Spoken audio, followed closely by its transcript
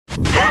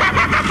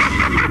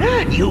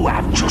You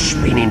have just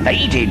been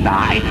invaded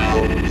by...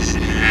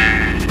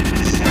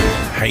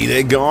 Hey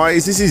there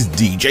guys, this is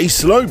DJ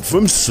Slope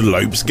from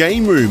Slope's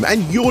Game Room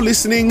and you're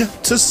listening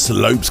to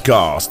Slope's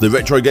Cast, the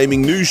retro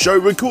gaming news show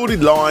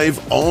recorded live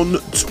on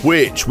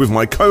Twitch with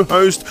my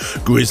co-host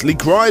Grizzly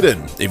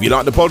Crichton. If you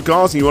like the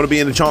podcast and you want to be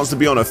in a chance to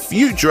be on a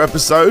future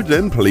episode,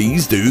 then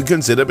please do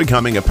consider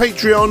becoming a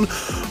Patreon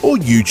or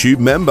YouTube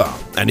member.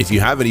 And if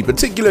you have any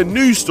particular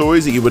news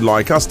stories that you would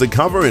like us to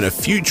cover in a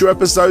future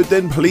episode,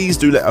 then please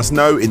do let us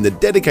know in the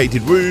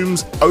dedicated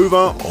rooms over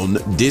on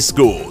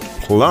Discord.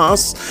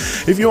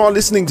 Plus, if you are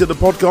listening to the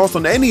podcast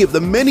on any of the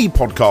many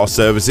podcast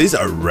services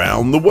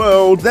around the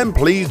world, then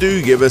please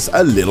do give us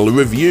a little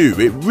review.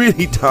 It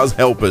really does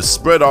help us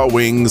spread our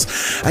wings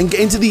and get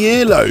into the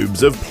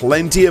earlobes of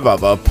plenty of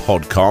other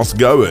podcast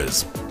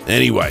goers.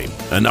 Anyway,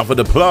 enough of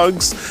the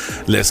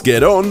plugs. Let's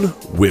get on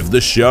with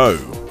the show.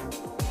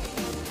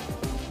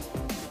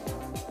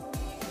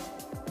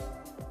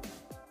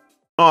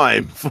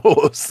 Time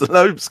for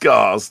Slope's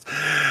Cast,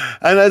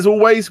 and as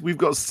always we've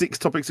got 6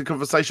 topics of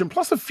conversation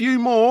plus a few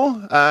more,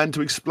 and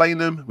to explain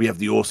them we have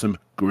the awesome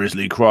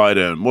Grizzly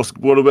Crichton. What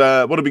are we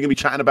going to be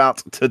chatting about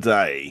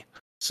today?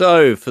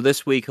 So for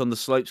this week on the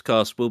Slopes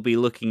Cast, we'll be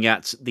looking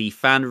at the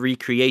fan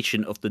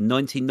recreation of the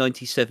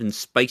 1997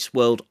 Space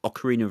World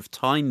Ocarina of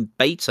Time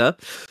beta,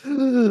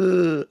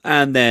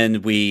 and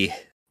then we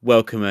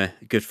welcome a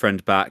good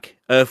friend back.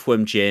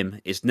 Earthworm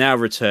Jim is now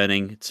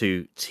returning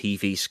to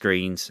TV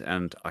screens,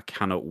 and I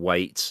cannot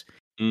wait.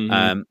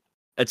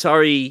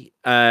 Atari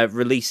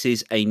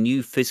releases a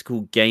new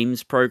physical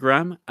games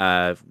program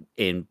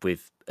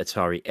with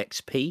Atari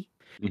XP.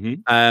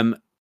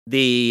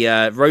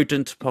 The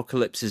rodent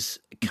apocalypse is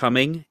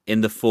coming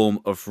in the form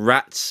of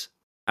rats,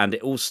 and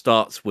it all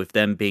starts with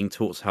them being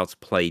taught how to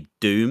play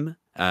Doom,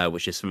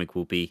 which is something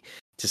we'll be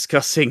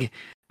discussing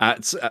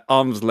at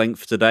arm's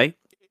length today.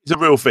 It's a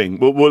real thing.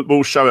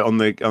 We'll show it on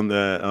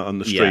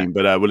the stream,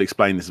 but we'll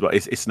explain this. But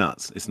it's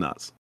nuts. It's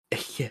nuts.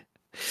 Yeah.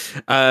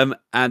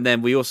 And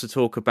then we also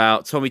talk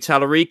about Tommy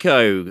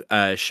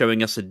Tallarico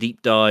showing us a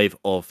deep dive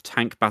of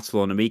Tank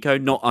Battle on Amico.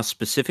 Not us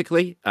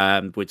specifically.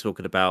 We're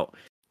talking about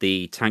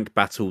the Tank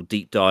Battle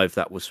deep dive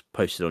that was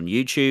posted on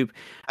YouTube.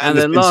 And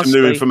then lastly,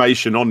 some new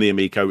information on the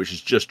Amico, which has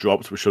just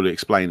dropped, which we'll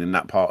explain in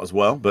that part as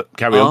well. But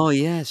carry on. Oh,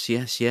 yes.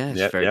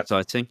 Very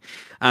exciting.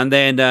 And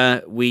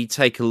then we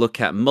take a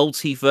look at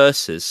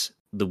Multiversus,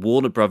 the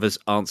Warner Brothers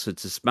answer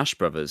to Smash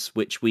Brothers,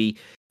 which we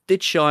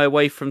did shy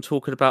away from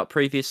talking about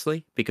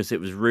previously because it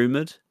was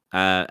rumoured,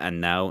 and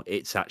now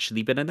it's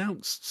actually been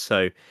announced.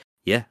 So,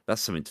 yeah,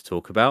 that's something to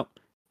talk about.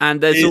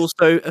 And there's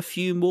also a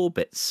few more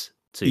bits.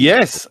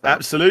 Yes,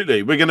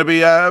 absolutely. We're going to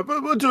be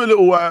we'll do a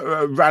little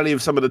rally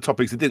of some of the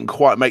topics that didn't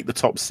quite make the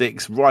top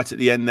 6 right at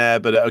the end there,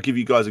 but I'll give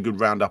you guys a good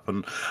roundup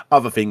on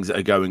other things that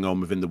are going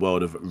on within the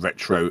world of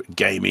retro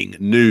gaming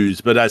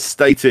news. But as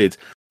stated,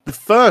 the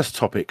first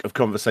topic of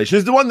conversation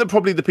is the one that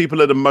probably the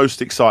people are the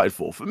most excited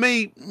for. For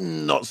me,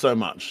 not so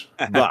much.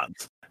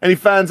 But any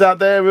fans out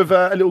there of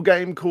a little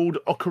game called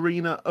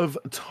Ocarina of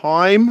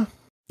Time?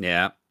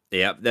 Yeah.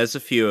 There's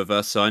a few of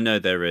us, so I know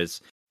there is.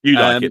 You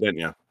like it, don't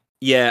you?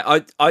 Yeah,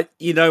 I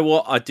you know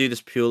what? I do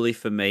this purely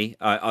for me.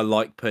 I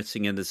like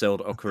putting in the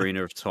Zelda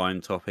Ocarina of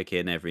Time topic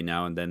in every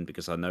now and then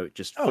because I know it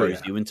just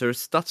throws you into a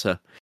stutter.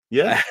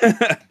 Yeah.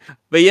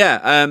 But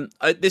yeah,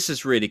 this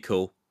is really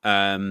cool.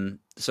 So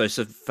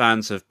some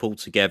fans have pulled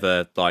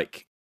together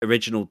like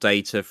original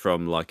data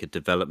from like a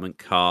development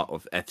cart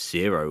of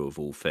F-Zero of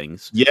all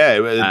things. Yeah,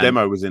 the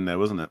demo was in there,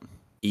 wasn't it?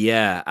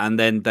 Yeah, and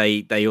then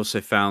they also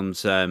found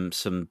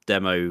some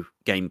demo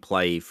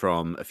gameplay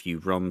from a few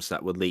ROMs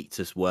that were leaked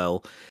as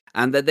well,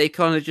 and then they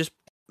kind of just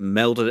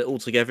melded it all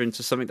together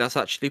into something that's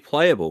actually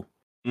playable.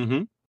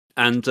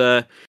 And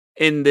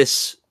in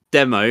this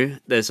demo,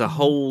 there's a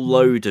whole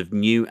load of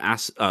new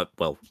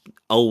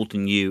old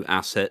new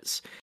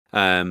assets.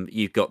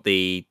 You've got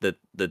the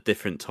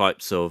different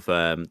types of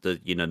the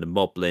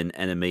moblin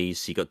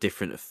enemies. You got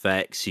different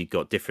effects. You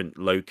got different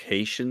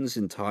locations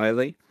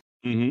entirely.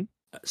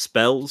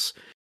 Spells.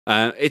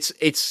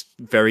 It's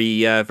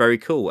very very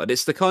cool, and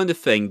it's the kind of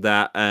thing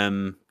that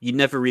you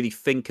never really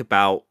think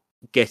about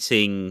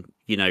getting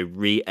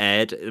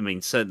re-aired. I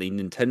mean, certainly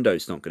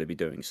Nintendo's not going to be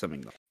doing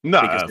something like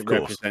that because it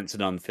represents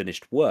an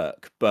unfinished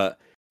work, but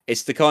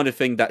it's the kind of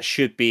thing that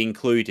should be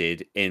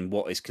included in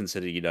what is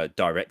considered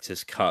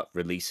director's cut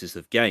releases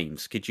of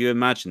games. Could you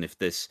imagine if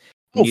this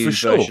new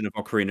version of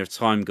Ocarina of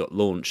Time got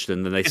launched,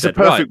 and then it's a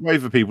perfect way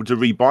for people to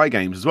rebuy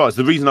games as well. It's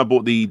the reason I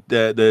bought the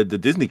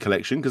Disney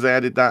collection, because they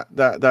added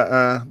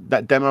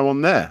that demo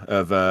on there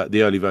of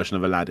the early version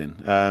of Aladdin.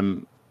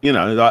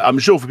 I'm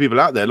sure for people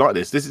out there like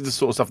this is the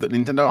sort of stuff that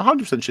Nintendo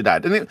 100% should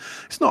add, and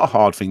it's not a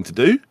hard thing to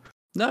do.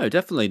 No,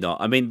 definitely not.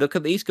 I mean, look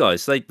at these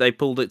guys. They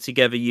pulled it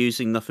together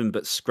using nothing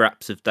but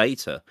scraps of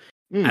data,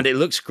 and it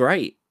looks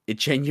great. It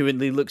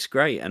genuinely looks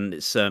great, and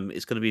it's going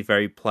to be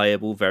very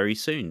playable very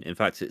soon. In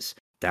fact, it's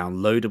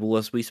downloadable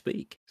as we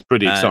speak. It's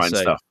pretty exciting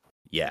stuff.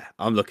 Yeah,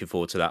 I'm looking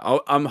forward to that.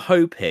 I'm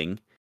hoping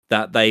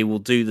that they will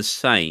do the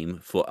same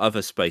for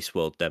other Space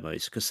World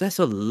demos, because there's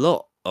a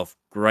lot of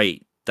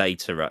great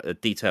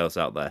details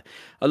out there.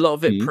 A lot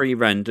of it Mm.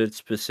 pre-rendered,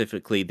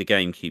 specifically the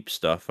GameCube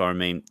stuff. I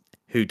mean,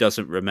 who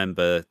doesn't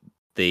remember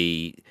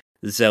the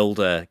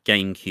Zelda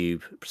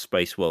GameCube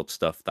Space World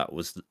stuff that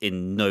was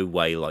in no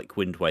way like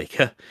Wind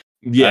Waker?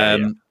 Yeah,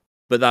 yeah.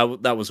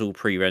 But that was all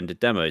pre-rendered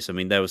demos. I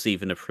mean, there was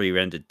even a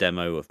pre-rendered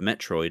demo of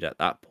Metroid at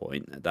that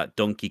point, that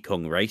Donkey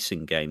Kong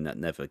racing game that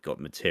never got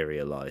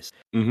materialized.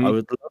 I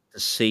would love to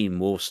see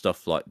more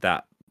stuff like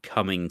that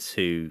coming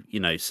to,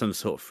 some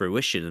sort of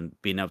fruition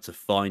and being able to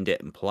find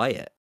it and play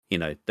it.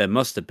 There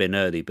must have been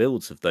early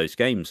builds of those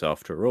games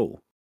after all.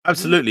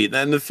 Absolutely.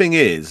 And the thing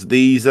is,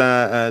 these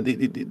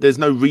there's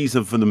no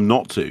reason for them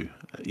not to.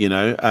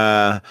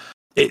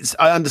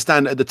 I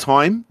understand at the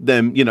time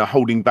them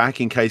holding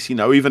back in case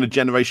even a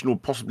generation or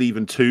possibly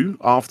even two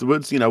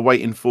afterwards,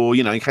 waiting for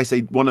in case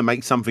they want to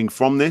make something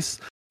from this.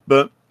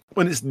 But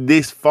when it's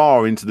this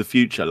far into the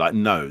future, like,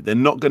 no, they're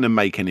not going to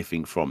make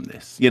anything from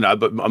this,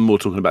 but I'm more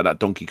talking about that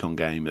Donkey Kong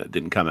game that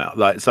didn't come out.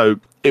 Like, so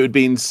it would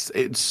be in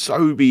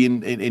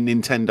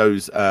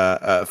Nintendo's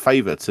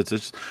favor to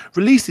just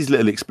release these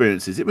little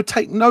experiences. It would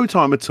take no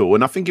time at all.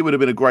 And I think it would have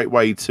been a great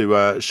way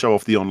to show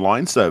off the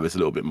online service a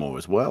little bit more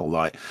as well.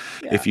 Like,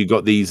 if you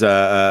got these,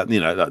 like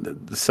the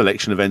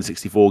selection of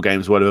N64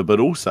 games, whatever, but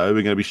also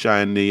we're going to be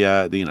showing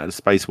the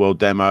Space World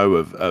demo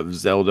of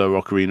Zelda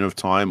Ocarina of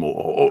Time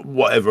or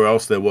whatever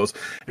else there was.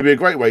 It'd be a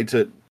great way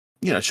to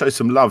show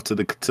some love to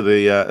the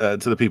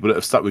people that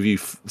have stuck with you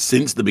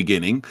since the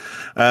beginning,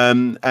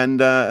 it's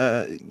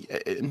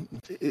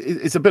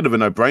a bit of a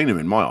no-brainer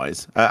in my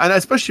eyes, and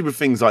especially with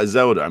things like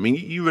Zelda. I mean,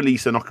 you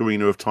release an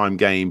Ocarina of Time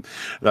game,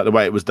 like the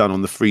way it was done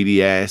on the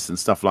 3DS and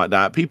stuff like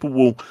that, people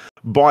will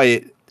buy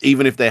it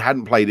even if they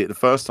hadn't played it the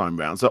first time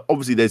round. So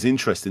obviously there's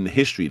interest in the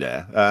history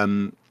there.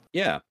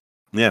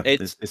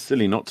 It's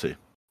silly not to.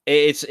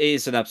 It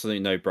is an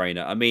absolute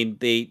no-brainer. I mean,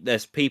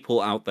 there's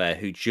people out there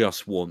who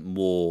just want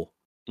more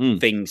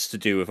things to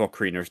do with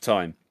Ocarina of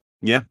Time.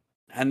 Yeah.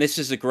 And this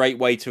is a great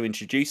way to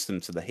introduce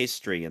them to the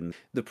history and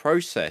the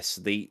process,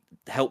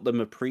 help them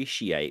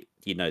appreciate,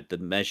 the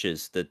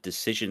measures, the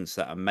decisions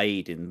that are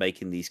made in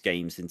making these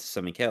games into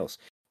something else.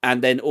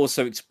 And then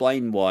also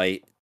explain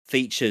why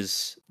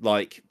features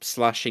like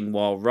slashing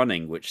while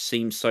running, which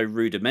seems so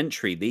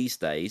rudimentary these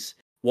days,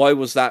 why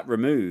was that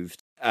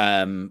removed?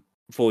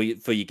 For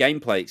your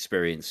gameplay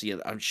experience,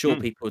 I'm sure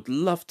people would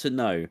love to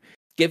know.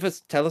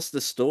 Tell us the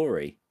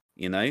story.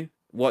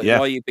 Why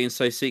are you being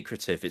so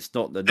secretive? It's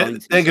not the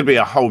 90s. There could be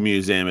a whole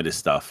museum of this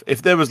stuff.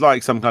 If there was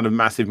like some kind of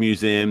massive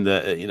museum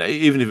that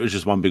even if it was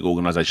just one big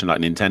organization like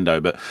Nintendo,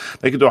 but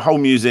they could do a whole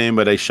museum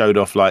where they showed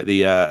off like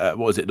the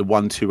the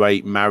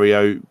 128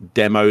 Mario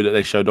demo that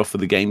they showed off for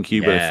the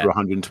GameCube for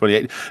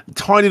 128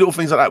 tiny little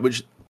things like that,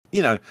 which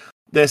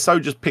they're so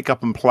just pick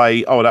up and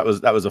play. Oh, that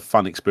was a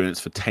fun experience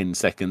for 10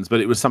 seconds,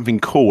 but it was something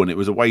cool and it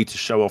was a way to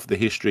show off the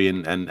history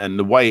and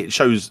the way it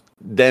shows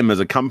them as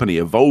a company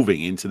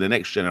evolving into the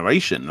next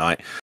generation.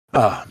 Like,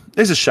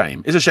 it's a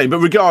shame. It's a shame. But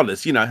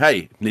regardless,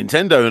 hey,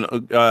 Nintendo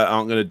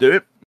aren't going to do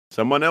it.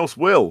 Someone else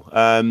will,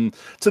 to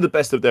the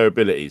best of their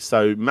abilities.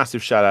 So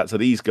massive shout out to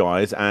these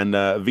guys. And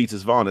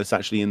Vitas Varnus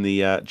actually in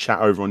the chat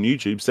over on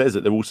YouTube says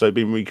that they've also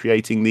been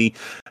recreating the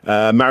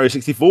Mario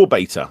 64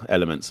 beta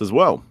elements as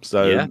well.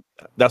 So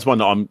that's one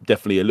that I'm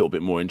definitely a little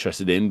bit more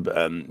interested in.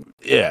 But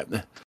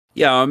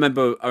Yeah, I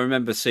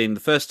remember seeing the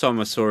first time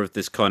I saw of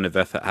this kind of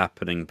effort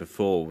happening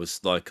before was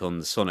like on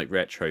the Sonic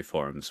Retro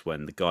forums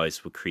when the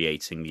guys were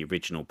creating the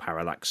original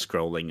parallax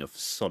scrolling of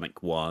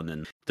Sonic 1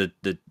 and the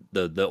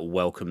little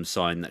welcome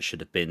sign that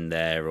should have been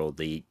there, or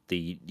the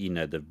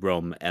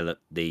ROM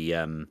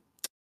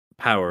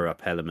power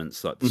up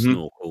elements like the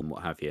snorkel and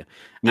what have you.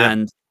 Yeah.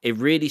 And it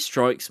really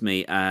strikes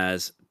me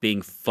as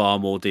being far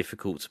more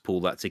difficult to pull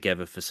that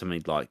together for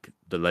something like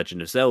The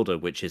Legend of Zelda,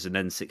 which is an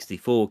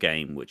N64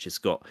 game, which has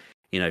got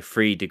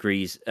 3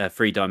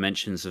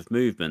 dimensions of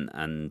movement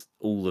and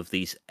all of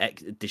these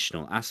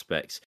additional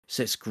aspects.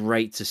 So it's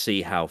great to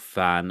see how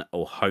fan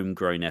or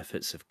homegrown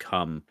efforts have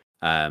come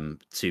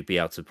to be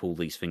able to pull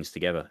these things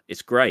together.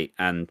 It's great,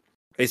 and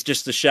it's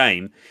just a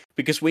shame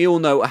because we all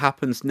know what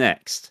happens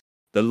next.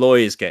 The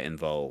lawyers get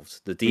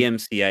involved, the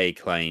DMCA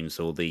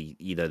claims, or the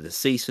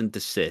cease and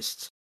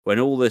desist. When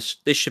all this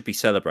should be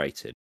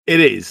celebrated. It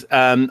is.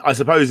 I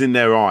suppose in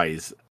their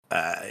eyes,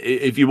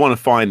 if you want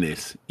to find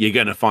this, you're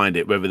going to find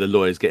it, whether the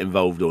lawyers get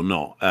involved or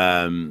not.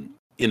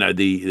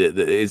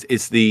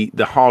 It's the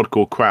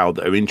hardcore crowd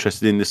that are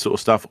interested in this sort of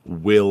stuff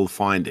will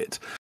find it.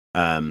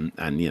 There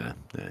you go.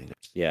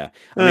 Yeah,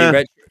 I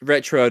mean,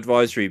 Retro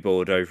Advisory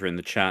Board over in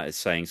the chat is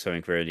saying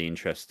something really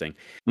interesting.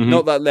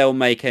 Not that they'll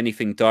make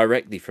anything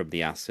directly from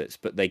the assets,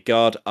 but they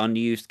guard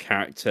unused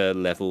character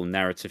level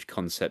narrative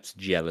concepts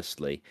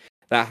jealously.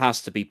 That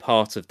has to be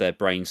part of their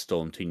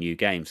brainstorm to new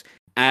games.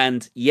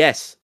 And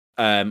yes,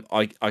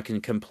 I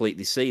can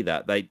completely see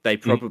that. They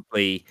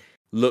probably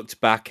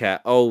looked back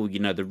at,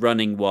 the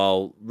running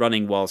while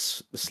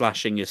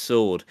slashing your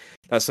sword.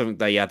 That's something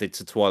they added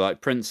to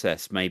Twilight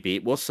Princess. Maybe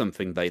it was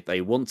something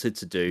they wanted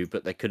to do,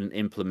 but they couldn't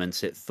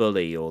implement it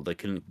fully, or they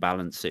couldn't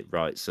balance it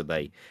right. So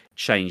they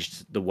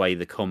changed the way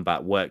the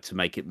combat worked to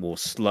make it more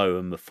slow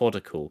and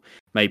methodical.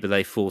 Maybe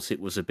they thought it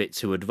was a bit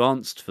too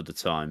advanced for the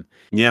time.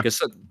 Yeah.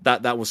 Because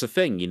that was a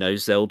thing,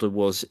 Zelda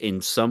was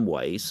in some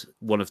ways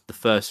one of the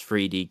first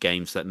 3D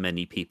games that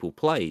many people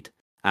played.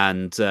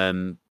 And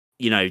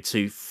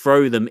to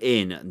throw them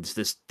in and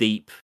this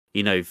deep,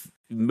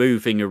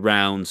 moving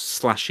around,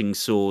 slashing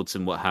swords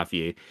and what have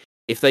you.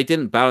 If they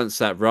didn't balance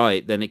that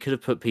right, then it could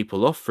have put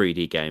people off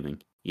 3D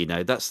gaming.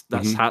 That's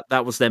how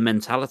that was their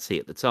mentality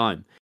at the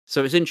time.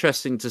 So it's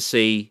interesting to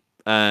see.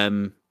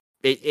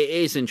 It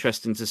is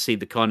interesting to see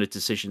the kind of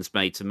decisions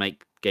made to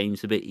make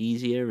games a bit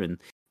easier.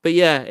 But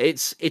yeah,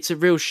 it's a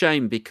real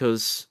shame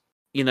because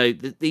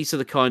these are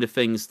the kind of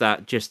things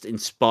that just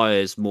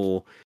inspires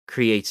more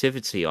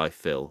creativity. I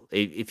feel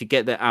if you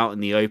get that out in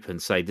the open,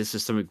 say this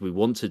is something we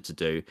wanted to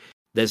do,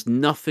 there's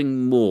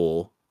nothing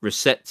more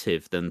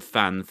receptive than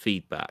fan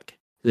feedback.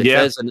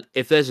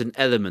 If there's an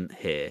element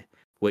here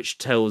which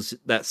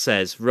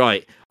says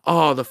right,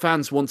 the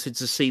fans wanted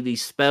to see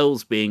these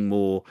spells being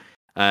more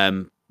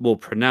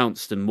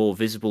pronounced and more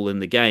visible in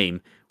the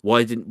game,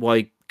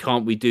 why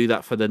can't we do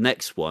that for the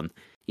next one?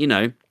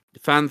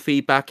 Fan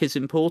feedback is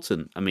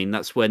important. I mean,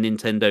 that's where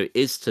Nintendo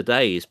is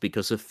today, is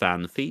because of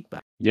fan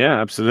feedback.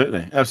 Yeah,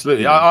 absolutely.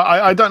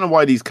 I don't know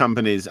why these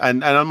companies,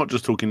 and I'm not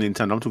just talking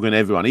Nintendo, I'm talking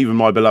everyone, even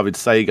my beloved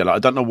Sega. I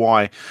don't know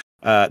why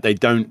they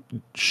don't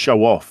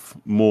show off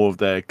more of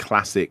their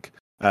classic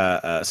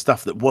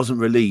stuff that wasn't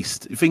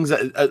released, things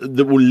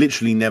that will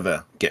literally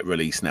never get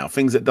released now,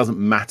 things that doesn't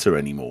matter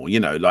anymore.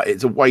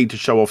 It's a way to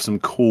show off some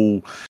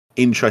cool,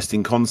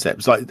 interesting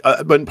concepts. Like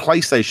when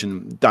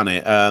PlayStation done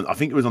it, I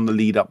think it was on the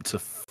lead up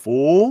to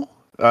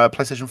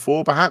PlayStation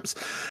 4 perhaps,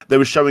 they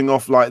were showing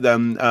off like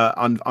them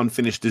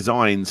unfinished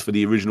designs for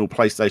the original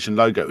PlayStation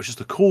logo. It was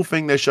just a cool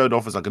thing they showed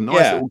off as like a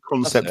nice little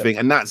concept thing,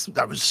 and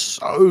that was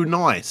so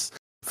nice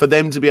for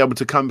them to be able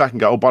to come back and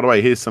go, oh, by the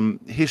way, here's some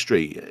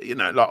history.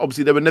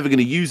 Obviously they were never going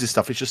to use this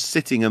stuff. It's just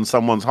sitting on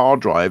someone's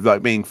hard drive,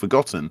 like being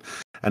forgotten.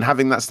 And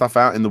having that stuff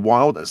out in the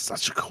wild, that's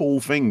such a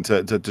cool thing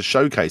to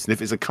showcase. And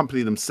if it's a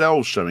company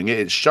themselves showing it,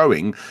 it's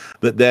showing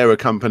that they're a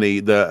company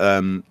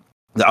that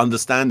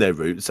understand their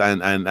roots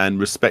and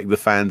respect the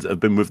fans that have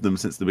been with them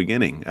since the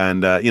beginning.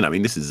 And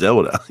this is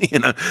Zelda,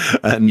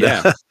 and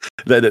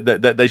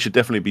they should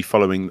definitely be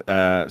following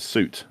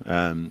suit.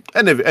 And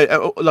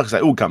like I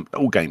say,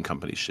 all game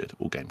companies should.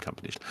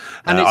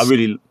 And I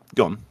really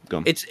go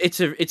on. It's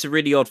a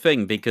really odd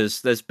thing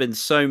because there's been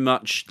so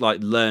much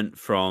learnt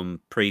from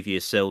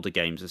previous Zelda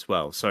games as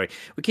well. Sorry,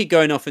 we keep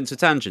going off into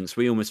tangents.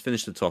 We almost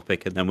finished the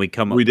topic and then we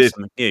come up with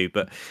something new.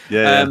 But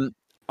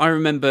I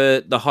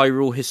remember the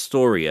Hyrule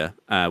Historia,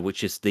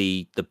 which is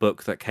the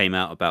book that came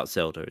out about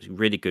Zelda. It's a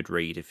really good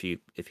read if you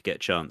get a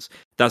chance.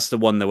 That's the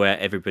one where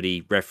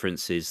everybody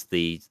references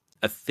the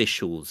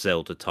official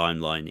Zelda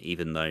timeline,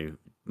 even though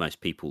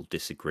most people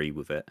disagree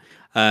with it.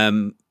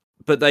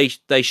 But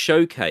they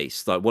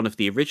showcase one of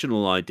the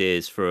original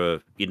ideas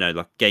for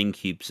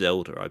GameCube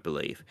Zelda, I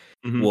believe,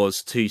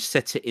 was to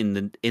set it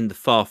in the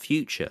far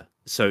future,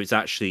 so it's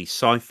actually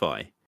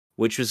sci-fi,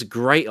 which was a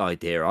great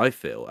idea, I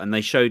feel. And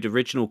they showed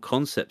original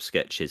concept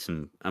sketches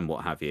and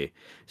what have you.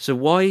 So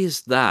why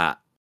is that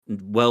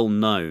well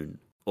known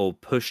or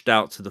pushed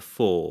out to the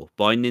fore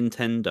by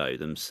Nintendo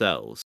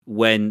themselves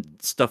when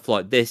stuff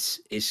like this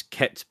is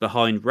kept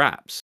behind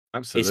wraps?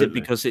 Absolutely. Is it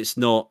because it's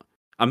not?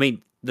 I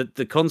mean,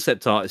 the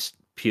concept art is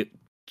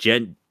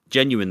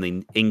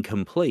genuinely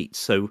incomplete.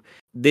 So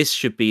this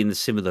should be in the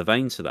similar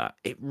vein to that.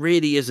 It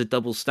really is a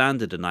double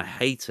standard, and I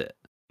hate it.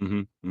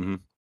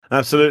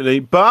 Absolutely,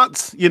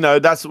 but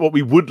that's what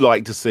we would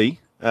like to see.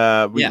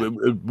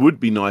 It would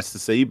be nice to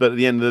see, but at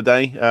the end of the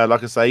day,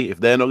 like I say, if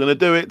they're not going to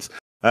do it,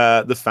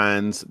 the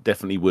fans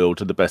definitely will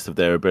to the best of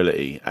their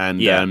ability.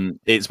 And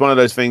it's one of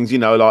those things, we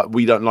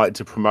don't like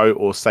to promote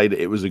or say that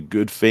it was a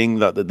good thing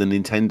that the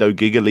Nintendo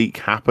Giga Leak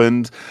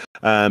happened,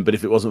 but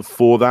if it wasn't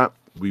for that,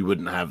 we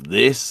wouldn't have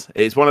this.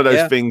 It's one of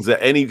those things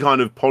that any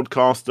kind of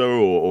podcaster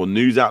or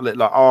news outlet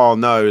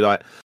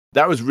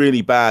that was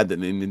really bad that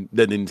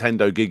the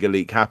Nintendo Giga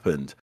Leak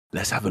happened.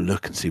 Let's have a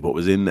look and see what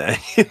was in there.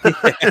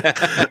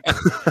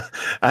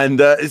 And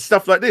it's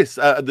stuff like this.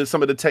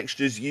 Some of the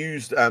textures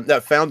used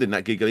that found in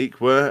that Giga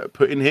Leak were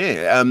put in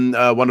here.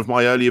 One of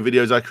my earlier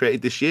videos I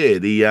created this year,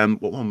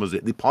 what one was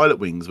it? The Pilot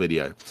Wings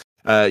video.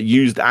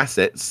 Used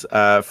assets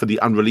for the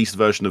unreleased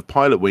version of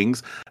Pilot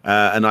Wings,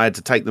 and I had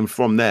to take them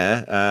from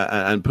there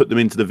and put them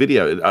into the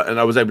video. And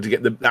I was able to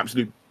get the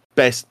absolute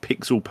best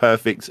pixel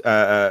perfect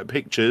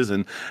pictures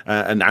and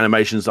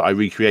animations that I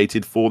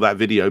recreated for that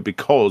video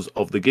because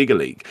of the Giga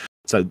Leak.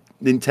 So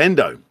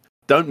Nintendo,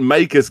 don't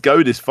make us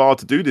go this far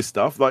to do this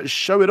stuff.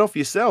 Show it off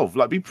yourself.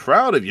 Be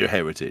proud of your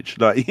heritage.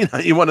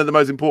 You're one of the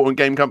most important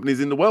game companies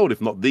in the world, if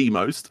not the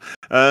most.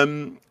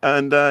 Show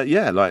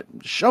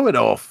it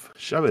off.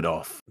 Show it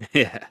off.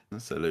 Yeah,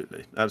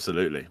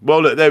 absolutely.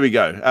 Well, look, there we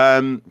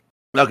go.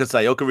 like I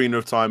say, Ocarina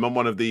of Time, I'm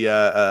one of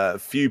the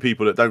few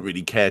people that don't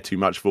really care too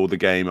much for the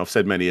game. I've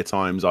said many a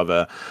times,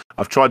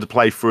 I've tried to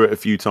play through it a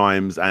few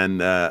times,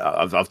 and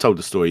I've told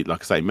the story,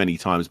 like I say, many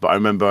times. But I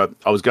remember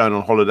I was going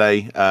on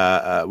holiday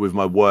with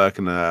my work,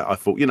 and I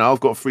thought, I've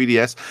got a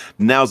 3DS.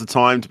 Now's the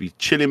time to be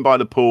chilling by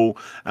the pool,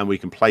 and we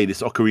can play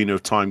this Ocarina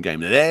of Time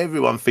game that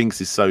everyone thinks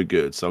is so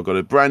good. So I've got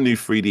a brand new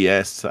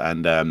 3DS,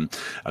 and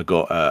I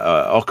got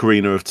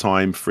Ocarina of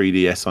Time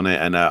 3DS on it.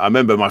 And I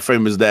remember my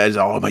friend was there. He's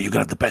like, "Oh mate, you're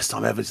gonna have the best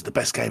time ever. It's the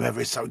best game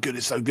ever. It's so good.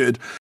 It's so good."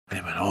 And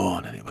it went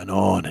on, and it went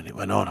on, and it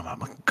went on. I'm like,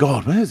 "My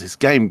God, where's this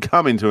game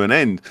coming to an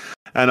end?"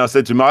 And I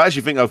said to him, "I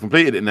actually think I've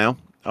completed it now.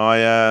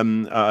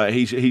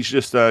 He's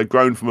just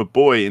grown from a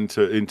boy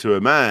into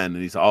a man."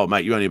 And he's like, "Oh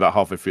mate, you're only about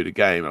halfway through the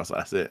game." And I was like,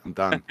 "That's it. I'm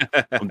done.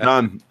 I'm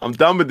done. I'm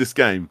done with this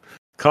game.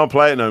 Can't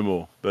play it no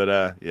more."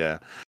 But yeah.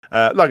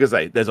 Like I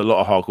say, there's a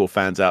lot of hardcore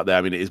fans out there.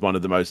 I mean, it is one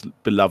of the most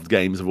beloved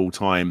games of all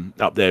time,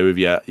 up there with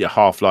your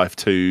Half-Life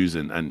 2s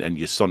and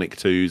your Sonic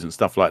 2s and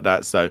stuff like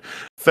that. So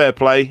fair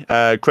play,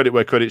 credit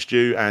where credit's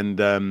due.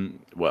 And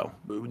well,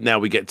 now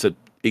we get to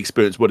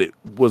experience what it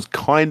was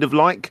kind of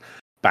like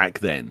back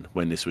then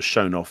when this was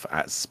shown off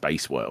at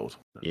Space World.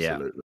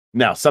 Absolutely. Yeah.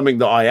 Now, something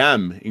that I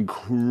am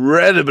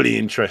incredibly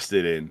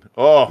interested in.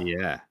 Oh,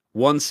 yeah.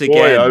 Once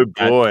again,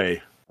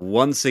 boy.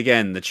 Once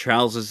again, the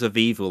trousers of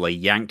evil are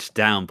yanked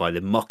down by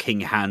the mocking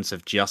hands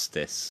of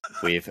justice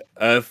with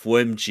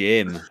Earthworm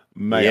Jim.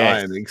 Mate, yes. I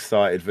am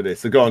excited for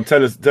this. So go on,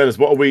 tell us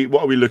what are we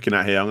looking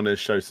at here? I'm going to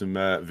show some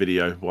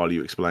video while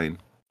you explain.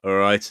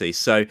 Alrighty,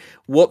 so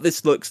what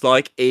this looks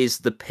like is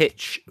the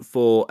pitch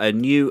for a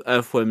new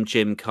Earthworm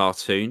Jim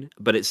cartoon,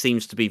 but it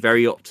seems to be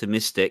very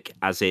optimistic,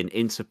 as in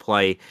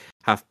Interplay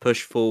have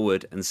pushed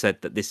forward and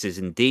said that this is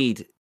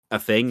indeed a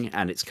thing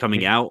and it's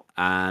coming out,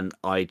 and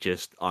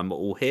I'm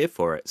all here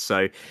for it.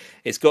 So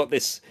it's got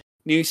this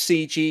new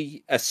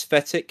CG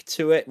aesthetic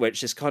to it,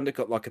 which has kind of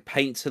got like a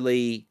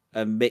painterly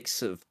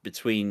mix of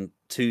between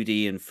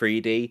 2D and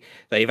 3D.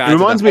 It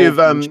reminds me of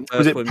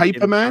was it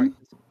Paperman?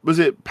 Was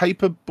it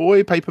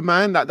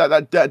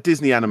Paperman? That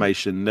Disney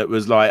animation that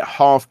was like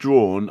half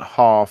drawn,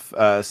 half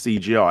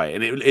CGI,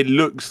 and it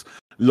looks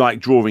like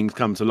drawings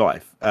come to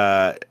life.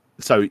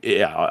 So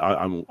yeah,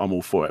 I'm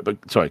all for it. But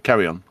sorry,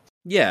 carry on.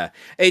 Yeah,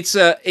 it's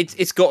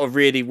got a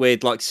really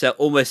weird, like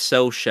almost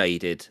cell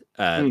shaded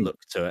look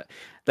to it.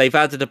 They've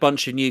added a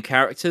bunch of new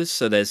characters.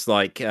 So there's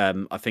like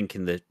I think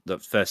in the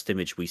first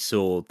image we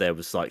saw, there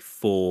was like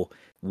 4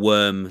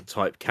 worm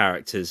type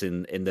characters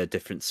in their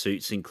different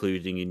suits,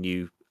 including a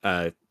new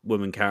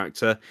woman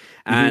character.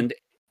 And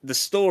the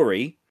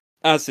story,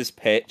 as is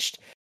pitched,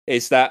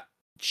 is that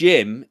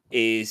Jim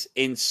is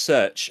in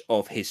search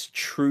of his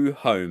true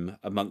home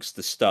amongst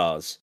the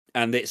stars,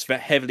 and it's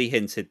heavily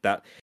hinted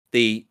that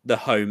the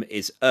home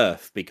is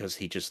Earth, because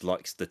he just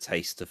likes the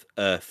taste of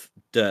Earth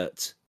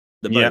dirt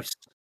the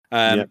most.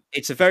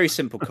 It's a very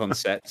simple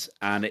concept,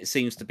 and it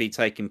seems to be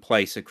taking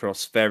place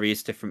across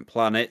various different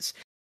planets.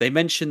 They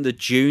mentioned the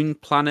Dune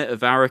planet of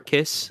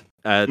Arrakis,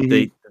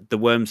 the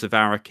worms of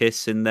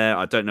Arrakis in there.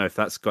 I don't know if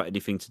that's got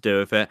anything to do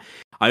with it.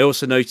 I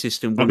also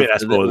noticed in one. I think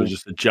that's more than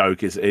just a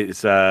joke.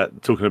 It's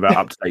talking about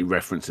up-to-date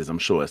references. I'm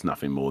sure it's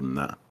nothing more than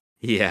that.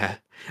 Yeah.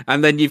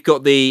 And then you've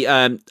got the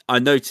I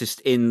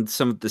noticed in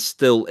some of the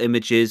still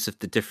images of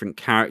the different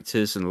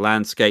characters and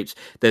landscapes,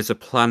 there's a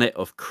planet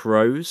of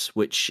crows,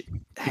 which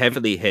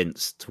heavily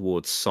hints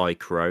towards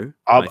Psy-Crow.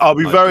 I'll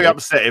be very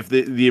upset if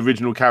the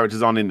original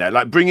characters aren't in there.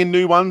 Like, bring in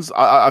new ones.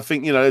 I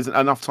think, there's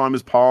enough time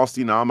has passed.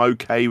 I'm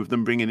okay with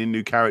them bringing in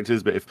new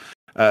characters, but if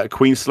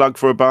Queen Slug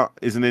for a butt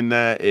isn't in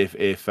there,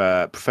 if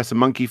Professor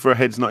Monkey for a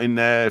head's not in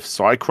there, if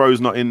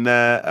Psy-Crow's not in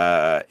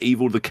there,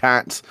 Evil the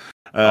Cat.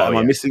 Am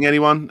I missing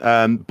anyone?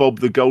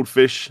 Bob the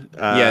Goldfish.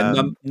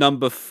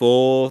 Number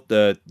 4,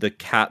 the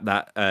cat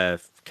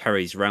that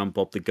carries around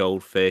Bob the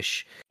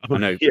Goldfish. I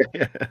know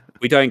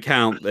we don't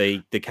count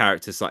the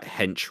characters like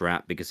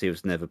Henchrat because he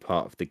was never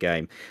part of the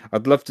game.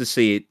 I'd love to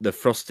see the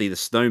Frosty the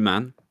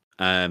Snowman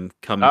come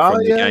from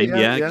the game,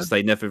 because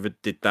they never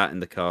did that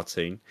in the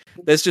cartoon.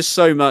 There's just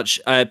so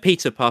much.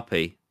 Peter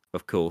Puppy,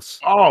 of course.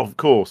 Oh, of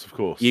course.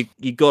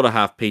 You got to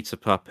have Peter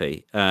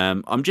Puppy.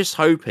 I'm just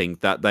hoping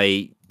that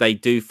they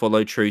do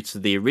follow true to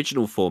the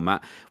original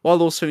format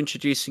while also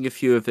introducing a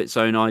few of its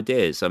own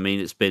ideas. I mean,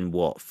 it's been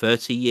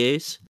 30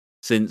 years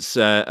since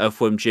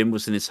Earthworm Jim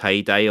was in his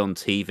heyday on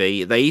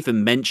TV. They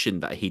even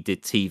mentioned that he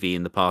did TV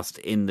in the past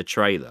in the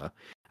trailer,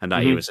 and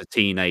that he was a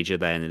teenager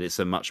then, and it's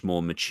a much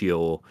more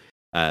mature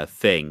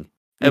thing.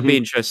 It'll be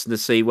interesting to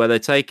see where they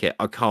take it.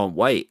 I can't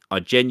wait. I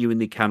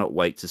genuinely cannot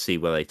wait to see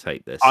where they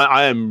take this.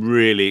 I am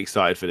really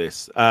excited for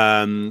this.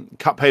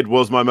 Cuphead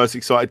was my most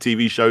excited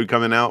TV show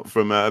coming out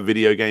from a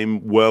video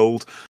game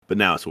world, but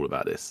now it's all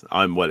about this.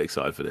 I'm well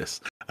excited for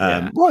this.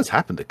 What has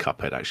happened to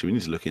Cuphead, actually? We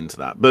need to look into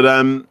that. But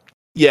I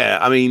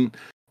mean,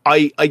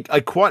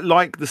 I quite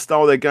like the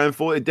style they're going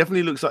for. It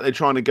definitely looks like they're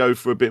trying to go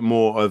for a bit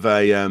more of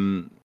a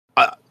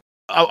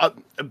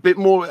bit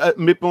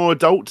more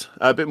adult,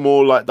 a bit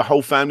more like the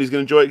whole family's going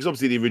to enjoy it, because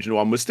obviously the original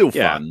one was still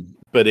fun,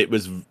 but it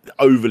was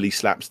overly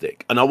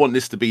slapstick, and I want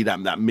this to be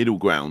that middle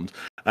ground.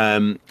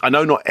 I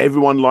know not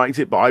everyone liked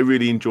it, but I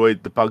really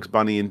enjoyed the Bugs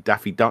Bunny and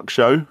Daffy Duck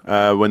show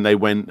when they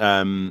went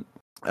a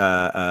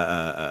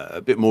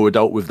bit more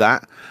adult with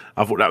that.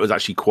 I thought that was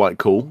actually quite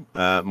cool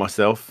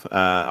myself.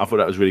 I thought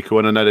that was really cool.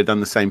 And I know they've done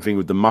the same thing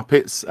with the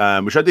Muppets,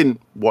 which I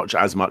didn't watch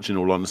as much in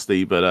all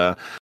honesty, but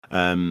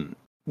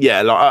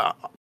yeah, like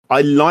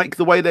I like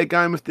the way they're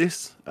going with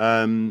this.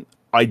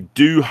 I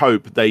do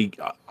hope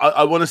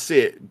I want to see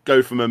it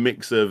go from a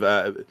mix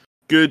of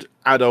good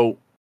adult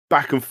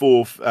back and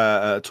forth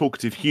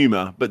talkative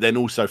humor, but then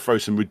also throw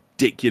some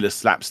ridiculous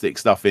slapstick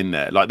stuff in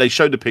there. Like they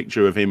showed a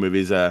picture of him with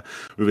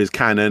his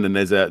cannon, and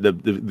there's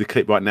the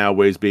clip right now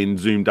where he's being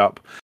zoomed up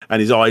and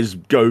his eyes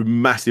go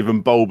massive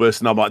and bulbous,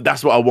 and I'm like,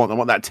 that's what I want. I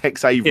want that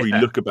Tex Avery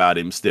look about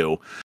him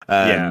still.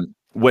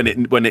 When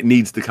it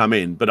needs to come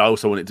in, but I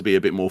also want it to be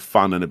a bit more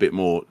fun and a bit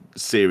more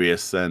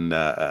serious, and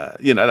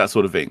that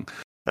sort of thing.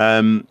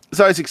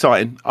 So it's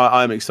exciting.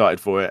 I'm excited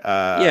for it.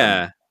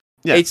 Yeah.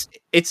 It's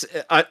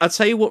I'll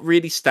tell you what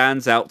really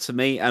stands out to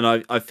me, and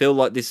I feel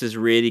like this is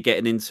really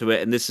getting into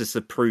it, and this is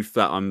the proof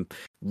that I'm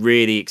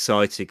really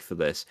excited for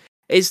this,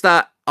 is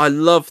that I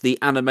love the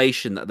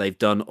animation that they've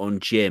done on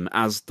Jim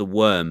as the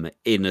worm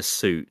in a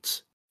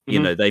suit. You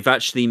know, they've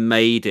actually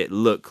made it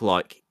look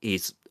like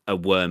he's a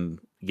worm,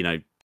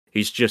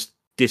 who's just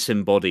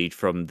disembodied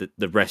from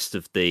the rest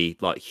of the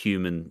like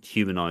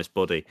humanized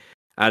body.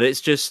 And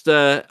it's just,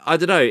 I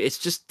don't know, it's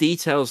just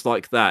details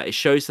like that. It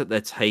shows that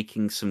they're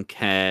taking some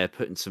care,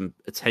 putting some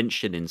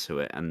attention into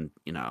it. And,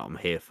 I'm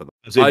here for that.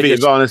 So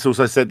Varnus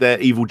also said there,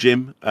 Evil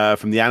Jim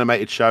from the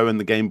animated show and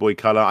the Game Boy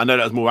Color. I know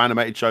that was more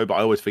animated show, but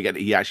I always forget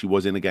that he actually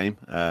was in a game,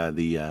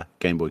 the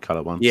Game Boy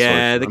Color one.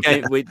 Yeah, the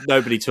game,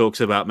 nobody talks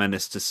about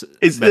Menace to...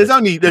 There's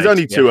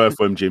only two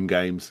Earthworm Jim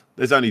games.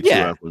 There's only two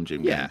Earthworm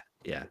Jim games.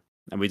 Yeah.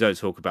 And we don't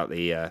talk about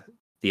the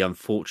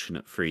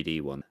unfortunate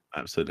 3D one.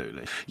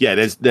 Absolutely. Yeah,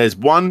 there's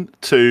 1,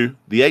 2,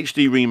 the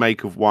HD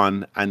remake of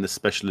 1, and the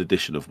special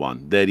edition of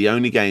 1. They're the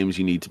only games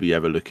you need to be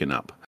ever looking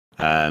up.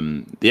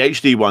 The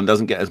HD one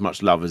doesn't get as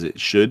much love as it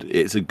should.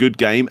 It's a good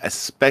game,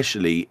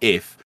 especially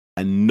if,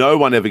 and no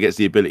one ever gets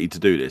the ability to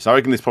do this. I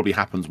reckon this probably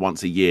happens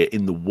once a year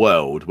in the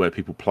world where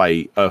people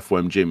play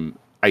Earthworm Jim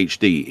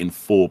HD in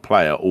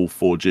 4-player, all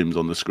 4 gyms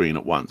on the screen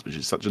at once, which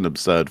is such an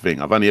absurd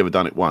thing. I've only ever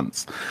done it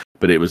once,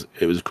 but it was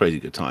a crazy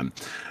good time.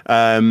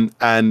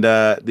 And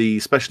the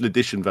special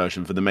edition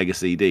version for the Mega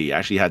CD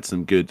actually had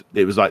some good.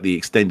 It was like the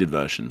extended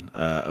version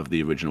of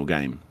the original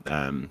game.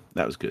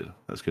 That was good.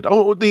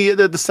 Oh, the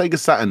Sega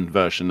Saturn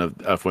version of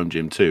Earthworm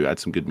Jim 2 had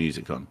some good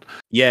music on.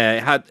 Yeah,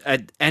 it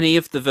had any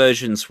of the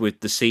versions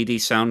with the CD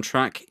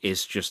soundtrack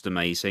is just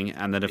amazing.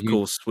 And then of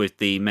course with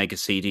the Mega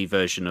CD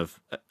version of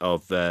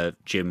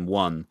Jim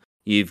 1,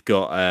 you've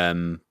got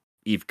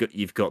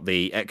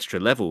the extra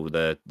level,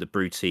 the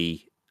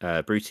Bruty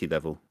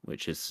level,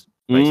 which is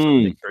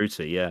basically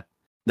Bruty, yeah.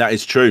 That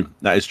is true.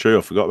 I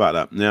forgot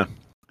about that.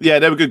 Yeah,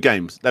 they were good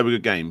games.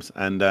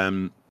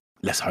 And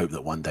let's hope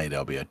that one day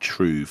there'll be a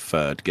true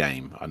third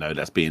game. I know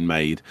that's being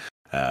made,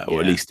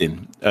 or at least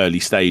in early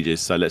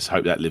stages. So let's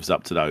hope that lives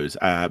up to those.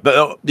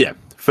 But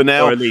for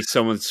now, or at least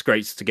someone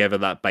scrapes together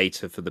that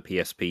beta for the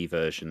PSP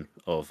version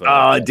of.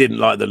 I didn't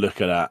like the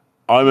look of that.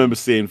 I remember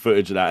seeing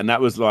footage of that, and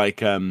that was like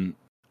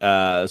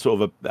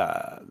sort of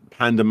a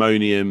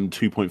Pandemonium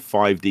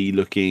 2.5D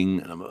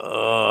looking. And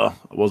I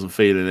wasn't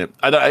feeling it.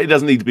 It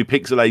doesn't need to be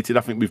pixelated.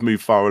 I think we've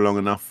moved far along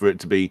enough for it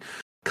to be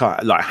kind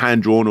of like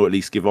hand drawn, or at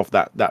least give off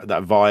that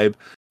vibe.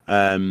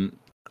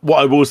 What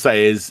I will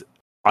say is,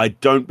 I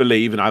don't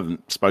believe, and I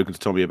haven't spoken to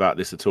Tommy about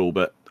this at all,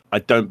 but I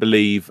don't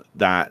believe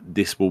that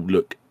this will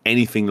look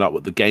anything like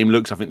what the game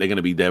looks. I think they're going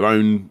to be their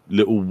own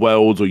little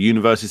worlds or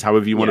universes,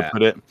 however you want to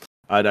put it.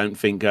 I don't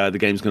think the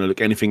game's going to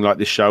look anything like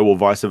this show or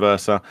vice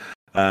versa.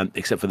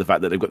 Except for the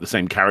fact that they've got the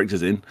same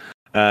characters in.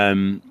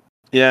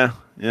 Yeah,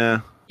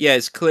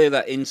 it's clear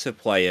that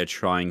Interplay are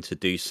trying to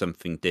do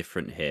something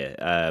different here,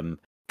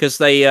 because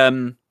they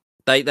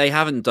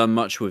haven't done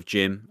much with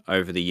Jim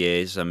over the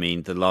years. I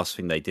mean, the last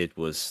thing they did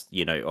was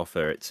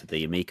offer it to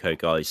the Amico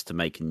guys to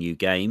make a new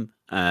game.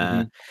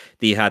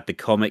 They had the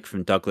comic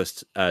from Doug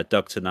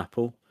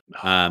TenNapel,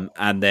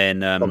 and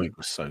then comic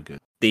was so good.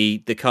 The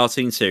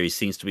cartoon series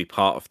seems to be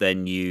part of their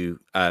new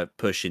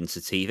push into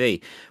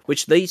TV,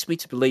 which leads me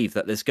to believe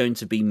that there's going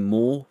to be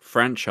more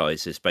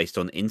franchises based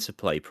on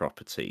Interplay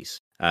properties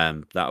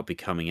that'll be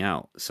coming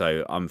out.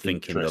 So I'm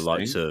thinking the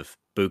likes of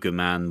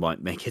Boogerman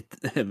might make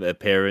an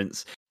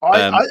appearance.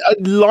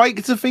 I'd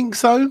like to think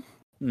so.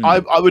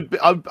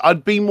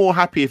 I'd be more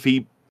happy if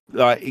he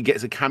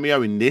gets a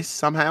cameo in this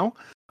somehow.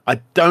 I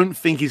don't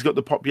think he's got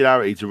the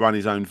popularity to run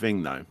his own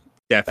thing though.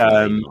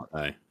 Definitely not,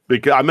 though.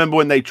 Because I remember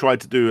when they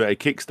tried to do a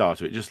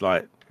Kickstarter, it just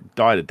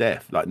died a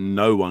death. Like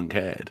no one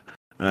cared,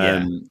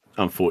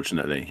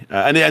 unfortunately.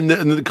 And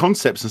the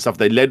concepts and stuff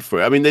they led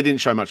through. I mean, they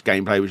didn't show much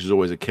gameplay, which is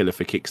always a killer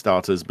for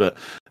Kickstarters. But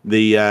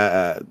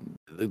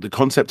the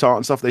concept art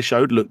and stuff they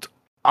showed looked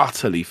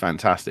utterly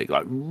fantastic,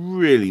 like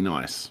really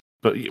nice.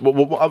 But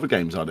what other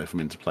games are there from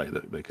Interplay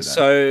that they could add?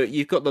 So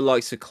you've got the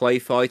likes of Clay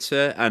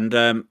Fighter, and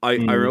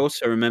I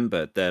also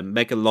remember the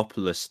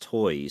Megalopolis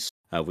toys.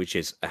 which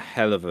is a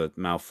hell of a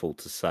mouthful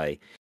to say.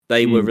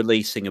 They were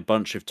releasing a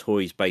bunch of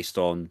toys based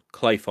on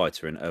Clay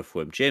Fighter and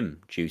Earthworm Jim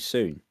due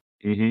soon.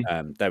 They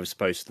were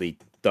supposedly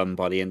done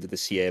by the end of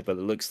this year, but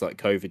it looks like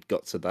COVID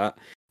got to that.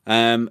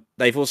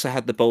 They've also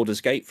had the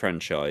Baldur's Gate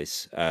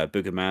franchise,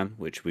 Boogerman,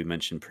 which we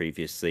mentioned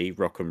previously,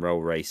 Rock and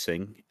Roll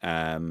Racing,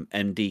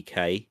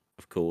 MDK,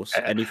 of course,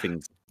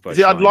 anything.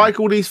 See, I'd like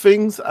all these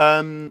things,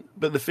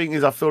 but the thing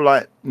is, I feel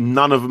like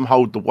none of them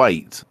hold the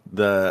weight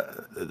the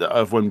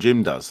Earthworm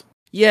Jim does.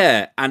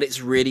 Yeah, and it's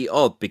really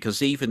odd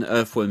because even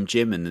Earthworm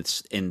Jim in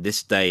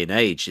this day and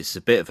age, it's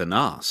a bit of an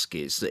ask.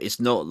 It's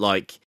not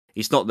like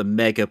he's not the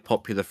mega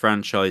popular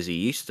franchise he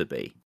used to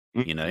be,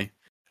 you know.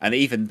 And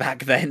even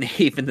back then,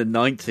 even the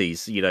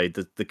 90s, you know,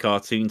 the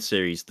cartoon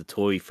series, the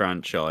toy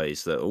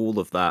franchise, all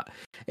of that,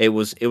 it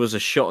was a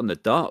shot in the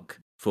dark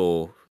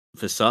for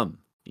some,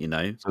 you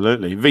know.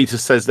 Absolutely. Vita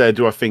says there,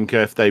 do I think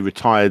if they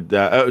retried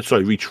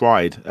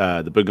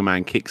the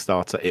Boogerman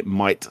Kickstarter, it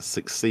might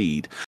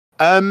succeed?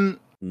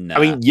 Nah.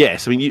 I mean,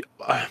 yes. I mean,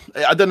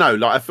 I don't know.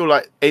 Like, I feel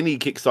like any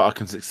Kickstarter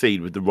can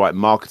succeed with the right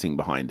marketing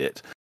behind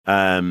it.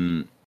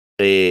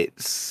 It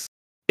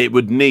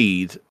would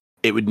need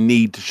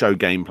to show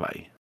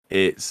gameplay.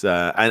 It's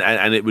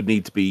and it would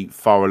need to be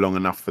far along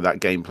enough for that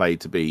gameplay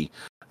to be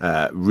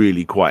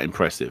really quite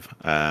impressive.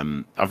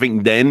 I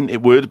think then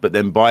it would, but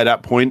then by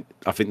that point,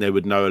 I think they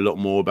would know a lot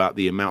more about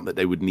the amount that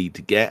they would need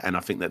to get, and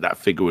I think that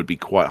figure would be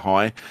quite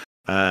high.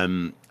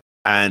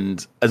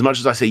 And as much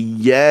as I say,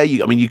 yeah,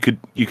 you could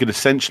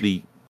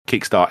essentially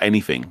kickstart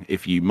anything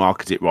if you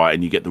market it right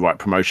and you get the right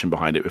promotion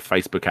behind it with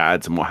Facebook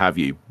ads and what have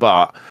you.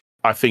 But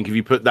I think if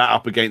you put that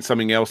up against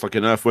something else like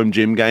an Earthworm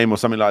Jim game or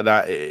something like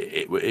that,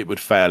 it would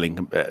fail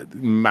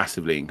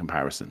massively in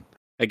comparison.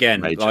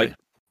 Again,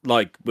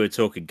 like we were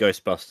talking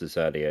Ghostbusters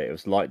earlier, it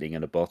was lightning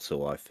in a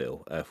bottle. I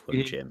feel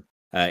Earthworm Jim.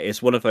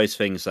 It's one of those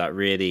things that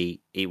really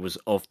it was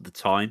of the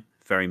time,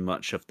 very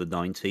much of the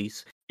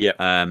 90s.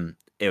 Yeah.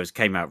 It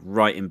came out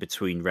right in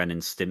between Ren and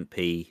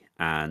Stimpy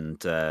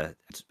and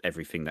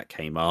everything that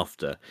came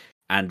after.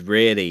 And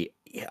really,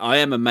 I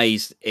am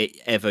amazed it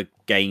ever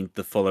gained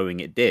the following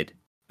it did.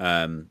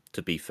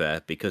 To be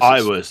fair, because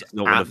I was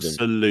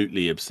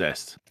absolutely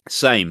obsessed.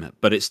 Same,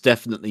 but it's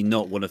definitely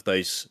not one of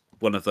those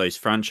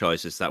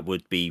franchises that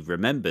would be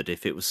remembered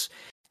if it was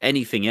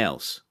anything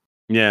else.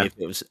 Yeah, if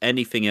it was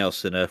anything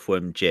else than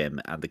Earthworm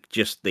Jim and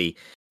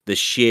the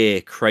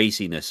sheer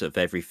craziness of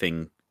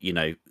everything, you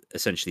know,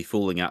 essentially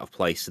falling out of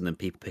place and then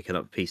people picking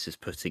up pieces,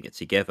 putting it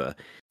together.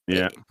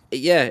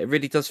 Yeah, it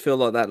really does feel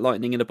like that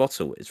lightning in a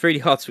bottle. It's really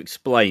hard to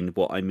explain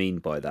what I mean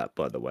by that.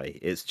 By the way,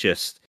 it's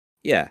just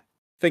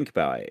think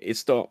about it.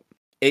 It's not.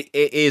 It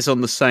is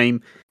on the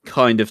same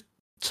kind of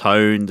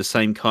tone, the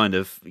same kind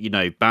of, you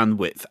know,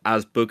 bandwidth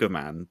as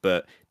Boogerman,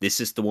 but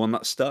this is the one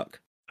that stuck.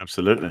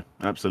 Absolutely.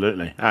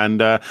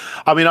 And I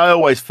mean, I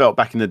always felt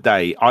back in the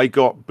day, I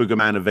got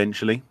Boogerman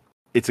eventually.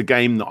 It's a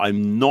game that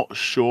I'm not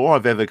sure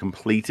I've ever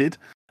completed.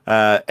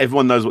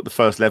 Everyone knows what the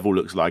first level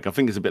looks like. I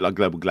think it's a bit like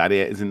Global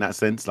Gladiators in that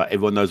sense. Like,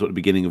 everyone knows what the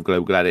beginning of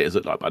Global Gladiators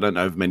look like, but I don't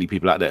know if many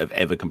people out there have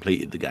ever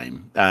completed the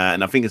game.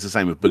 And I think it's the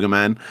same with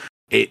Boogerman.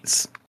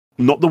 It's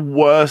not the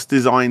worst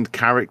designed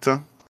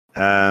character.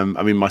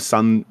 I mean, my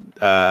son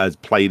has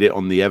played it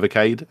on the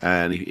Evercade,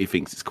 and he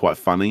thinks it's quite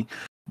funny.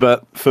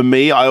 But for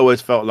me, I always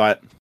felt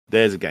like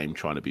there's a game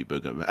trying to be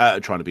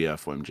trying to be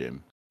Earthworm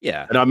Jim.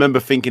 Yeah, and I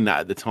remember thinking that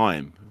at the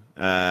time.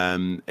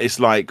 It's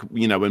like,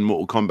 you know, when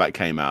Mortal Kombat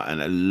came out,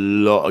 and a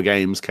lot of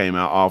games came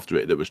out after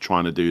it that was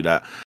trying to do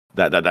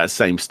that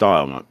same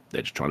style. Like,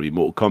 they're just trying to be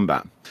Mortal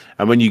Kombat,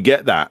 and when you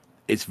get that,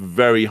 it's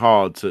very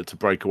hard to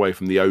break away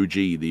from the OG,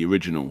 the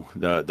original,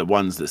 the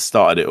ones that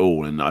started it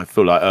all. And I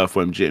feel like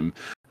Earthworm Jim,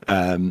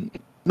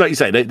 like you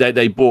say,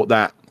 they brought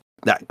that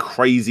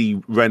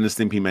crazy Ren and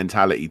Stimpy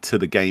mentality to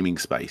the gaming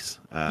space.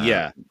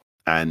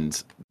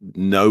 And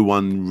no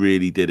one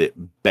really did it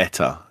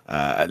better,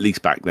 at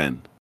least back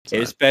then. So. It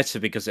was better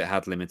because it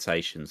had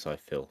limitations, I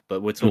feel.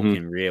 But we're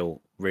talking real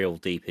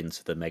deep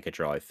into the Mega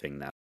Drive thing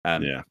now.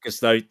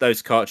 Because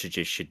those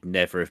cartridges should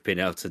never have been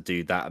able to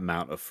do that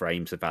amount of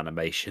frames of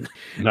animation.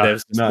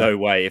 There's no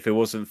way. If it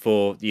wasn't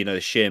for, you know,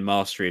 the sheer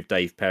mastery of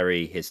Dave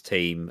Perry, his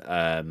team,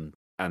 and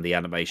the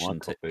animation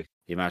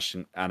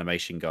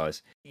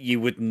guys, you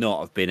would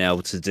not have been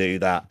able to do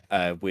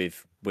that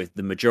with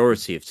the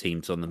majority of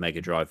teams on the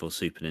Mega Drive or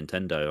Super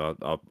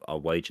Nintendo.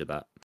 I'll wager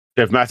that.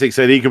 Jeff Matic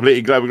said he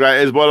completed Global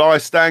Gladiators. Well, I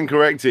stand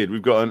corrected.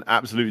 We've got an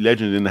absolute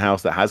legend in the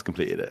house that has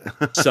completed it.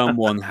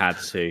 Someone had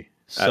to.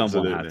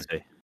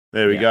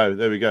 There we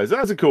go. So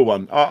that's a cool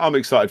one. I'm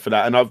excited for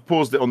that. And I've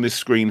paused it on this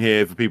screen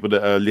here for people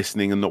that are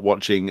listening and not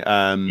watching.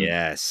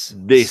 Yes.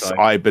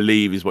 I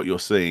believe, is what you're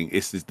seeing.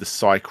 This is the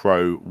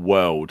Psychro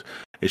world.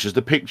 It's just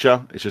a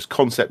picture. It's just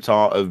concept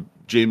art of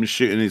Jim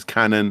shooting his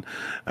cannon,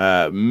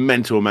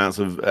 mental amounts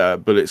of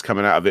bullets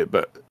coming out of it,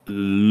 but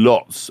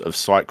lots of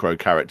Psychro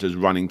characters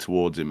running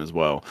towards him as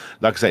well.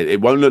 Like I said, it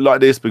won't look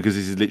like this because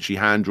this is literally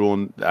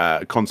hand-drawn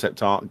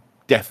concept art,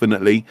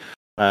 definitely.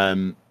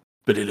 But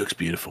it looks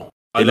beautiful.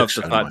 I It love looks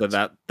the so fact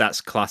nice.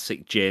 that's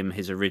classic Jim,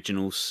 his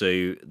original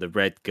suit, the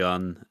red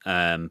gun,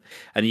 and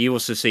you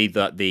also see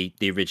that the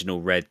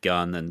original red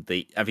gun and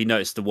the. Have you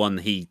noticed the one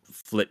he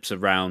flips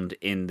around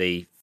in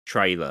the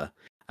trailer?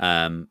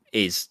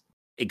 Is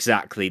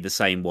exactly the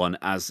same one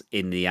as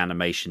in the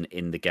animation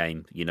in the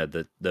game. You know,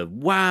 the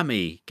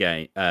whammy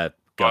game gun.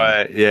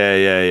 Right.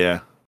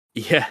 Yeah.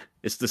 Yeah,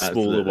 it's the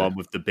smaller Absolutely. one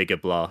with the bigger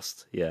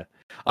blast. Yeah,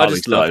 I I'm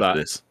just love excited for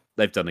that. this.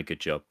 They've done a good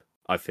job,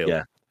 I feel,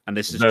 Yeah. and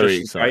this is Very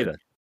just a excited. trailer.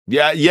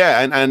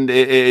 Yeah, and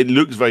it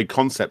looks very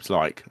concept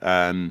like.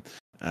 Bring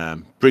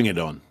it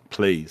on,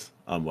 please.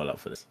 I'm well up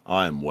for this.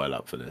 I am well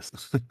up for this.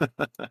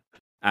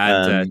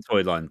 And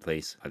toy line,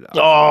 please.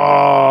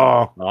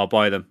 Oh, I'll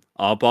buy them.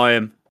 I'll buy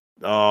them.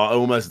 I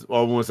almost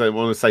want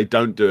to say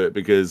don't do it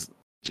because,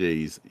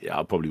 geez, yeah,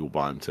 I probably will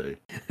buy them too.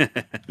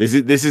 This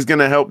is going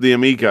to help the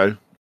Amigo.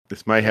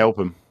 This may help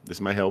him.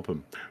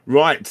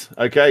 Right.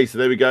 Okay. So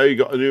there we go. You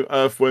got a new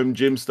Earthworm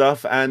Jim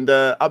stuff, and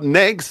up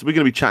next we're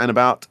going to be chatting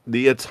about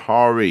the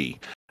Atari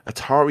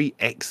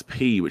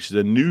XP, which is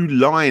a new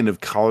line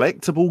of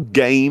collectible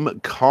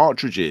game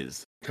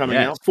cartridges coming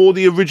out for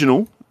the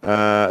original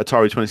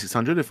Atari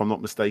 2600, if I'm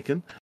not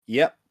mistaken.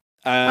 Yep.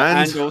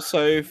 And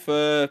also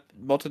for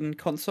modern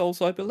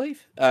consoles, I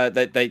believe.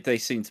 They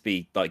seem to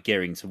be like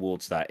gearing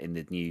towards that in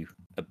the new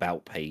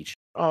about page.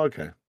 Oh,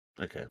 okay.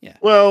 Yeah.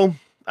 Well,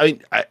 I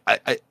mean,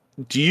 I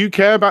do you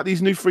care about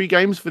these new free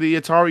games for the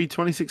Atari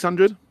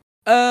 2600?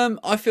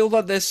 I feel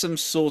like there's some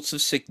sort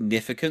of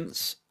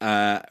significance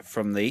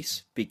from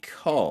these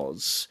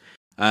because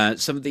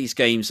some of these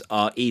games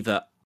are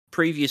either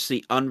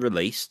previously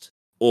unreleased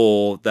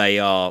or they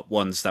are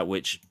ones that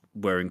which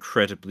were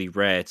incredibly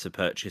rare to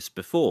purchase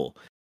before.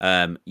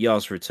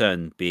 Yar's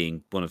Return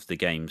being one of the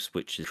games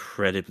which is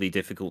incredibly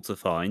difficult to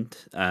find,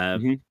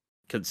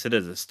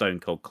 considered a stone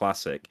cold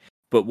classic.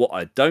 But what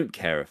I don't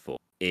care for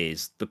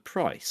is the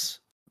price,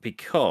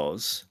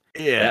 because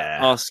they're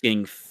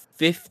asking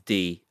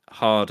 50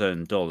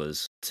 hard-earned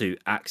dollars to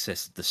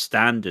access the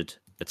standard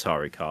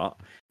Atari cart.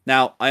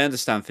 Now, I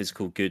understand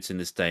physical goods in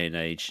this day and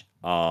age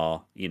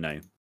are, you know,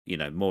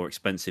 more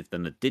expensive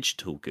than a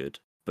digital good,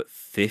 but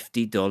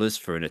 $50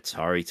 for an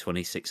Atari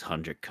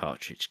 2600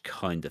 cartridge,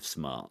 kind of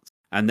smart.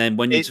 And then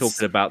when you're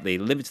talking about the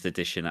limited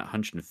edition at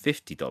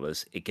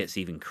 $150, it gets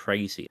even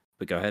crazier.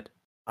 But go ahead.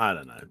 I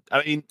don't know.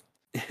 I mean,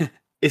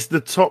 it's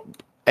the top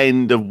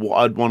end of what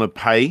I'd want to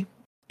pay.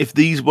 If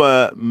these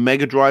were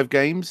Mega Drive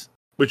games,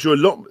 which are a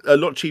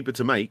lot cheaper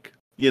to make,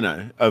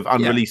 of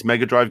unreleased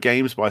Mega Drive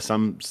games by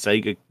some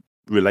Sega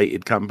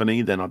related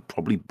company, then I'd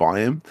probably buy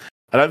them.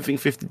 I don't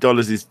think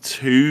 $50 is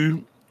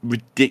too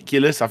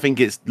ridiculous. I think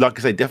it's, like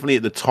I say, definitely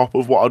at the top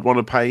of what I'd want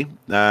to pay.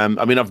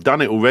 I mean, I've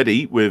done it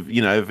already with,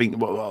 I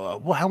think,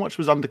 how much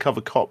was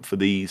Undercover Cop for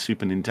the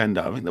Super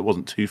Nintendo? I think that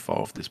wasn't too far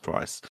off this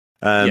price.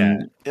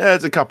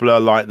 There's a couple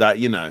of like that,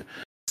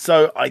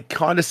 So I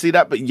kind of see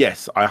that, but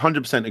yes, I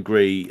 100%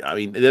 agree. I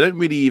mean, they don't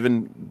really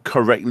even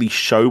correctly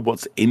show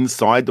what's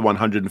inside the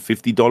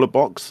 $150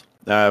 box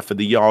for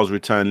the Yar's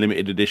Return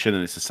limited edition,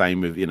 and it's the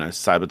same with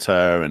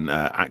Saboteur and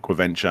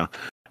Aquaventure.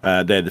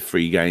 They're the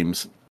free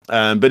games.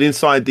 But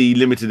inside the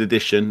limited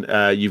edition,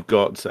 you've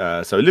got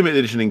so limited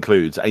edition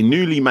includes a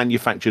newly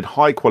manufactured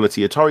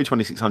high-quality Atari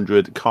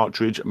 2600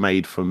 cartridge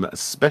made from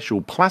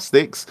special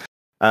plastics,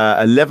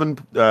 11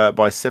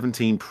 by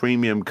 17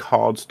 premium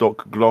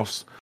cardstock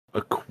gloss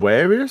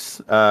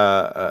Aquarius,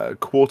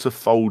 quarter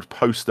fold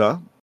poster.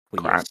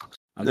 Yes.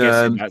 I'm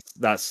guessing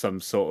that's some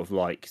sort of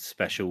like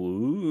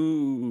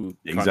special.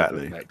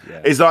 Exactly. Kind of effect,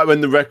 yeah. It's like when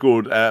the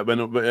record, when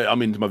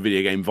I'm into my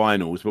video game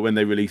vinyls, but when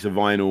they release a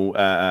vinyl,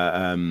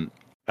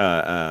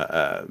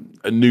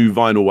 a new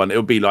vinyl one,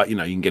 it'll be like, you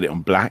can get it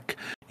on black,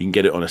 you can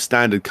get it on a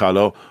standard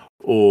color,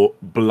 or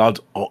blood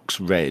ox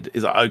red.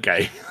 Is like,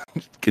 okay,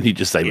 can you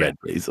just say red,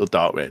 please, or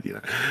dark red?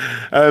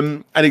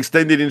 An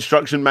extended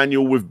instruction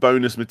manual with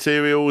bonus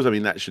materials. I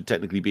mean, that should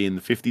technically be in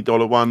the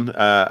 $50 one.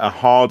 A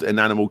hard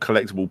enamel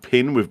collectible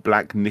pin with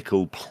black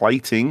nickel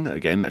plating.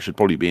 Again, that should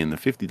probably be in the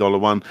 $50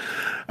 one.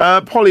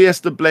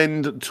 Polyester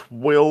blend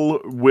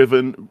twill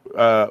woven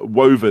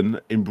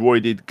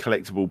embroidered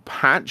collectible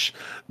patch.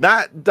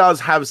 That does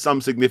have some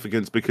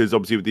significance because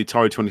obviously with the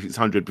Atari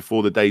 2600,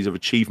 before the days of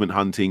achievement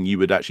hunting, you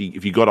would actually,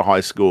 if you got a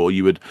high score,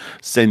 you would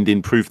send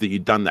in proof that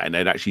you'd done that, and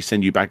they'd actually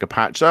send you back a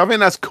patch. So I think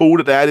that's cool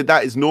that they added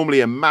that. It's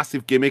normally a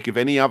massive gimmick. If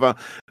any other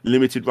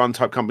limited run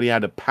type company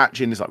had a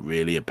patch in, it's like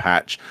really a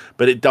patch,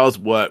 but it does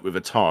work with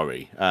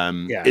Atari.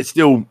 It's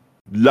still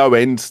low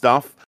end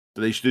stuff,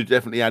 so they should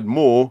definitely add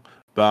more.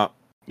 But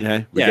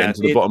we're getting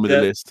to the bottom of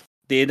the list.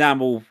 The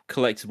enamel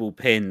collectible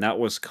pin, that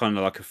was kind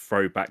of like a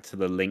throwback to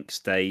the Lynx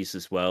days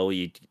as well.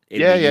 In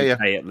the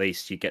UK, at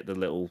least, you get the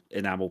little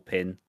enamel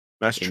pin.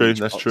 That's true.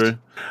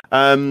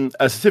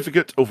 A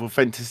certificate of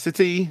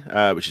authenticity,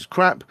 which is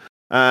crap,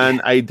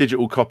 and a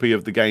digital copy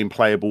of the game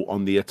playable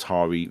on the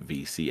Atari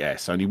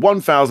VCS. Only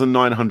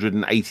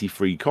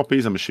 1,983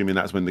 copies. I'm assuming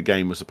that's when the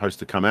game was supposed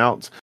to come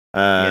out.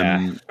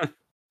 And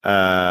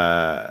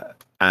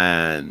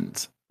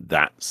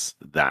that's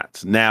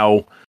that.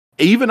 Now,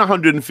 even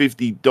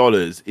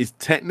 $150 is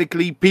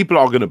technically, people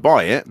are going to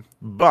buy it,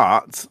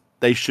 but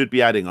they should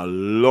be adding a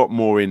lot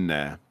more in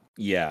there.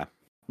 Yeah.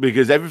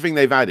 Because everything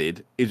they've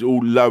added is all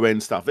low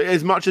end stuff.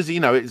 As much as, you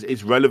know,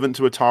 it's relevant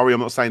to Atari. I'm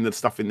not saying that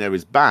stuff in there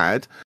is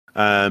bad.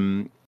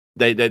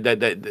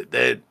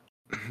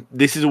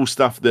 This is all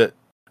stuff that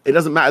it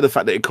doesn't matter the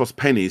fact that it costs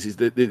pennies.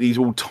 It's these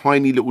all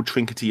tiny little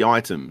trinkety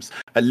items.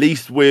 At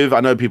least with, I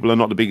know people are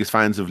not the biggest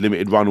fans of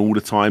Limited Run all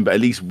the time, but at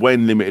least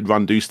when Limited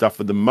Run do stuff,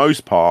 for the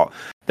most part,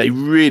 they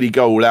really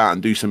go all out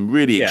and do some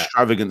really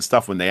extravagant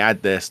stuff when they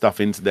add their stuff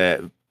into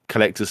their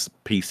collector's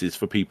pieces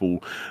for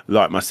people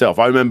like myself.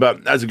 I remember,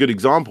 as a good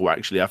example,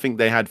 actually, I think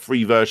they had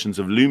 3 versions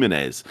of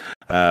Lumines,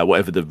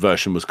 whatever the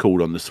version was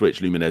called on the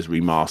Switch, Lumines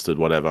Remastered,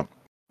 whatever.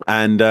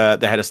 And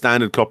they had a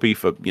standard copy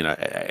for, you know,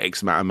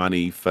 X amount of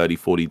money,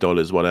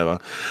 $30-$40, whatever.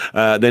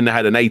 Then they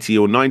had an 80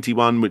 or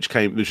 91, which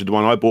is the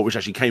one I bought, which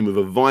actually came with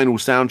a vinyl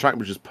soundtrack,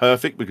 which is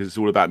perfect because it's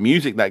all about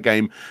music, that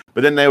game.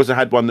 But then they also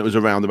had one that was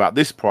around about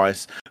this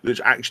price,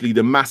 which actually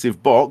the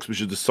massive box, which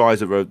is the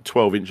size of a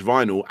 12-inch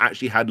vinyl,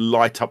 actually had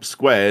light up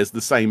squares the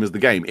same as the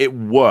game. It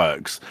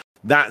works.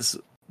 That's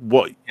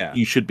what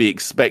you should be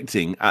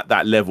expecting at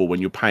that level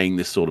when you're paying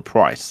this sort of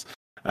price.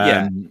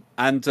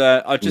 And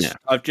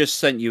I've just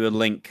sent you a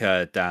link,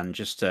 Dan,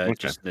 just in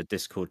the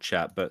Discord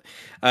chat. But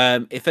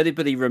if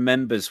anybody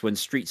remembers when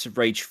Streets of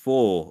Rage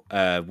 4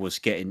 was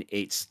getting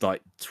its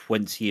like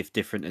 20th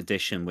different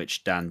edition,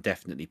 which Dan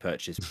definitely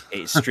purchased,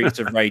 it's Streets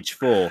of Rage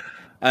 4.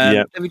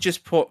 Let me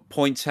just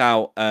point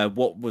out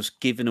what was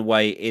given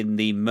away in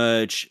the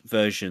merge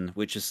version,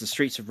 which is the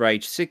Streets of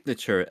Rage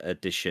Signature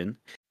Edition.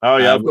 Oh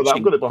yeah, I've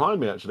got it behind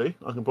me actually.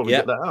 I can probably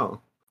get that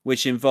out.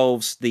 Which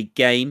involves the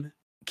game,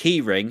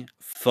 keyring,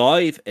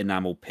 5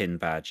 enamel pin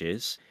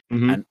badges,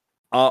 and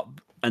a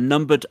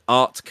numbered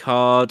art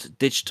card,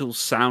 digital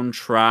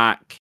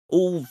soundtrack,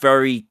 all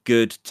very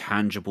good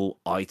tangible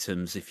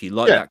items if you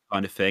like that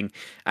kind of thing.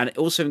 And it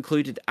also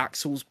included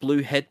Axel's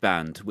blue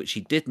headband, which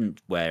he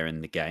didn't wear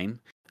in the game.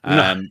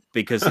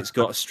 Because it's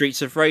got a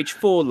Streets of Rage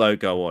 4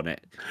 logo on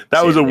it.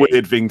 That was a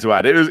weird thing to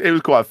add. It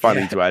was quite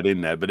funny to add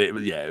in there, but it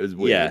was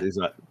weird. Yeah. It's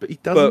like, but he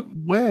doesn't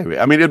wear it.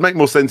 I mean, it'd make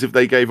more sense if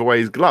they gave away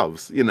his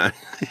gloves, you know.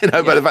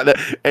 But the fact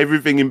that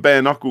everything in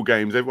bare knuckle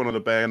games, everyone on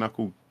the bare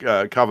knuckle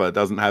cover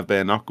doesn't have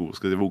bare knuckles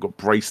because they've all got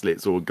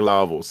bracelets or a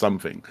glove or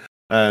something.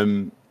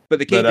 But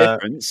the key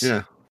difference,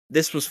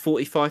 this was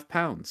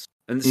 £45,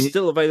 and it's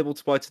still available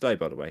to buy today,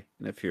 by the way.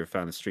 If you're a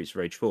fan of Streets of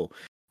Rage 4.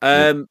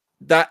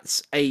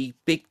 That's a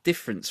big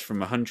difference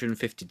from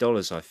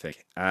 $150, I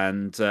think,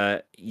 and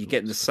you're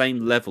getting the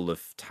same level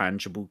of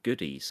tangible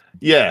goodies.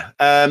 Yeah,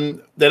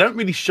 they don't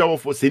really show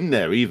off what's in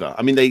there either.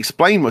 I mean, they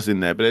explain what's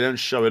in there, but they don't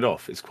show it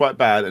off. It's quite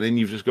bad, and then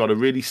you've just got a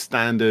really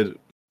standard,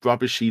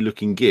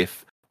 rubbishy-looking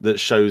GIF that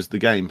shows the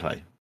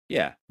gameplay.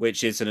 Yeah,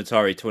 which is an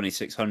Atari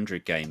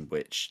 2600 game,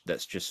 which,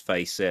 let's just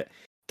face it,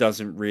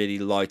 doesn't really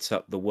light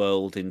up the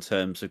world in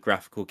terms of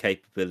graphical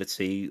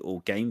capability or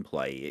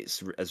gameplay.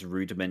 It's as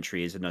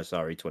rudimentary as an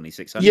Atari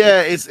 2600.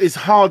 Yeah, it's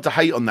hard to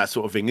hate on that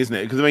sort of thing, isn't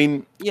it? Because I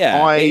mean,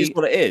 it is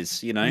what it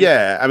is, you know.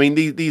 Yeah, I mean,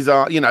 these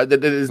are, you know,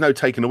 there's no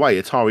taking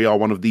away. Atari are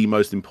one of the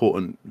most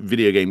important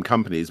video game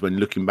companies when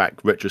looking back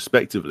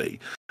retrospectively.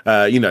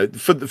 You know,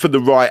 for the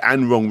right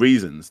and wrong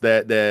reasons,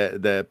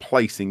 their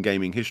place in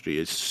gaming history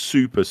is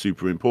super,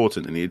 super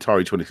important, and the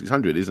Atari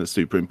 2600 isn't a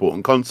super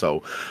important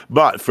console.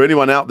 But for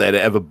anyone out there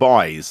that ever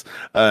buys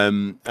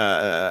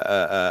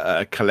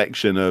a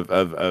collection of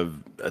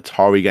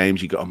Atari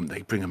games,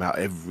 they bring them out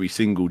every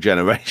single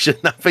generation.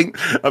 I think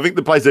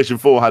the PlayStation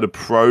 4 had a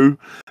Pro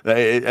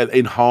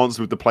enhanced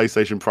with the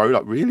PlayStation Pro.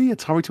 Like, really,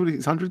 Atari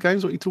 2600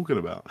 games? What are you talking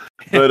about?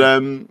 But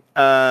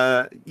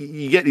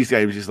you get these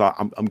games, just like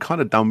I'm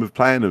kind of done with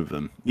playing of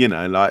them, you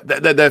know. Like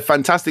they're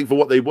fantastic for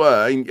what they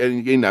were,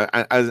 and you know,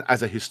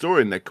 as a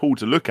historian, they're cool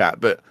to look at,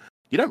 but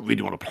you don't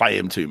really want to play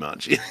them too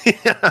much.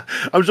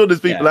 I'm sure there's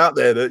people out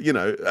there that, you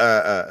know,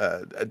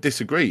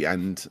 disagree,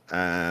 and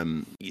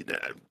you know,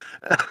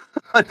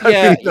 I don't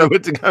really know where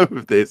to go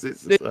with this.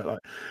 It's like,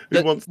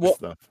 who wants this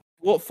stuff?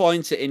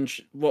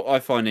 What I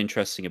find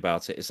interesting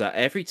about it is that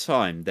every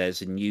time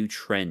there's a new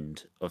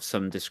trend of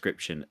some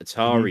description,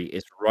 Atari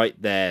is right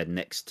there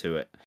next to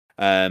it.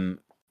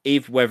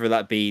 Even whether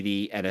that be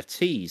the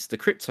NFTs, the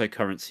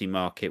cryptocurrency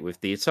market with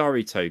the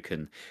Atari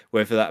token,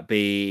 whether that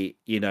be,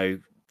 you know,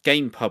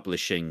 game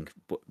publishing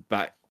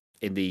back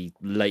in the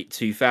late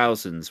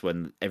 2000s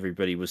when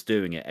everybody was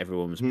doing it,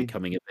 everyone was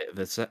becoming a bit of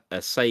a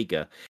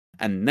Sega.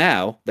 And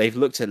now they've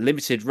looked at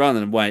limited run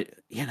and went,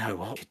 you know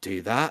what, we could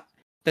do that.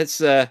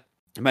 Let's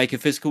make a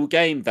physical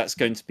game that's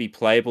going to be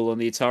playable on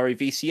the Atari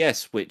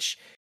VCS, which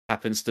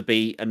happens to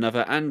be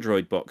another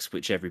Android box,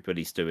 which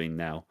everybody's doing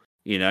now.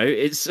 You know,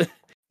 it's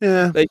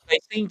they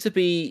seem to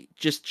be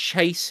just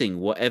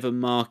chasing whatever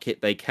market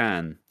they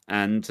can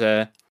and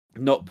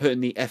not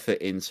putting the effort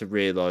in to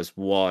realize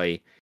why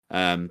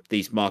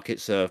these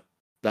markets are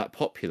that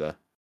popular.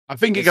 I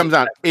think it comes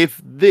out,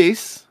 if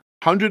this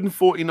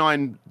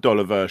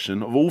 $149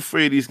 version of all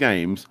 3 of these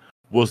games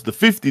was the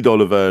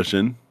 $50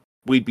 version,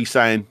 we'd be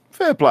saying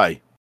fair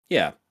play.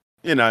 Yeah.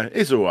 You know,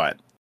 it's all right.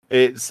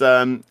 It's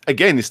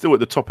again, it's still at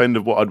the top end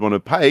of what I'd want to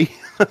pay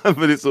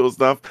for this sort of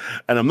stuff,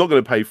 and I'm not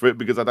going to pay for it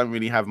because I don't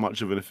really have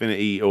much of an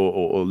affinity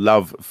or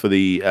love for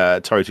the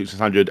Atari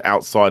 2600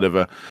 outside of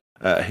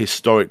a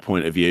historic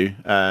point of view.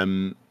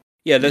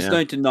 There's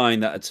no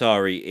denying that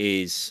Atari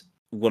is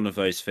one of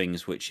those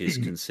things which is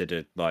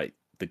considered like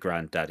the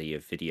granddaddy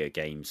of video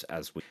games,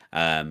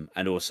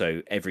 and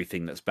also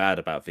everything that's bad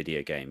about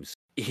video games,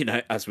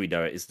 as we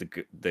know it, is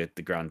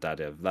the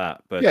granddaddy of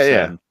that. But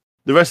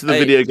the rest of the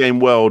video game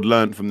world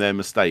learned from their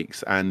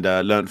mistakes and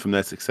learned from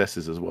their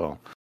successes as well.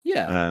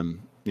 Yeah,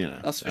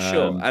 that's for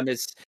sure. And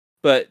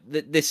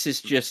this is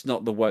just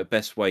not the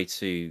best way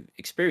to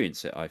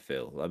experience it, I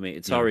feel. I mean,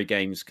 Atari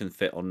games can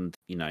fit on,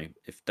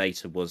 if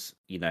data was,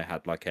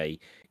 had like a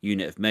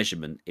unit of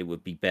measurement, it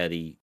would be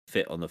barely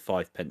fit on a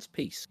 5p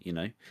piece.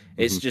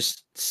 It's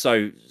just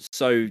so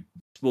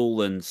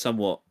small and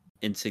somewhat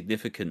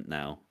insignificant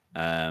now.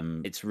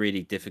 It's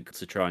really difficult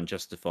to try and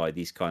justify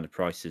these kind of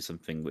prices,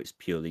 something which is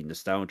purely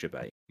nostalgia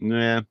based.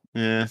 Yeah,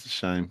 it's a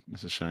shame.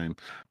 It's a shame,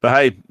 but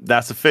hey,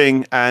 that's a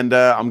thing, and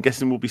I'm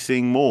guessing we'll be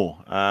seeing more.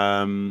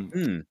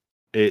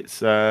 It's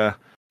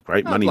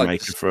great money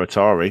maker for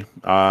Atari.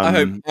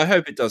 I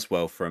hope it does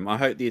well for them. I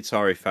hope the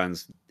Atari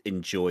fans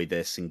enjoy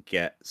this and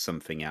get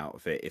something out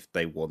of it if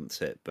they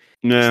want it. But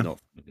it's not.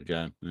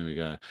 There we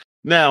go.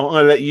 Now I'm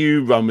going to let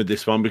you run with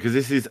this one because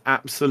this is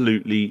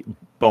absolutely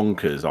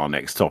bonkers. Our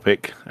next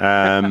topic.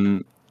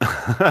 Actually,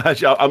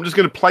 I'm just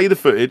going to play the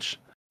footage.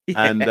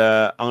 And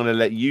I'm going to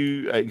let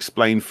you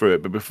explain through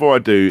it. But before I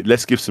do,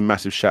 let's give some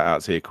massive shout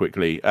outs here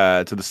quickly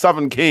to the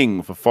Southern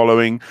King for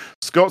following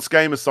Scott's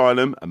Game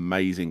Asylum.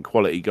 Amazing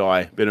quality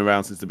guy. Been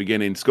around since the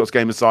beginning. Scott's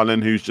Game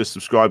Asylum, who's just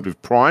subscribed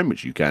with Prime,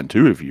 which you can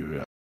too if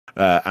you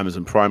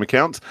Amazon Prime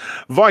account.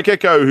 Vike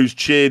Echo, who's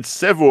cheered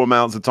several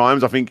amounts of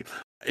times. I think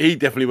he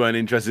definitely weren't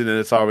interested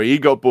in Atari. He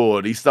got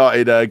bored. He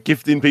started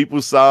gifting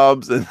people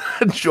subs and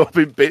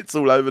dropping bits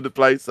all over the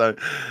place. So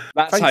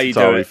that's how you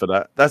do it. For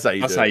that. That's how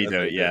you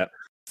do it. Yeah.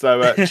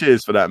 So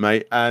cheers for that,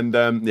 mate. And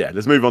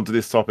let's move on to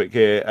this topic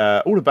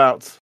here. All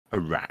about a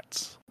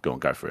rat. Go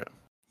for it.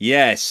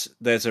 Yes,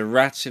 there's a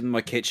rat in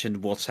my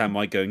kitchen. What am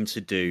I going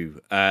to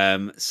do?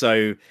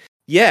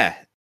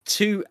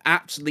 Two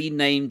aptly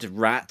named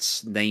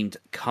rats named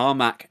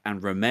Carmack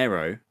and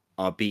Romero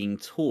are being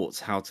taught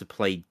how to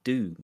play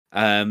Doom.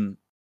 And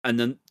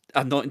then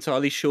I'm not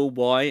entirely sure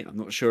why. I'm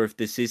not sure if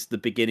this is the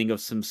beginning of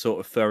some sort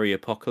of furry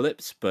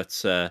apocalypse, but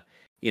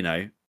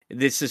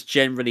this is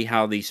generally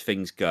how these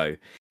things go.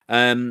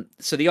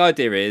 So the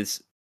idea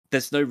is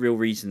there's no real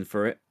reason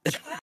for it.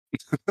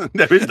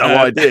 There is no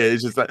idea.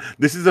 It's just that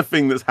this is a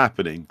thing that's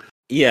happening.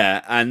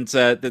 Yeah, and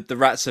the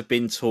rats have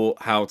been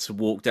taught how to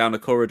walk down a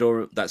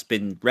corridor that's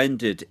been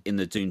rendered in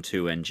the Doom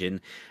 2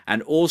 engine,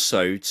 and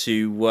also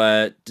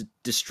to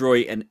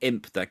destroy an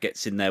imp that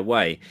gets in their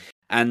way.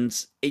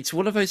 And it's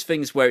one of those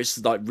things where it's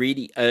like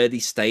really early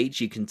stage,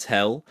 you can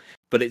tell,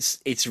 but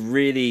it's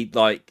really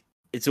like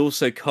it's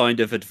also kind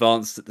of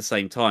advanced at the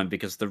same time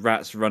because the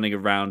rat's running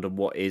around on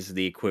what is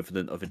the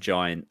equivalent of a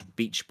giant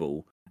beach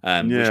ball,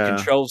 which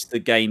controls the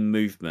game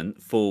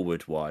movement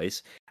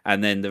forward-wise.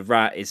 And then the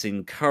rat is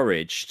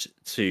encouraged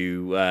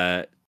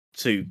to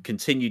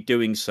continue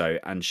doing so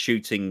and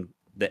shooting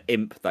the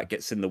imp that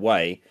gets in the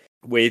way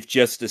with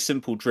just a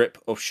simple drip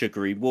of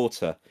sugary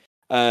water.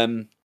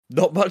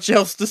 Not much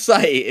else to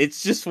say.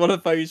 It's just one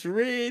of those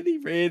really,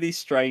 really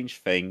strange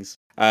things.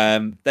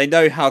 They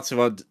know how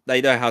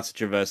to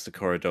traverse the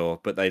corridor,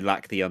 but they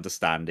lack the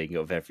understanding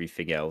of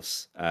everything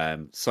else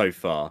so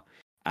far.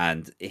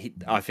 And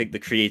I think the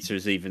creator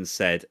has even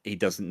said he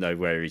doesn't know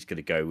where he's going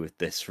to go with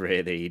this,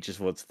 really. He just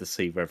wants to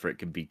see whether it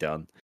can be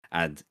done.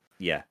 And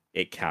yeah,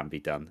 it can be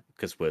done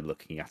because we're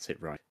looking at it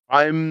right.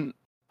 I'm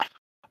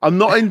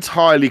not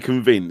entirely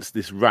convinced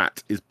this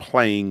rat is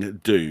playing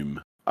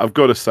Doom, I've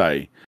got to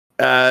say.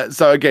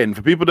 So again,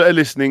 for people that are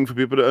listening, for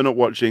people that are not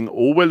watching,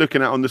 all we're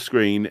looking at on the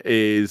screen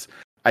is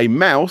a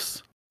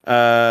mouse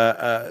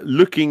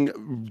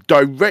looking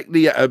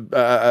directly at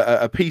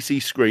a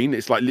PC screen.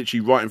 It's like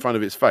literally right in front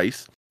of its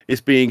face. It's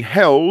being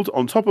held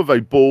on top of a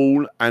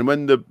ball, and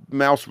when the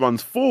mouse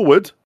runs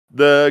forward,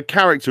 the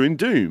character in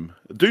Doom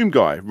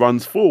guy,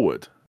 runs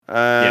forward.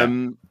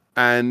 And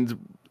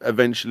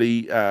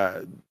eventually,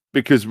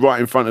 because right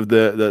in front of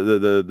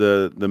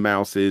the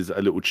mouse is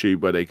a little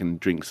tube where they can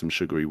drink some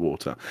sugary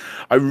water.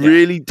 I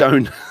really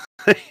don't.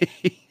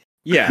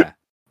 Yeah.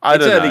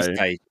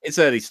 It's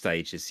early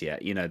stages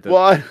yet, you know.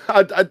 Well,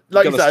 I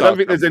like you said, I don't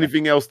think there's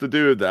anything else to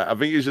do with that. I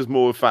think it's just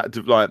more a fact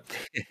of like,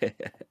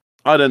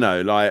 I don't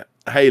know, like,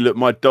 hey, look,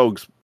 my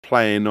dog's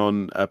playing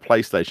on a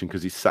PlayStation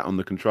because he's sat on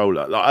the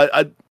controller. Like,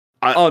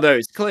 oh no,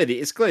 it's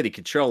clearly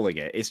controlling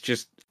it. It's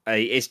just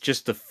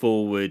a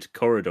forward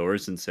corridor,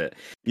 isn't it?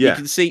 Yeah.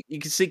 You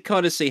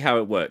can see how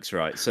it works,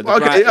 right? So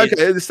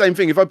the same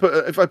thing. If I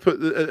put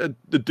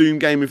the Doom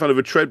game in front of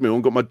a treadmill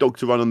and got my dog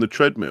to run on the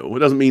treadmill, it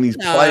doesn't mean he's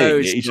playing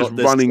it. He's just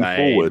running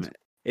forward.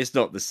 It's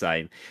not the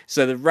same.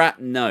 So the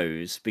rat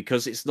knows,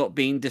 because it's not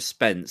being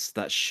dispensed,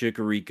 that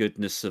sugary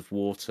goodness of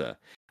water.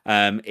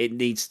 it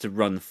needs to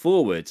run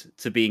forward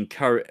to be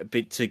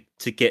encouraged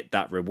to get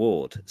that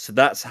reward. So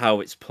that's how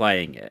it's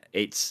playing it.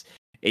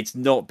 It's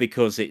not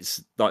because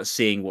it's like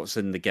seeing what's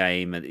in the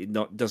game and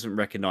it doesn't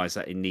recognize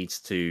that it needs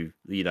to,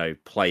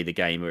 play the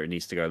game or it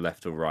needs to go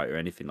left or right or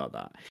anything like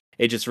that.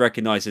 It just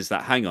recognizes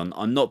that, hang on,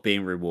 I'm not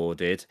being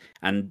rewarded,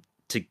 and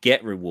to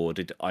get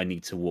rewarded, I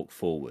need to walk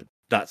forward.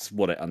 That's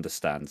what it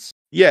understands.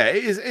 Yeah,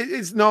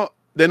 it's not.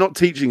 They're not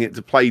teaching it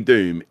to play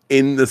Doom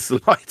in the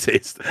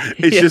slightest.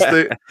 It's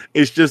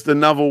it's just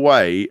another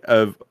way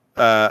of,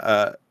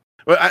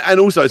 and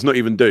also it's not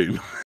even Doom.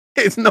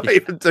 It's not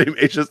even Doom.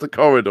 It's just a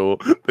corridor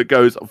that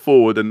goes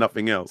forward and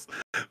nothing else.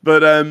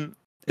 But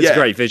it's a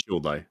great visual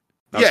though.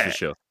 That's for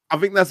sure. I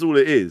think that's all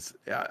it is.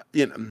 Yeah.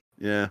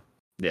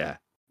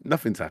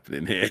 Nothing's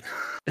happening here.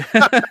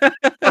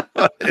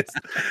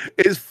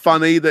 it's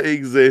funny that it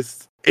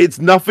exists. It's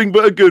nothing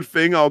but a good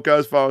thing. I'll go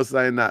as far as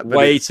saying that.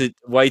 Way to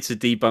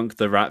debunk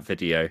the rat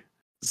video.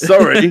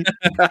 Sorry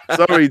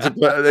to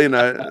put,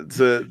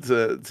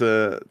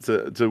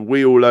 to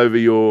wheel over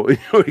your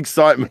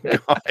excitement,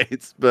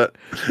 guys. But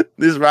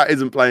this rat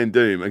isn't playing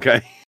Doom,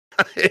 okay?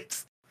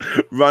 It's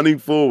running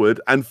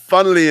forward, and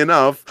funnily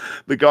enough,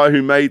 the guy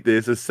who made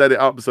this has set it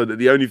up so that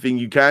the only thing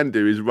you can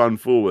do is run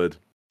forward.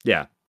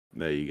 Yeah.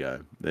 There you go.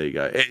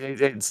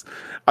 It's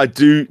I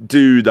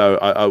do though.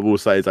 I will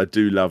say is I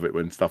do love it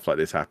when stuff like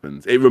this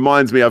happens. It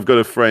reminds me. I've got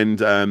a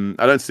friend.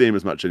 I don't see him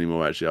as much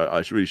anymore. Actually, I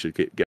really should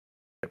get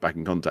back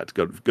in contact.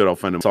 Good old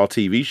friend of our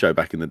TV show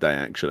back in the day.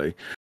 Actually,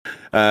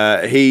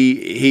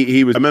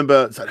 he was. I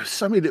remember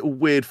so many little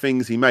weird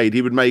things he made.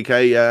 He would make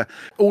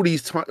all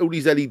these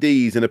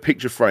LEDs in a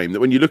picture frame that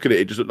when you look at it,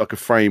 it just looked like a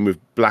frame with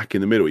black in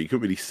the middle. You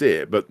couldn't really see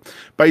it, but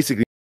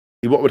basically,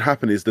 what would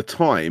happen is the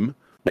time.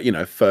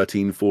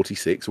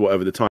 1346,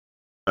 whatever the time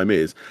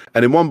is,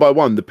 and then one by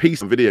one the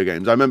piece of video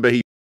games. I remember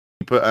he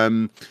put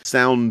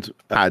sound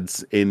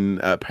ads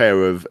in a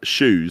pair of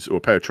shoes or a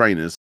pair of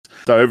trainers,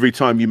 so every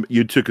time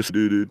you took a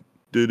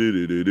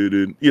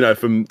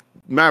from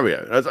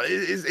Mario.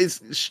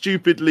 It's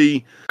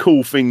stupidly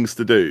cool things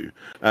to do,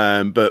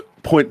 but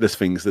pointless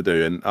things to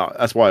do, and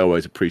that's why I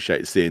always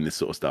appreciate seeing this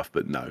sort of stuff.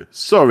 But no,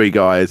 sorry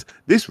guys,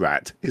 this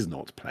rat is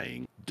not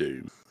playing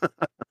Doom.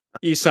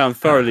 You sound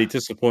thoroughly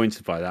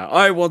disappointed by that.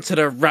 I wanted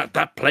a rat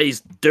that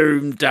plays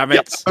Doom, damn it.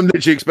 Yeah, I'm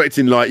literally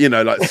expecting like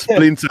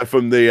Splinter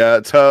from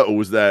the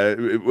Turtles there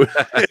with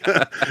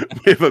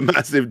a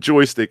massive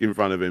joystick in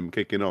front of him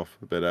kicking off.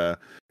 But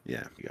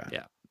yeah.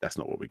 That's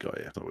not what we got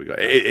here.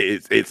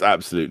 It's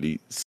absolutely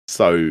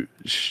so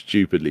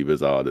stupidly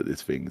bizarre that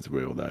this thing's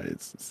real though.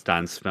 It's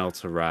Dan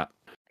smelt a rat.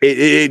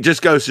 It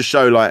just goes to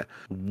show like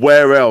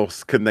where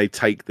else can they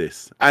take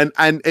this, and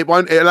it'll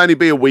only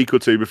be a week or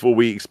two before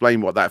we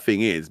explain what that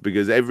thing is,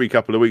 because every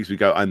couple of weeks we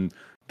go and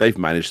they've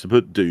managed to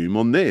put Doom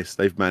on this,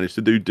 they've managed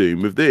to do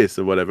Doom with this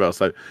or whatever else.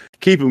 So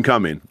keep them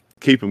coming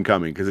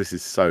because this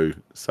is so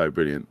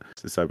brilliant.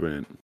 This is so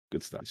brilliant.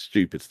 Good stuff.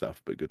 Stupid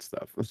stuff, but good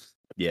stuff.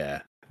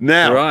 Yeah.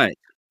 Now, right.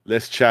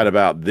 Let's chat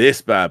about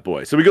this bad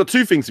boy. So we've got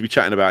two things to be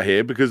chatting about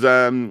here, because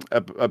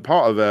a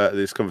part of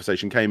this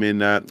conversation came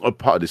in, or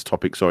part of this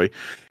topic,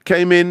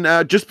 came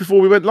in just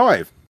before we went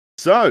live.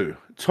 So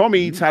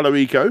Tommy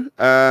Tallarico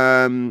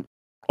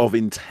of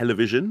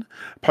Intellivision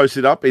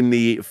posted up in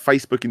the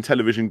Facebook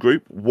Intellivision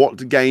group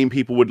what game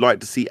people would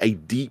like to see a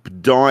deep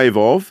dive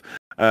of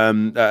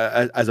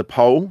as a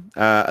poll.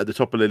 At the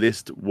top of the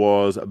list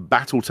was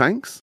battle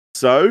tanks.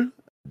 So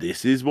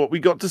this is what we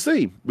got to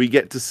see. We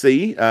get to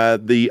see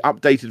the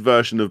updated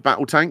version of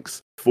Battle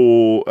Tanks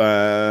for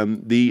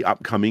the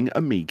upcoming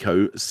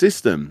Amico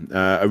system.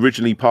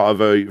 Originally part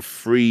of a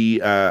free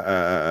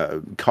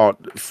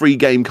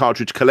game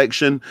cartridge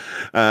collection,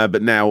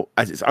 but now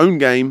as its own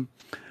game.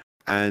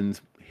 And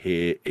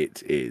here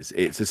it is.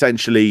 It's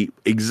essentially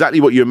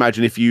exactly what you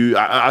imagine. If you,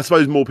 I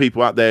suppose more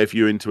people out there, if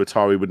you're into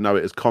Atari, would know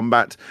it as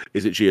Combat.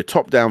 Is actually a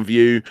top-down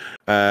view.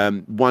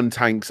 One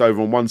tank's over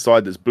on one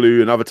side that's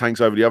blue, another tank's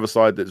over the other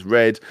side that's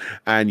red,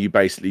 and you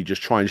basically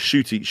just try and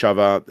shoot each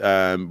other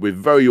with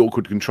very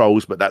awkward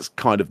controls. But that's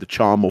kind of the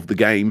charm of the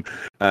game.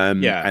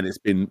 And it's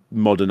been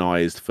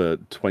modernized for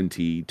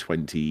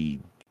 2020.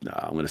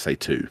 I'm going to say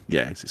 2.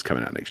 Yeah, it's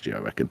coming out next year, I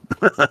reckon.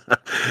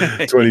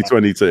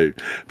 2022.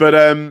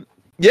 But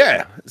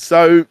yeah,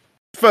 so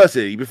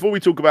firstly, before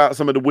we talk about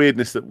some of the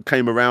weirdness that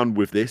came around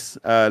with this,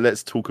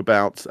 let's talk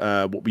about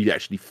what we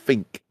actually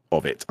think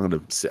of it. I'm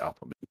going to sit up.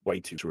 I'm way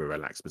too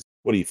relaxed.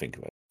 What do you think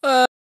of it?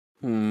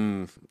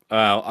 Well,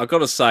 I've got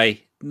to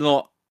say,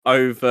 not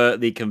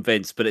overtly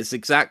convinced, but it's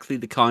exactly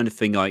the kind of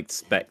thing I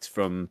expect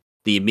from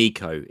the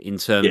Amico in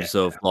terms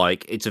of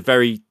like, it's a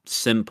very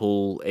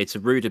simple, it's a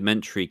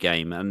rudimentary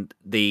game, and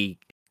the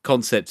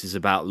concept is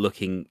about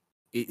looking.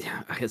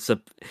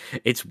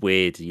 It's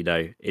weird,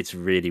 it's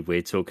really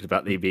weird talking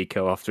about the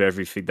Amico after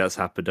everything that's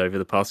happened over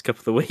the past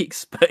couple of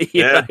weeks. But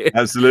yeah,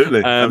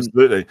 absolutely.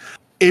 Absolutely.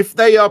 If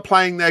they are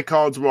playing their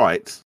cards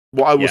right,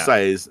 what I will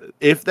say is,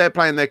 if they're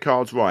playing their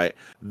cards right,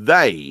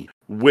 they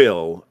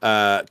will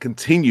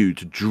continue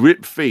to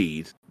drip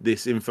feed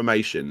this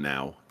information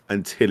now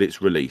until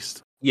it's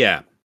released.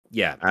 Yeah.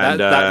 Yeah, And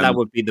that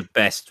would be the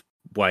best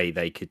way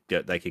they could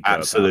go. They could go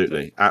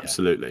absolutely, about it.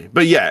 absolutely.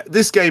 But yeah,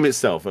 this game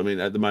itself. I mean,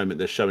 at the moment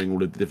they're showing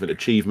all of the different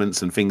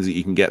achievements and things that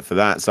you can get for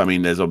that. So I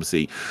mean, there's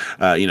obviously,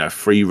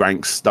 free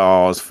rank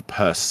stars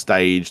per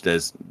stage.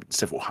 There's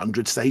several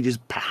hundred stages,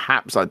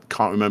 perhaps. I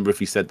can't remember if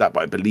he said that,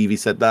 but I believe he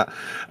said that.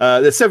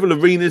 There's several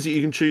arenas that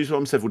you can choose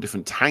from, several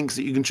different tanks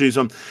that you can choose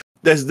from.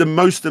 There's the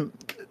most.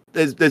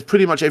 There's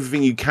pretty much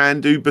everything you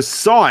can do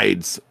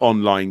besides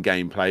online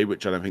gameplay,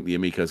 which I don't think the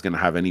Amico is going to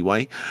have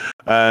anyway.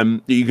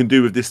 That you can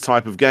do with this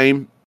type of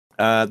game.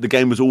 The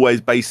game was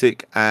always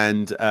basic,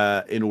 and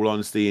in all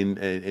honesty,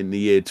 in the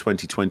year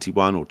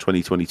 2021 or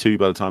 2022,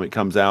 by the time it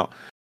comes out,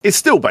 it's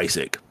still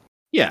basic.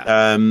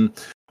 Yeah.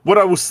 What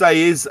I will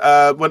say is,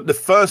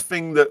 the first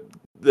thing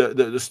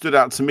that stood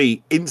out to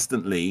me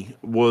instantly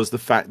was the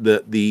fact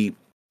that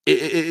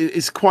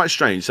it's quite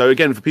strange. So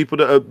again, for people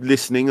that are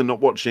listening and not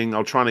watching,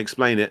 I'll try and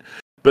explain it.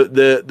 But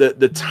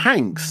the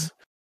tanks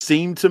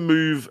seem to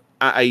move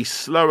at a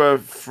slower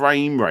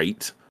frame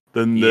rate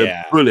than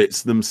the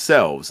bullets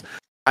themselves.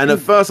 And at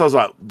first I was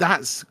like,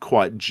 that's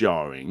quite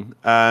jarring.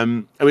 I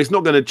mean, it's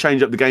not going to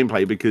change up the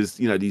gameplay because,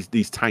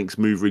 these tanks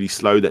move really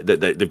slow.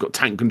 They've got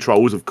tank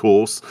controls, of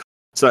course.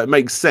 So it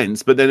makes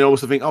sense, but then I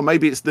also think,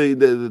 maybe it's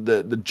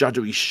the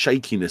judgery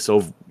shakiness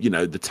of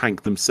the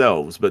tank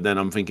themselves. But then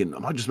I'm thinking,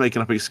 am I just making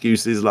up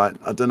excuses? Like,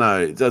 I don't know.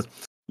 It does,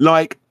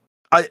 like,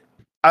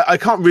 I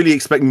can't really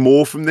expect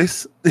more from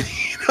this. You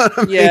know what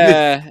I mean?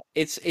 Yeah,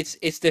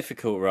 it's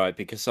difficult, right?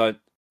 Because I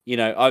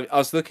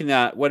was looking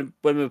at when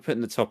we were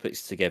putting the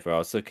topics together, I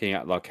was looking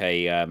at like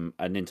a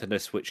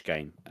Nintendo Switch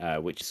game,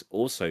 which is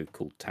also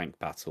called Tank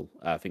Battle.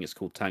 I think it's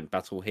called Tank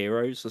Battle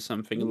Heroes or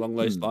something along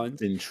those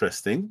lines.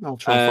 Interesting. I'll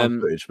try and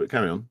find footage, but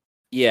carry on.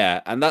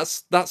 Yeah, and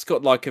that's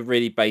got like a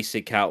really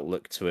basic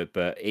outlook to it,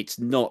 but it's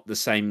not the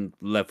same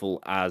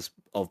level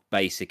of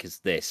basic as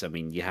this. I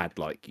mean, you had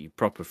like you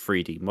proper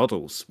 3D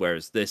models,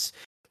 whereas this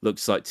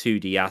looks like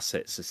 2D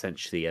assets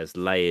essentially as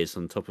layers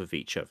on top of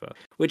each other,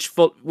 which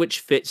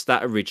fits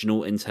that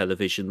original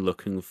Intellivision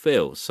look and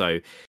feel. So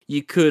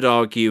you could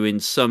argue in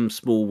some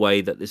small way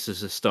that this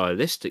is a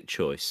stylistic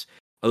choice,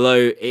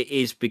 although it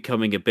is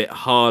becoming a bit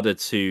harder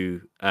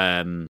to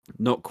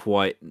not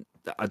quite.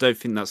 I don't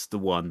think that's the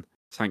one.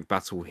 Tank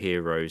Battle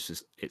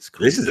Heroes it's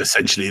called. This is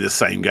essentially the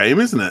same game,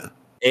 isn't it?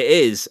 It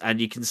is, and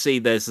you can see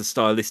there's a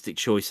stylistic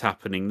choice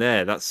happening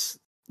there. That's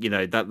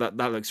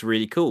that looks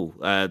really cool.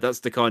 That's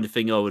the kind of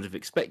thing I would have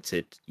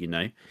expected.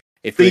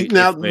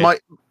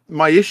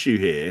 My issue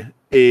here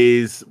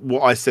is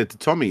what I said to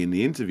Tommy in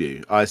the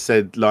interview. I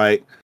said,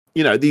 like,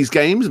 these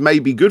games may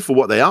be good for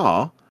what they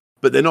are,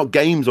 but they're not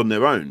games on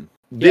their own.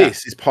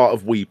 This is part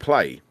of We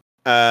Play.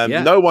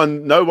 No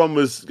one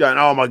was going,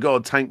 oh my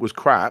god, Tank was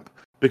crap.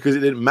 Because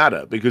it didn't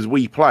matter, because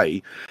We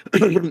Play,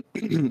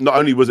 not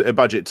only was it a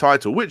budget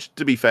title, which,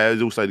 to be fair,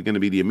 is also going to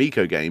be the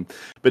Amico game,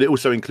 but it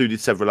also included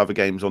several other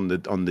games on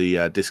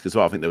the disc as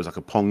well. I think there was like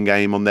a Pong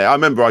game on there. I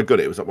remember I got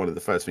it. It was like one of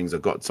the first things I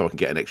got, so I could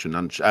get an extra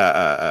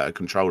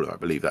controller. I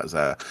believe that's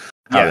how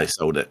they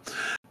sold it.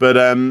 But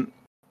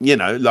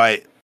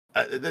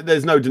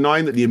there's no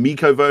denying that the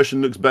Amico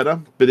version looks better,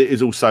 but it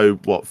is also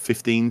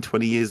 15,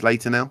 20 years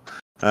later now.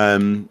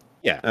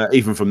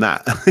 Even from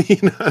that,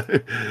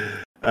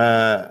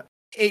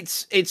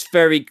 It's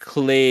very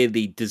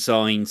clearly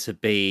designed to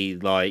be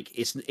like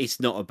it's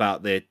not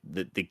about the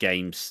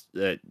games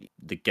the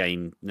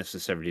game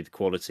necessarily the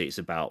quality. It's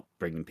about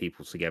bringing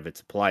people together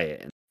to play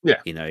it. And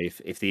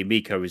if the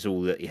Amico is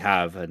all that you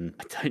have, and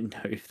I don't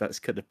know if that's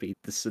going to be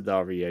the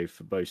scenario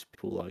for most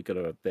people, I got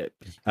to admit,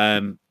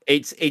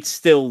 it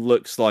still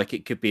looks like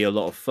it could be a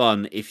lot of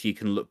fun if you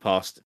can look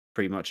past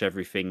pretty much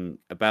everything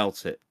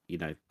about it,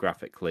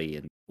 graphically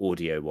and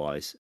audio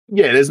wise.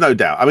 Yeah, there's no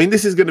doubt. I mean,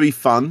 this is going to be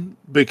fun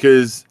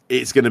because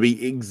it's going to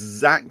be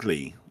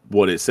exactly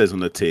what it says on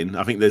the tin.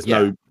 I think there's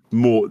no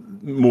more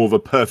of a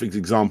perfect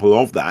example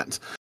of that.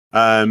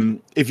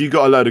 If you've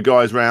got a load of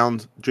guys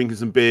round, drinking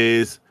some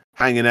beers,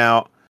 hanging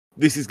out,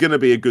 this is going to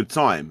be a good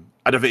time.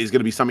 I don't think it's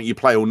going to be something you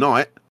play all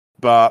night,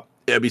 but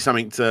it'll be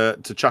something to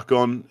chuck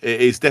on.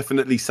 It is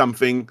definitely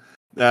something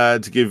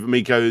to give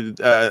Amico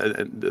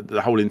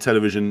the whole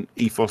Intellivision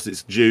ethos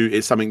its due.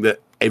 It's something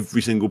that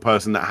every single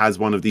person that has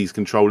one of these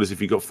controllers,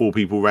 if you've got 4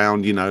 people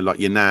around, like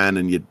your nan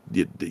and your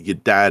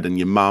dad and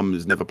your mum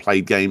who's never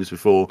played games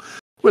before,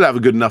 will have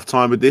a good enough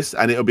time with this,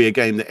 and it'll be a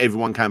game that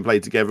everyone can play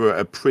together at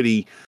a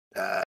pretty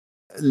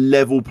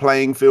level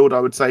playing field,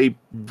 I would say,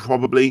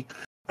 probably.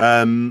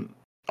 It's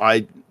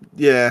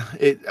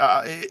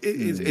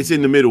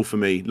in the middle for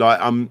me. Like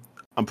I'm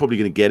probably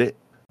going to get it,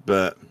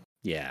 but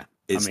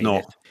it's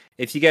not.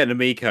 If you get an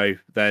Amico,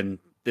 then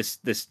this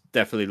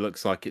definitely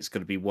looks like it's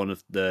going to be one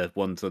of the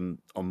ones on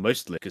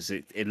most lists, because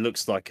it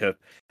looks like a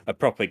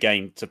proper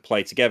game to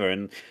play together.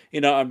 And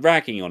I'm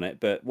ragging on it,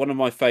 but one of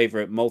my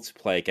favorite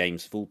multiplayer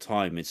games of all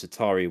time is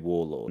Atari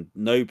Warlord.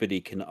 Nobody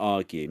can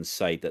argue and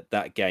say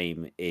that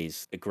game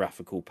is a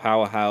graphical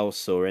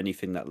powerhouse or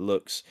anything that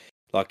looks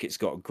like it's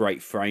got a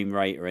great frame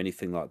rate or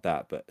anything like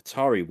that. But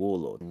Atari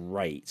Warlord,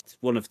 great. It's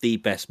one of the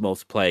best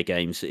multiplayer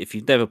games. If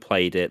you've never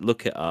played it,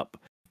 look it up.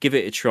 give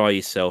it a try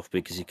yourself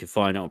because you can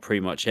find it on pretty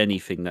much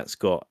anything that's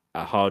got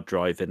a hard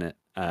drive in it.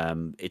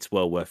 It's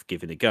well worth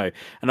giving a go.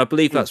 And I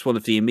believe that's one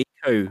of the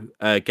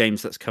Amico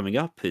games that's coming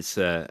up is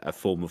a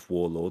form of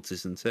Warlords,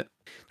 isn't it?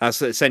 That's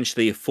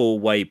essentially a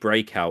 4-way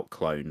Breakout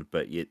clone,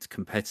 but it's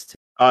competitive.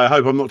 I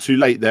hope I'm not too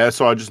late there,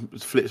 so I just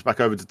flipped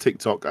back over to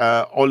TikTok.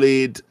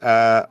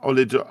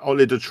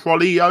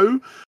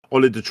 Olidatrolio,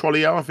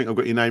 I think I've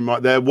got your name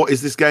right there. What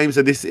is this game?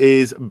 So this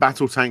is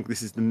Battle Tank.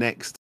 This is the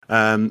next,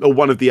 or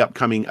one of the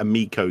upcoming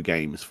Amico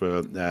games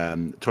for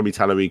Tommy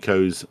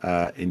Tallarico's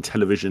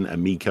Intellivision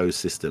Amico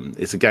system.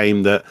 It's a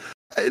game that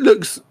it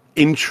looks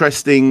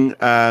interesting.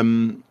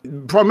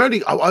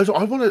 Primarily, I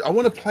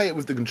want to play it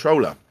with the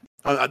controller.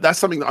 That's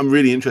something that I'm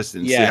really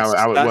interested in. See how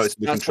it works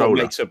with the controller.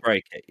 What makes or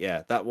break it.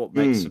 Yeah, that what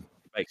makes or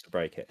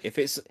break it. If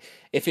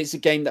it's a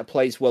game that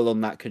plays well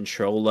on that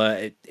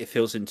controller, it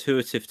feels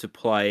intuitive to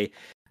play.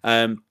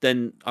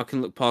 Then I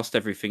can look past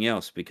everything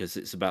else because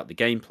it's about the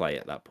gameplay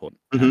at that point.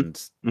 And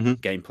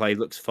gameplay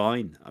looks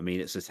fine. I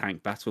mean, it's a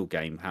tank battle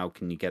game. How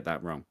can you get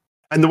that wrong?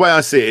 And the way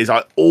I see it is,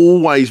 I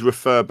always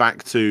refer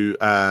back to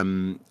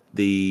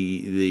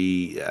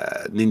the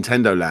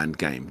Nintendo Land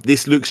game.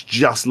 This looks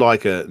just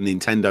like a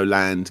Nintendo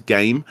Land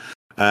game,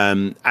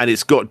 and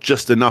it's got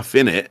just enough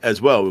in it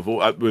as well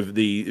with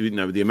the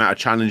the amount of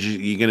challenges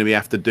you're going to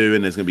have to do,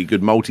 and there's going to be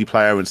good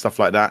multiplayer and stuff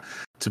like that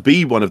to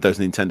be one of those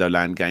Nintendo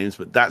Land games.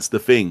 But that's the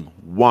thing,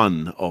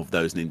 one of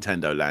those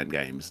Nintendo Land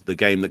games, the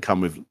game that come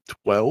with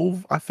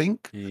 12, I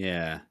think.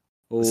 Yeah.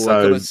 Oh,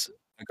 so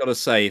I gotta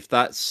say, if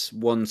that's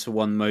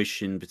one-to-one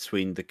motion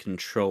between the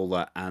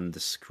controller and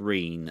the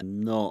screen,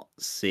 not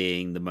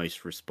seeing the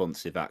most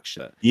responsive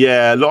action.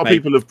 Yeah, a lot of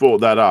people have brought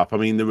that up. I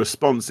mean, the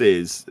response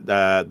is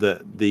that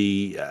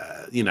the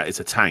it's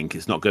a tank.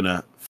 It's not going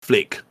to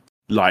flick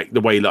like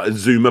the way like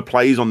Zuma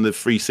plays on the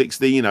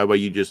 360. Where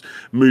you just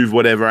move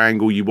whatever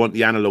angle you want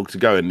the analog to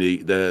go. And the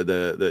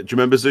do you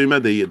remember Zuma,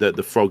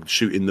 the frog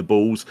shooting the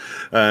balls?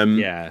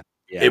 Yeah.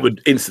 It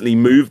would instantly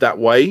move that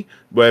way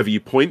wherever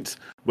you point.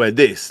 Where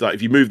this, like,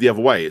 if you move the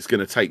other way, it's going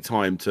to take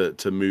time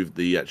to move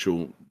the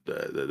actual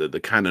the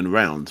cannon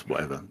round,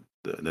 whatever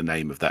the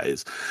name of that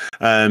is.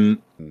 So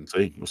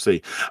we'll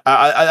see.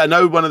 I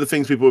know one of the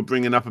things people are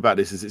bringing up about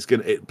this is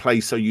it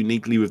plays so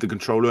uniquely with the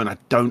controller, and I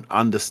don't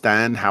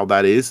understand how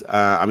that is.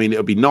 I mean,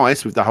 it'll be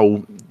nice with the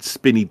whole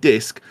spinny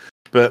disc,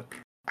 but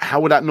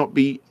how would that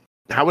be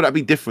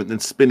different than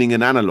spinning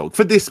an analog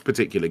for this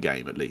particular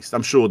game? At least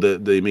I'm sure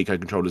the Amico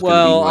controller is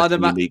going to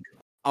be unique.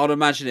 I'd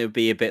imagine it would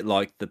be a bit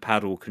like the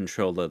paddle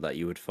controller that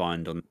you would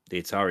find on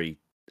the Atari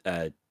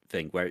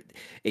thing, where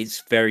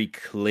it's very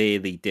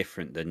clearly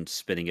different than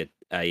spinning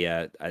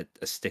a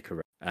stick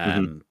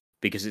around,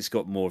 because it's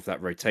got more of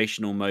that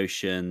rotational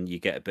motion. You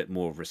get a bit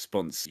more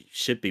response. It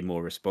should be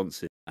more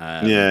responsive.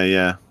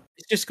 Yeah.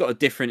 It's just got a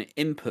different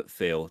input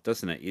feel,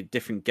 doesn't it? A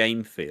different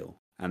game feel,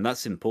 and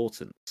that's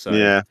important. So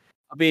yeah.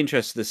 I'd be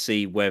interested to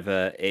see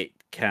whether it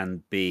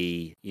can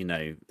be,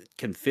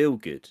 can feel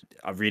good.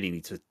 I really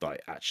need to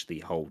actually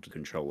hold the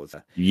controller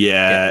there.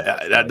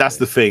 Yeah, that's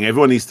the thing.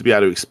 Everyone needs to be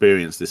able to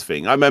experience this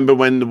thing. I remember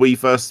when the Wii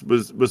first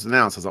was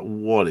announced, I was like,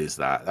 what is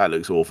that? That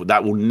looks awful.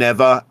 That will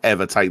never,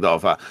 ever take that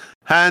off.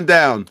 Hand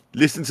down,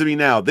 listen to me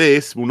now.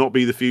 This will not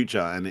be the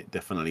future. And it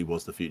definitely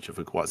was the future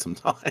for quite some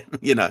time,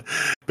 But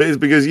it's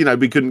because,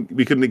 we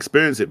couldn't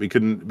experience it. We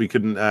couldn't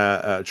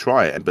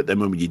try it. But then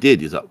when you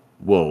did, you're like,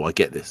 whoa, I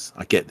get this.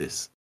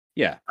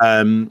 Yeah.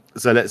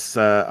 So let's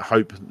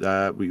hope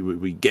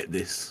we get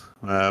this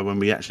when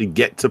we actually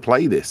get to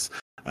play this.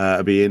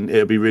 It'll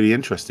be really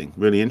interesting.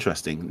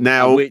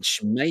 Now,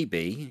 which may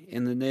be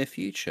in the near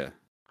future.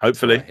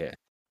 Hopefully,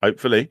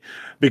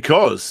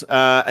 because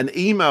an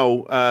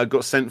email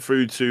got sent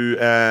through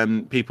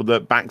to people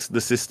that backed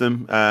the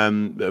system,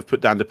 that have put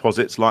down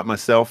deposits like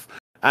myself.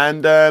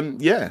 And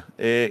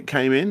it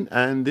came in,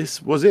 and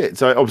this was it.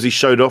 So it obviously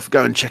showed off.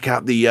 Go and check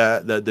out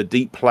the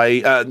deep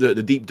play,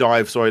 the deep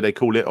dive. Sorry, they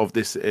call it, of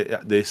this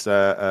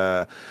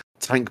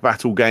tank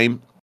battle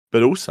game.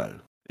 But also,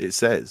 it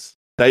says,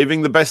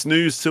 saving the best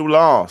news till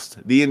last.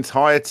 The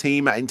entire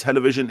team at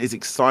Intellivision is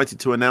excited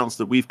to announce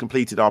that we've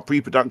completed our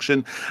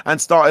pre-production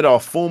and started our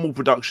formal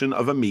production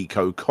of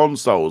Amico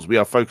consoles. We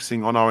are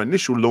focusing on our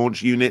initial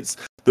launch units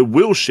that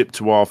will ship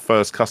to our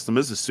first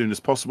customers as soon as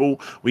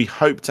possible. We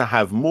hope to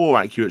have more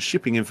accurate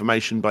shipping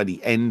information by the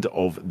end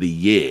of the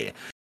year.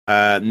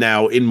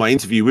 Now, in my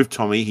interview with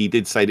Tommy, he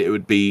did say that it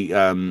would be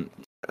Q1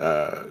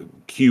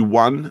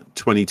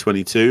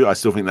 2022. I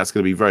still think that's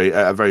going to be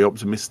a very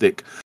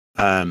optimistic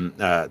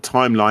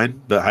timeline.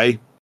 But hey,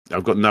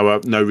 I've got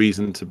no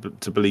reason to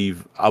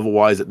believe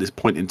otherwise at this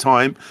point in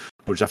time.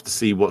 We'll just have to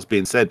see what's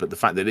being said. But the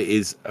fact that it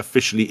is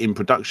officially in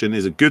production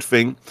is a good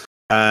thing.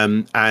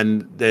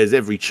 And there's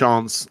every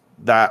chance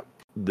that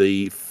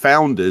the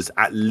founders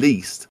at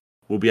least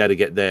will be able to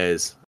get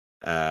theirs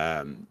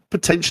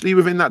potentially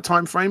within that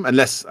time frame,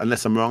 unless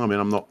I'm wrong. I mean,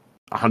 I'm not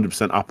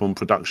 100% up on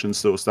production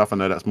sort of stuff. I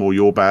know that's more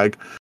your bag.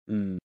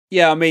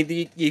 Yeah, I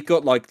mean, you've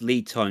got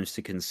lead times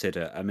to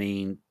consider. I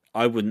mean,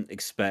 I wouldn't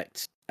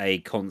expect a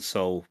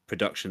console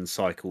production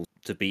cycle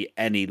to be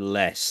any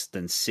less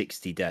than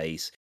 60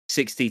 days.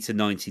 60 to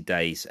 90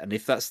 days. And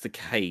if that's the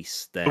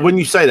case, then But when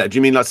you say that, do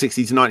you mean like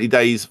 60 to 90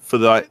 days for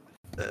the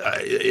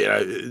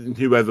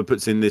whoever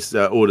puts in this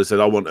order said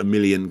I want 1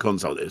 million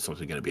consoles? It's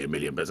obviously going to be 1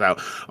 million, but it's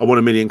out. I want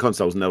 1 million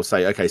consoles, and they'll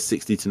say, okay,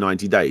 60 to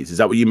 90 days. Is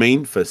that what you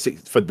mean for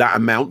that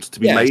amount to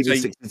be made in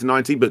 60 to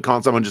 90? But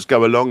can't someone just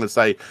go along and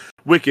say,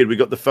 wicked, we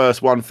got the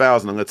first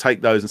 1,000. I'm going to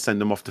take those and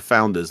send them off to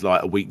founders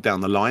like a week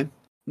down the line?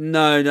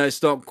 No,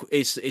 it's not.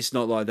 It's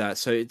not like that.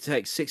 So it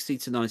takes 60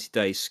 to 90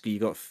 days. You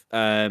got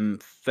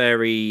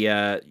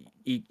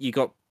you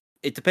got.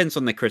 It depends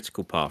on their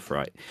critical path,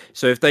 right?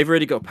 So if they've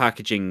already got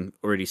packaging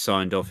already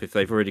signed off, if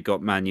they've already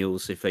got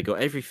manuals, if they got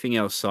everything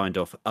else signed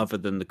off other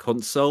than the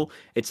console,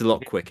 it's a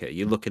lot quicker.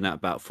 You're looking at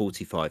about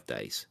 45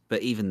 days.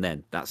 But even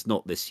then, that's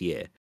not this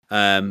year.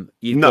 No,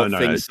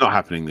 it's not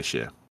happening this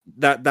year.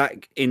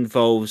 That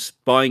involves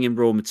buying in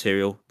raw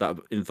material. That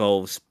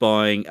involves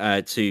buying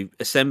to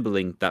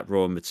assembling that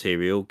raw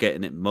material,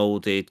 getting it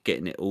molded,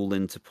 getting it all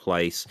into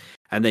place,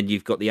 and then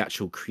you've got the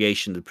actual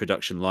creation and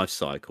production life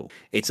cycle.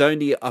 It's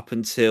only up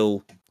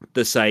until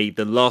the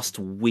last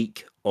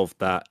week of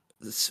that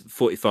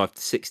 45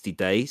 to 60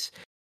 days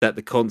that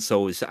the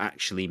console is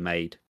actually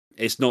made.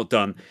 It's not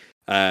done.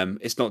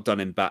 It's not done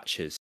in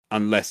batches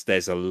unless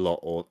there's a lot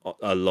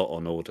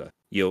on order.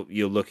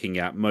 You're looking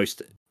at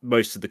most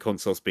of the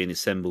consoles being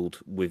assembled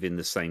within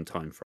the same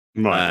time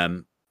frame. Right.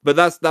 But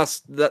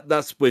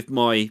that's with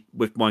my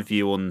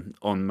view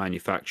on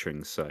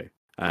manufacturing. So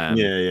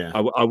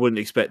I wouldn't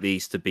expect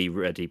these to be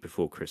ready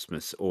before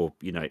Christmas or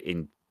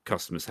in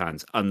customers'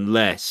 hands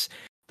unless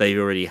they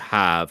already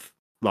have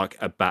like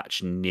a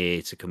batch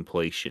near to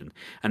completion.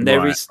 And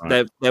there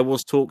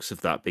was talks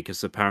of that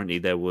because apparently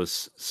there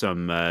was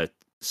some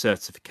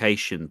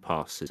certification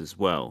passes as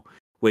well,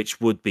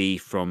 which would be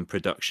from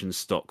production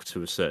stock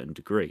to a certain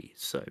degree.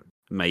 So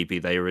maybe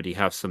they already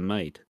have some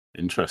made.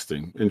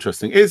 Interesting.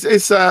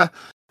 It's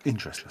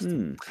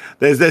interesting.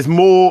 There's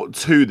more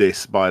to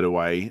this, by the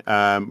way,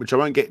 which I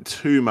won't get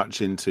too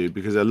much into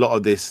because a lot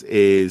of this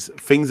is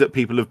things that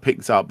people have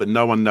picked up, but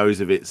no one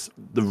knows if it's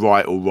the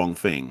right or wrong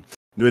thing.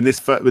 When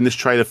this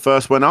trailer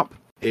first went up,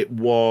 it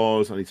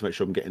was, I need to make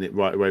sure I'm getting it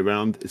right way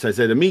around. So it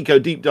said Amico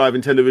Deep Dive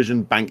in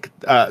Television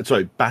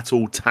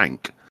Battle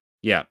Tank.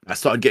 Yeah. I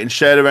started getting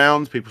shared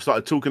around. People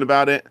started talking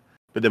about it.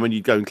 But then when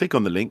you go and click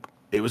on the link,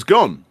 it was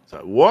gone. So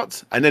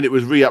what? And then it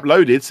was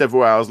re-uploaded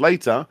several hours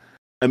later.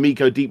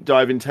 Amico Deep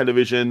Dive in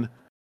Television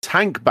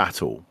Tank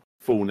Battle.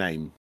 Full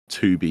name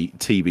to be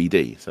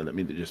TBD. So let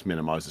me just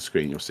minimize the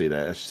screen. You'll see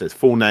there. It says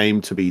full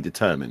name to be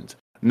determined.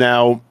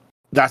 Now,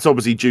 that's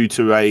obviously due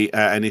to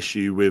an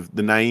issue with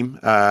the name.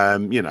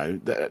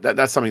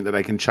 That's something that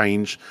they can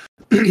change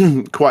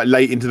quite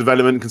late into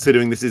development,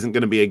 considering this isn't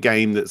going to be a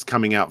game that's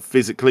coming out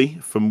physically,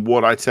 from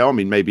what I tell. I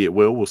mean, maybe it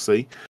will. We'll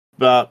see.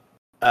 But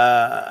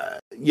there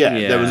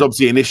was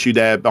obviously an issue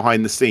there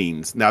behind the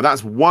scenes. Now,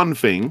 that's one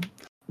thing.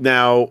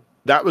 Now,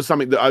 that was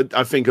something that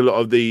I think a lot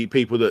of the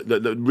people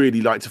that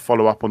really like to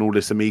follow up on all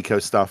this Amico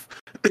stuff,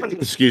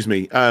 excuse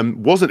me,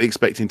 wasn't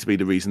expecting to be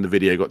the reason the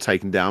video got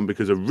taken down,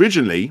 because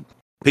originally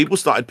people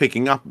started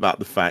picking up about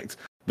the fact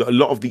that a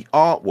lot of the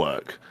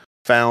artwork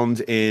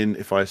found in,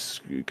 if I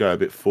go a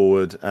bit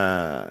forward,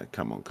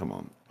 come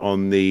on,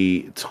 on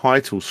the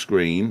title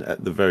screen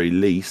at the very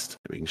least,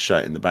 we can show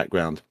it in the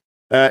background,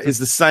 is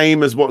the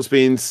same as what's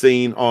being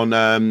seen on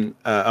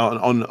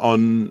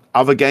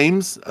other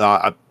games.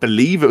 I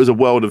believe it was a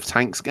World of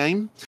Tanks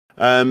game,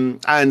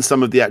 and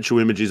some of the actual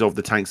images of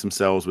the tanks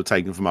themselves were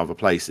taken from other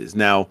places.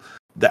 Now,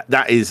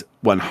 that is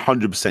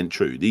 100%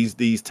 true.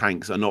 These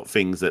tanks are not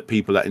things that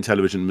people at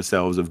Intellivision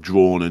themselves have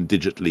drawn and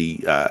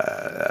digitally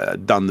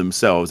done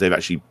themselves. They've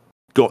actually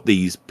got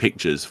these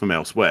pictures from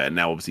elsewhere.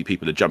 Now, obviously,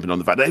 people are jumping on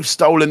the fact they've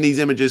stolen these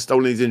images,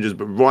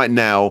 but right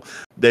now,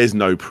 there's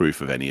no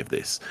proof of any of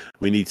this.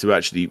 We need to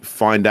actually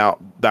find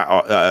out that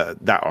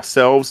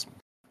ourselves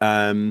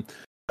as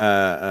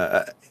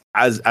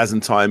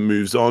time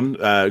moves on,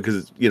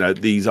 because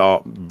these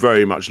are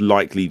very much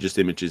likely just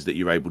images that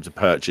you're able to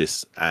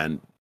purchase and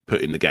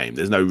put in the game.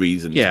 There's no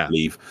reason to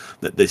believe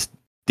that this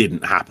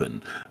didn't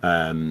happen.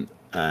 That's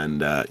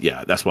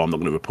why I'm not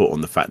going to report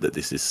on the fact that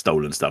this is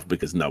stolen stuff,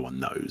 because no one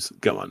knows.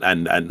 Go on,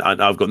 and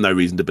I've got no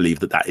reason to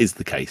believe that is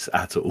the case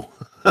at all.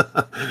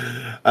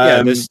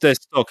 There's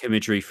stock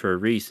imagery for a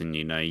reason.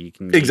 You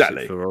can use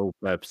exactly it for all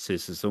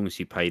purposes as long as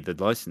you pay the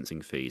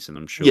licensing fees, and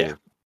I'm sure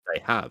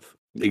they have.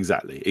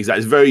 Exactly. It's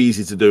very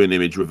easy to do an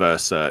image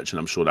reverse search, and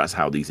I'm sure that's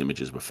how these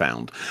images were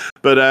found.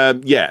 But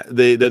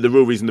the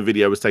real reason the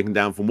video was taken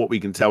down, from what we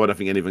can tell, I don't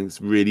think anything's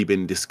really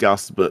been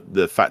discussed, but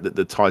the fact that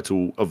the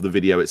title of the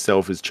video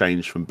itself has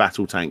changed from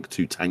Battle Tank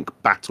to Tank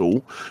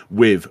Battle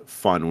with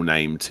final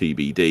name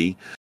TBD.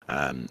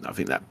 I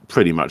think that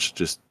pretty much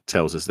just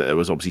tells us that there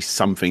was obviously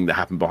something that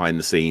happened behind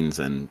the scenes,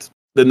 and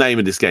the name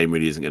of this game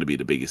really isn't going to be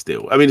the biggest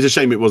deal. I mean, it's a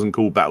shame it wasn't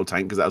called Battle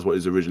Tank, because that's what it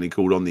was originally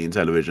called on the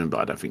Intellivision, but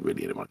I don't think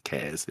really anyone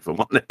cares, if I'm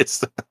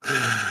honest.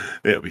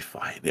 It'll be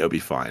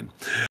fine.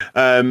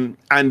 And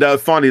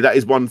finally, that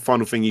is one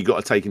final thing you got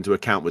to take into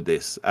account with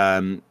this.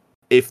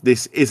 If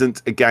this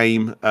isn't a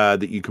game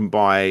that you can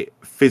buy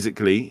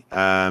physically,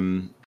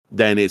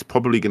 then it's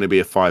probably going to be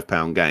a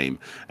 £5 game.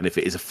 And if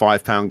it is a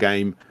 £5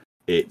 game,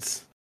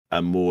 it's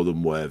a more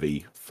than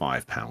worthy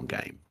 £5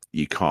 game.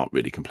 You can't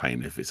really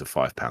complain if it's a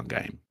 £5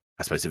 game.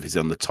 I suppose if it's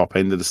on the top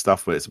end of the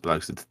stuff where it's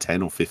closer to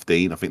 10 or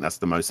 15, I think that's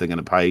the most they're going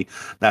to pay.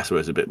 That's where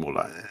it's a bit more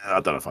like, I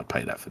don't know if I'd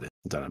pay that for this.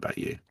 I don't know about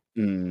you.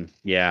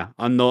 Yeah,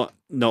 I'm not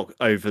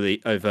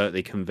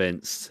overtly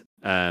convinced.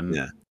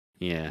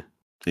 Yeah.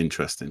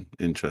 Interesting.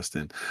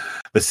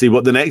 Let's see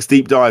what the next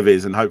deep dive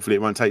is, and hopefully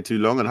it won't take too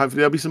long, and hopefully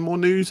there'll be some more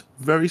news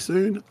very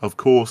soon. Of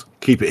course,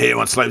 keep it here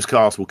on Slopes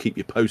Cast. We'll keep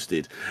you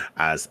posted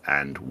as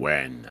and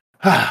when.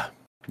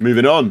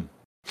 Moving on.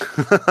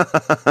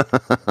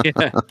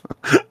 Yeah.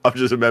 I've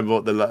just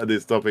remembered what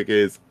this topic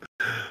is.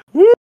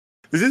 Woo!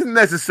 This isn't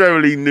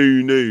necessarily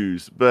new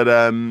news, but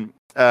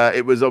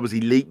it was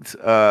obviously leaked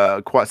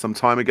quite some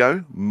time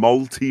ago.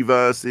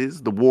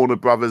 Multiverses, the Warner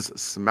Brothers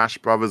Smash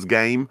Brothers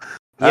game.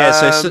 Yeah,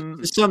 so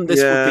some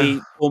this would be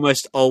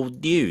almost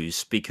old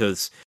news,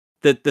 because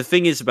the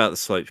thing is about the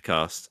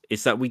Slopecast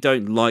is that we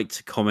don't like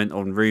to comment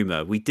on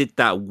rumor. We did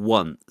that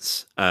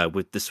once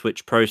with the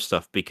Switch Pro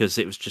stuff because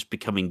it was just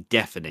becoming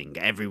deafening.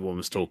 Everyone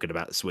was talking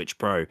about the Switch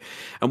Pro,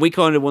 and we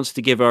kind of wanted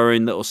to give our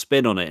own little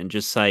spin on it and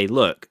just say,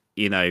 look,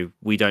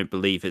 we don't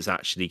believe it's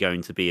actually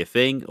going to be a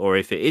thing, or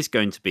if it is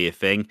going to be a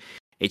thing,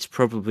 it's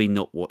probably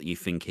not what you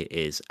think it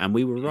is. And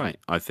we were right.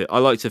 I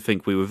like to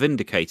think we were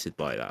vindicated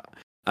by that.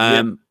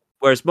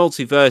 Whereas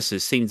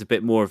Multiverses seemed a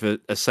bit more of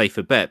a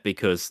safer bet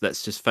because,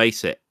 let's just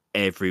face it,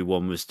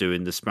 everyone was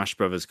doing the Smash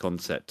Brothers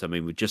concept. I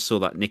mean, we just saw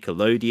that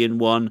Nickelodeon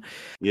one,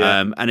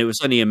 and it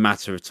was only a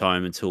matter of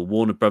time until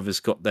Warner Brothers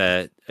got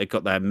their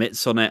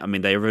mitts on it. I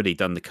mean, they already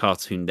done the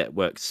Cartoon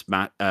Network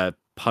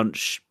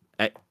Punch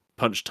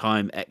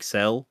Time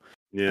XL.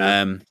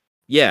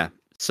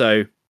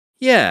 So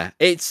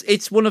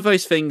it's one of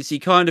those things you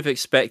kind of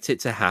expect it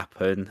to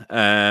happen.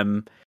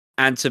 And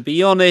to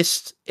be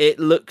honest, it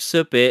looks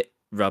a bit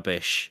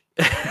rubbish.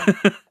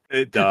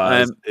 It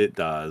does. It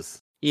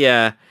does.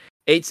 Yeah.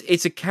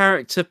 It's a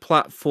character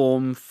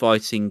platform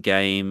fighting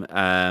game,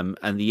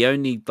 and the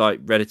only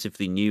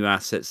relatively new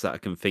assets that I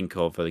can think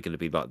of are going to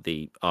be like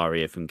the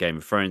Arya from Game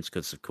of Thrones,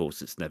 because of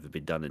course it's never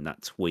been done in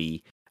that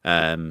twee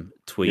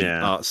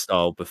art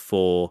style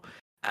before.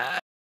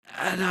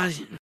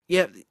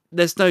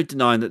 There's no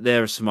denying that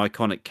there are some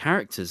iconic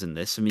characters in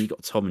this. I mean, you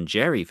got Tom and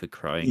Jerry for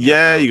crying.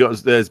 Yeah,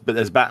 there's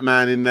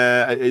Batman in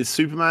there. Is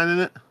Superman in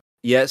it?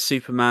 Yeah,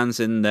 Superman's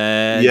in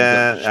there.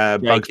 Yeah,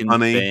 Bugs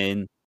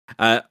Bunny.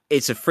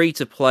 It's a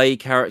free-to-play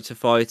character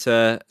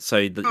fighter,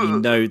 so that you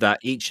know that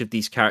each of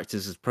these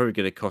characters is probably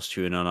going to cost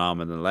you an arm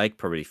and a leg,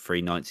 probably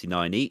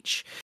 $3.99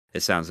 each.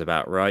 It sounds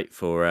about right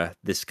for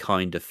this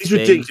kind of thing.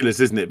 It's ridiculous,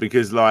 isn't it?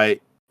 Because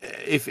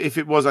if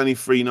it was only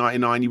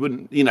 $3.99, you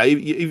wouldn't. Even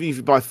if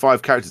you buy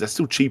 5 characters, that's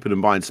still cheaper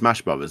than buying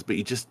Smash Brothers. But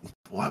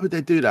why would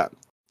they do that?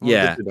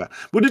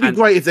 Would it be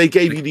great if they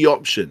gave you the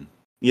option?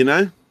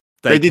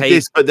 They did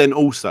this, but then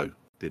also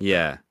did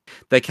that.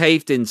 They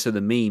caved into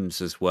the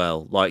memes as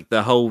well. Like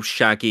the whole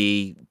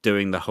Shaggy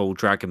doing the whole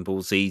Dragon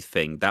Ball Z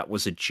thing. That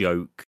was a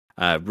joke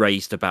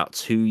raised about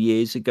 2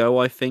 years ago,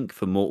 I think,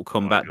 for Mortal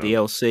Kombat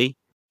DLC.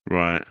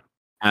 Right.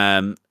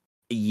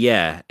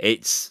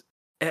 It's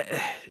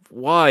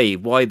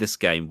why this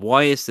game?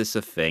 Why is this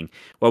a thing?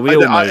 Well, we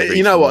all know.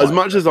 You know what? As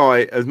much as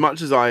I,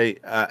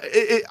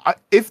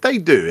 if they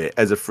do it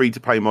as a free to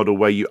play model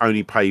where you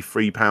only pay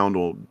 £3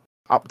 or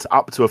up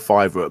to a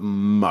 £5 at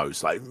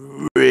most, like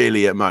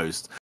really at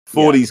most,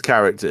 for these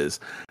characters,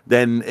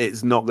 then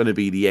it's not going to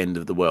be the end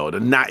of the world,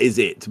 and that is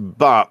it.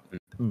 But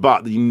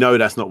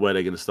that's not where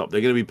they're going to stop.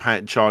 They're going to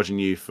be charging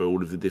you for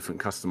all of the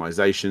different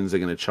customizations. They're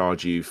going to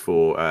charge you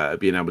for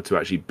being able to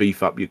actually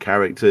beef up your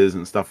characters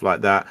and stuff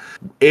like that.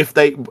 If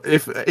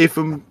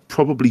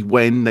probably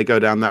when they go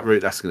down that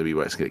route, that's going to be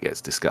where it's going to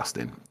get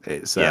disgusting.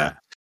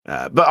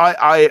 But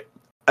I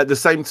at the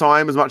same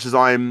time, as much as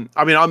I'm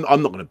not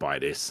going to buy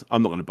this.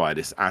 I'm not going to buy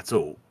this at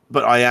all.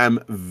 But I am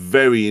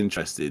very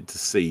interested to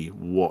see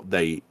what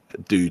they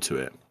do to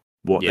it.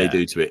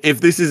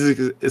 If this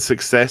is a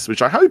success,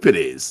 which I hope it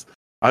is.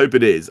 I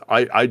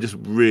just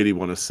really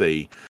want to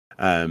see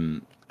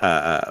the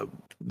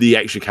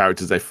extra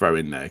characters they throw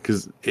in there,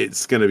 because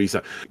it's going to be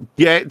so.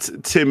 Get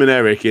Tim and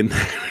Eric in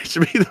there, which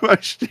would be the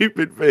most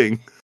stupid thing.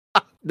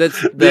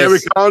 The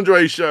Eric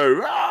Andre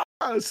show,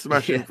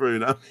 smashing through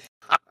now.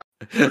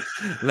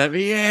 Let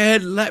me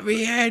in. I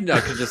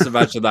can just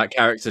imagine that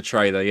character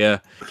trailer. Yeah.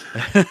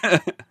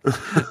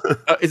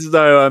 It's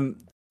though.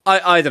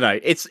 I don't know.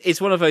 It's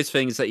one of those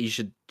things that you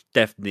should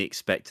definitely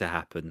expect to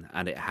happen,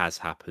 and it has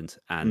happened,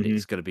 and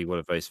it's going to be one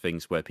of those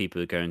things where people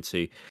are going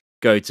to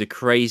go to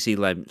crazy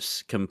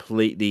lengths,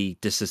 completely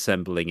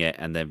disassembling it,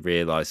 and then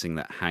realizing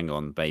that, hang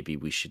on, baby,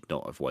 we should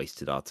not have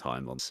wasted our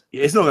time on.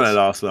 It's not going to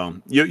last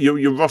long.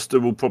 Your roster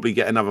will probably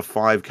get another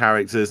 5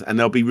 characters, and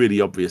there'll be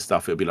really obvious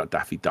stuff. It'll be like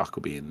Daffy Duck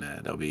will be in there.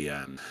 There'll be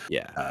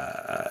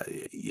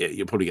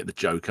you'll probably get the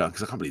Joker,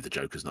 because I can't believe the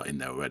Joker's not in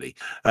there already.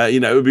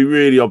 It would be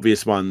really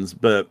obvious ones,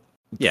 but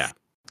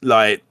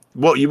like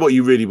what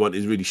you really want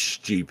is really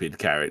stupid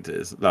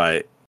characters,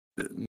 like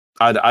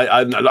Like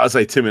I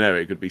say, Tim and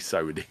Eric would be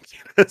so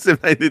ridiculous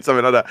if they did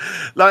something like that.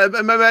 Like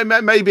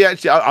maybe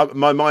actually,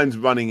 my mind's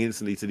running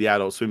instantly to the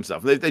Adult Swim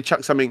stuff. They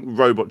chuck something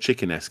Robot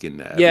Chicken-esque in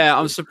there. Yeah,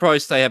 I'm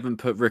surprised they haven't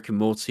put Rick and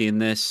Morty in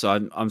this.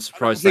 I'm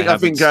surprised they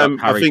haven't stuck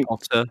Harry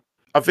Potter.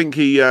 I think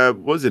he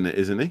was in it,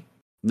 isn't he?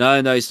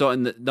 No, he's not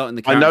in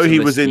the. I know he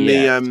was in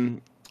yet.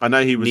 I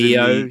know he was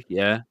Neo, in the.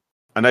 Yeah.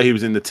 I know he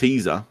was in the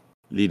teaser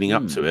leading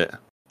up to it.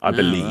 I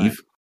believe. Right.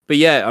 But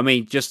yeah, I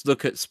mean, just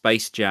look at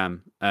Space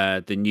Jam,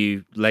 the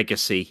new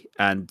Legacy,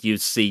 and you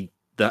see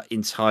the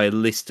entire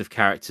list of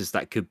characters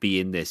that could be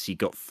in this. You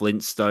got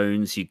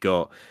Flintstones, you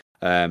got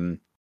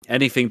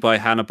anything by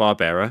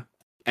Hanna-Barbera,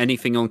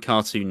 anything on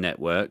Cartoon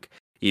Network.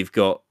 You've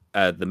got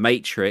The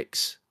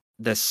Matrix.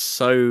 There's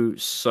so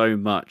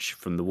much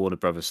from the Warner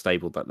Brothers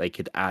stable that they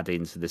could add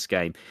into this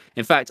game.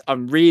 In fact,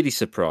 I'm really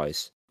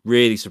surprised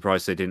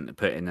they didn't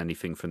put in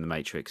anything from The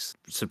Matrix.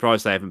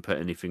 Surprised they haven't put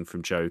anything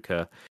from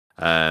Joker.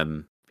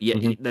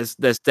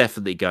 There's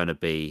definitely going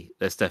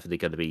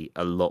to be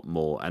a lot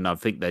more, and I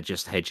think they're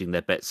just hedging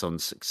their bets on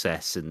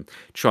success and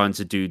trying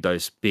to do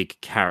those big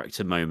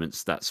character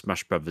moments that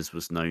Smash Brothers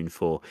was known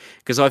for.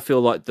 Because I feel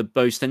like the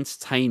most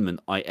entertainment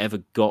I ever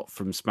got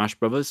from Smash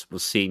Brothers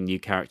was seeing new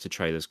character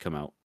trailers come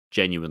out.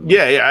 Genuinely,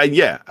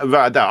 yeah.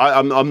 About that,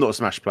 I'm not a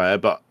Smash player,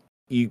 but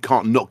you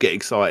can't not get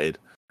excited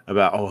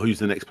about who's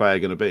the next player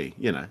going to be.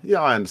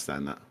 I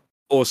understand that.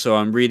 Also,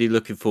 I'm really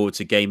looking forward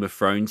to Game of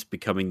Thrones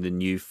becoming the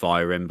new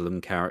Fire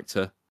Emblem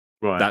character.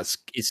 Right.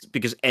 It's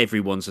because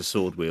everyone's a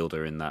sword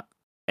wielder in that.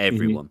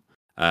 Everyone.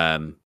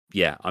 I'm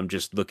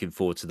just looking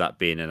forward to that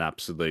being an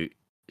absolute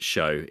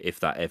show if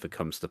that ever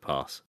comes to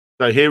pass.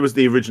 So here was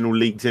the original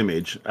leaked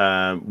image,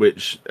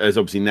 which has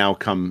obviously now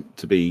come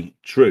to be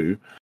true.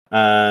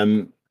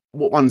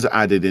 What ones are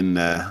added in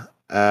there?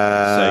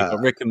 So you've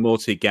got Rick and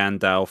Morty,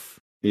 Gandalf.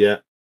 Yeah.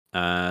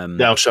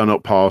 Thou Shall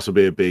Not Pass will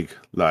be a big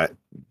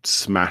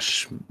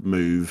Smash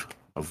move,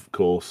 of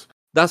course.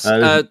 That's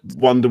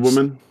Wonder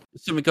Woman.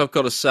 Something I've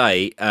got to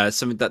say,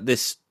 something that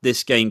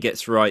this game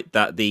gets right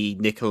that the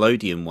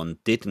Nickelodeon one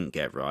didn't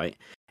get right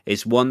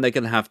is one, they're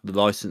going to have the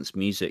licensed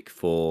music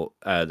for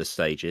the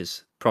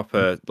stages,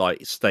 proper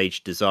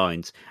stage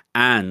designs,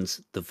 and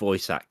the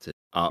voice actors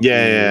are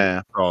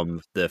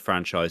from the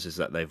franchises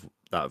that have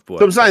worked.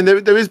 So I'm saying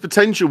there is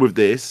potential with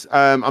this.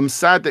 I'm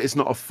sad that it's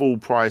not a full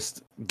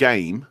priced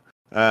game.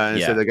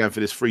 Instead they're going for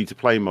this free to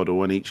play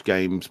model, and each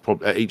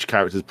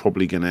character is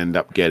probably going to end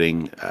up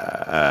getting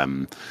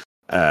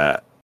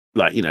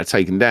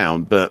taken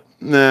down. But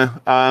nah.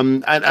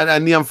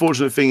 And the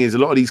unfortunate thing is a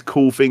lot of these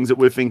cool things that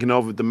we're thinking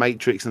of with the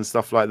Matrix and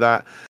stuff like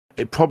that,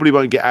 it probably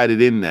won't get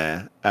added in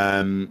there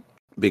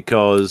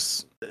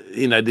because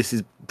this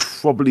is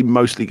probably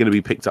mostly going to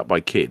be picked up by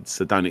kids.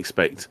 So don't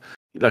expect.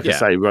 I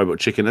say, Robot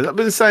Chicken. I've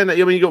been saying that.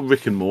 I mean, you got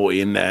Rick and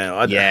Morty in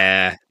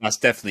there. That's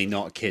definitely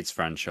not a kids'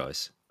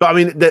 franchise. But I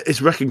mean,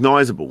 it's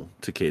recognisable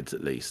to kids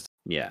at least.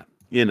 Yeah.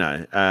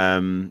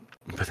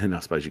 But then I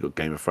suppose you've got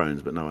Game of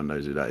Thrones, but no one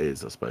knows who that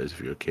is. I suppose if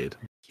you're a kid.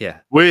 Yeah.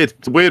 Weird.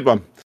 It's a weird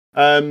one.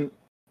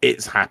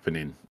 It's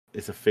happening.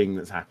 It's a thing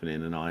that's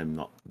happening, and I'm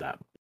not that.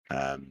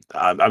 I'm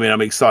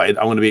excited.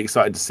 I want to be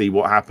excited to see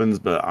what happens,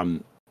 but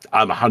I'm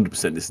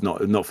 100%. It's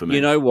not for me.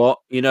 You know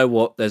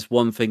what? There's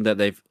one thing that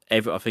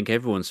I think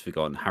everyone's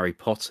forgotten. Harry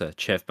Potter,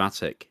 Chev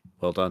Matic.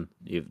 Well done.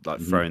 You've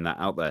throwing that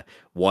out there.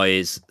 Why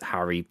is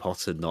Harry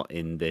Potter not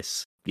in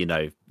this?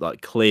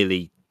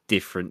 Clearly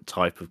different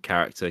type of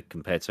character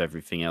compared to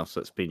everything else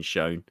that's been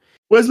shown.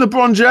 Where's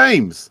LeBron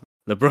James?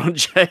 LeBron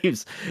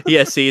James.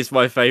 Yes, he is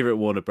my favorite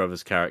Warner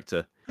Brothers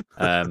character.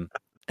 There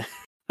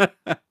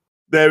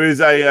is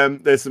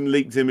there's some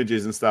leaked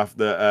images and stuff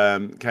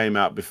that came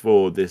out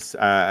before this,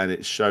 and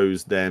it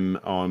shows them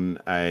on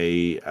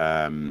in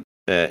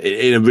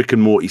a Rick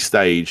and Morty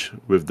stage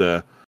with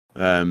the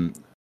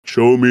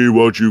 "Show me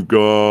what you've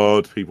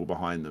got" people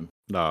behind them.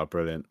 Oh,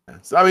 brilliant!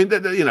 So I mean,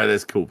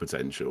 there's cool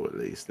potential at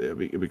least. It'll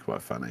be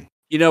quite funny.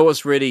 You know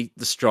what's really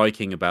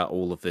striking about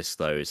all of this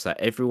though is that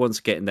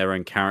everyone's getting their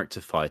own character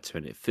fighter,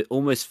 and it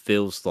almost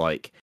feels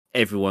like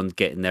everyone's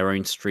getting their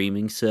own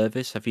streaming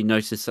service. Have you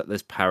noticed that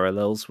there's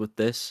parallels with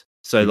this?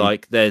 So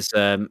there's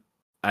a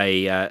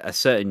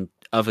certain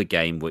other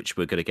game which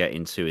we're going to get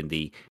into in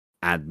the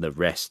and the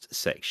rest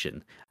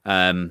section.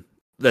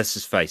 Let's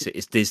just face it,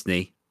 it's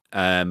Disney.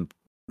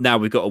 Now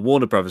we've got a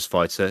Warner Brothers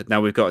fighter. Now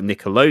we've got a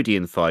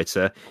Nickelodeon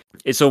fighter.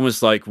 It's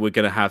almost like we're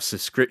going to have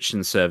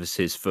subscription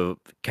services for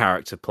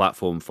character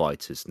platform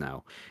fighters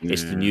now. Yeah.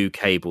 It's the new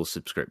cable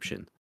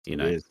subscription. It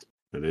is.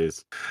 So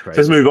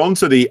let's move on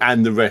to the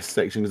and the rest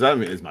section because I don't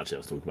think there's much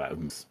else to talk about.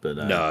 But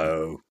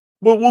no.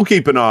 We'll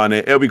keep an eye on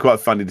it. It'll be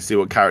quite funny to see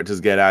what characters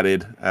get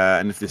added,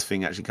 and if this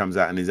thing actually comes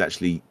out and is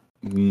actually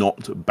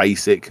not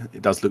basic.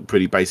 It does look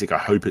pretty basic. I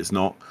hope it's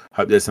not. I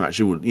hope there's some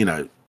actual,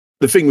 the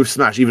thing with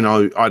Smash, even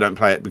though I don't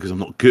play it because I'm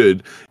not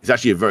good, it's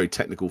actually a very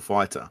technical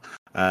fighter.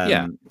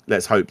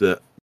 Let's hope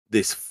that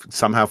this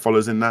somehow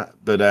follows in that.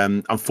 But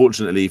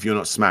unfortunately, if you're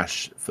not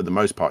Smash, for the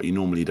most part, you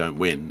normally don't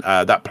win.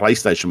 That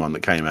PlayStation one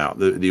that came out,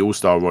 the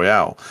All-Star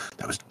Royale,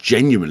 that was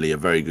genuinely a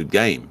very good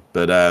game,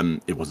 but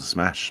it wasn't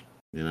Smash.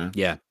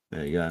 Yeah.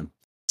 There you go.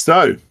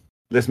 So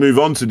let's move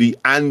on to the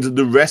and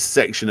the rest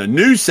section, a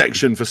new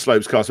section for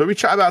Slopescast, where we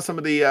chat about some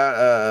of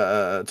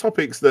the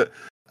topics that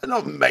are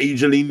not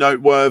majorly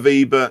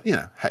noteworthy, but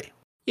hey,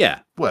 Yeah.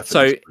 worth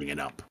bringing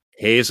up.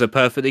 Here's a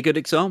perfectly good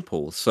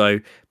example. So,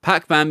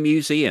 Pac-Man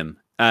Museum.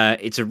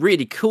 It's a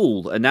really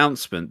cool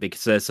announcement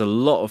because there's a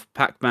lot of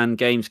Pac-Man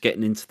games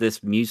getting into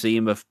this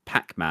Museum of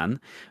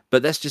Pac-Man.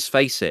 But let's just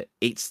face it,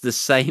 it's the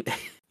same.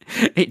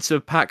 It's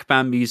a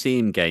Pac-Man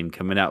Museum game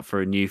coming out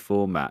for a new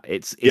format.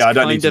 It's I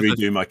don't need to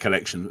redo my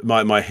collection,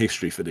 my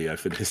history video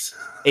for this.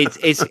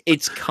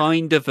 it's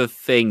kind of a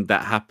thing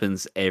that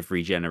happens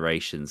every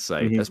generation. So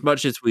as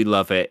much as we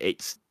love it,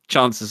 it's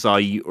chances are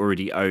you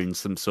already own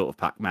some sort of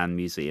Pac-Man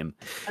museum.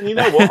 And you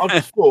know what? I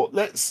just thought,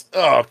 let's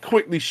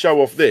quickly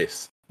show off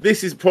this.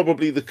 This is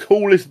probably the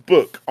coolest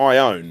book I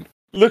own.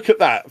 Look at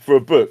that for a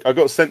book. I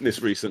got sent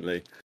this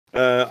recently.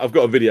 I've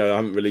got a video. I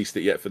haven't released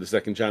it yet for the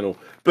second channel.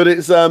 But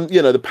it's,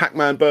 the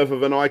Pac-Man Birth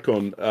of an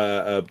Icon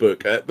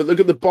book. But look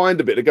at the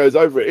binder bit that goes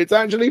over it. It's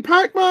actually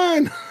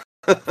Pac-Man.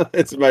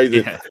 It's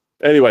amazing. Yeah.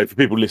 Anyway, for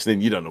people listening,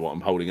 you don't know what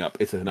I'm holding up.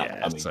 It's an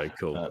upcoming. So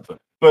cool.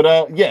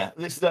 But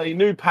this is a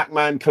new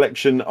Pac-Man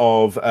collection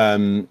of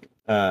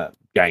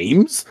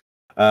games,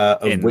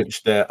 of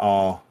which there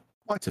are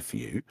quite a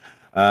few.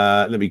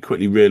 Let me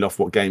quickly reel off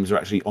what games are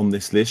actually on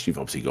this list. You've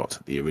obviously got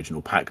the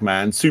original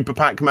Pac-Man, Super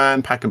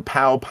Pac-Man,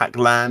 Pac-and-Pow,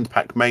 Pac-Land,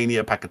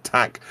 Pac-Mania,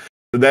 Pac-Attack.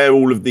 So they're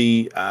all of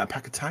the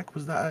Pac-Attack.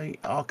 Was that a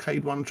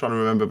arcade one? I'm trying to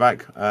remember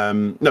back.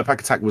 No,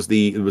 Pac-Attack was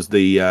the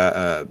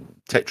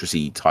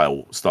Tetris-y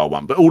style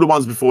one. But all the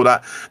ones before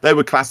that, they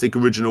were classic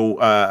original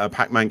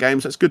Pac-Man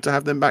games. So it's good to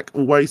have them back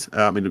always.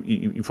 I mean,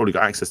 you've probably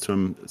got access to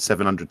them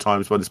 700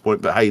 times by this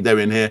point. But hey, they're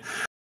in here.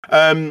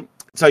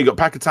 So you got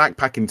Pac-Attack.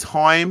 Pac in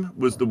Time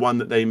was the one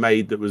that they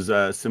made that was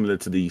similar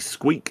to the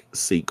Squeak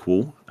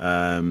sequel.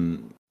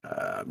 I'm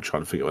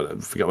trying to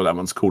forget what that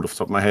one's called off the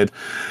top of my head.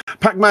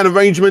 Pac-Man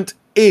Arrangement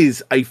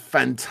is a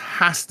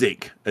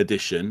fantastic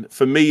addition.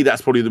 For me,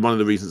 that's probably one of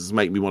the reasons that's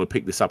make me want to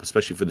pick this up,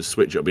 especially for the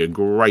Switch. It'll be a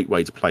great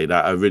way to play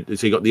that.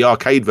 So you got the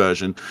arcade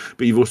version,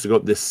 but you've also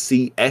got the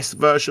CS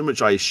version,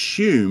 which I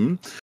assume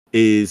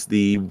is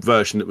the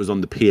version that was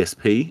on the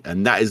PSP,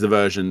 and that is the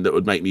version that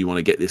would make me want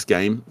to get this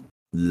game.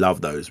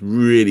 Love those.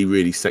 Really,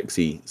 really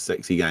sexy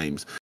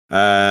games.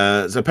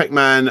 So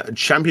Pac-Man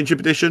Championship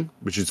Edition,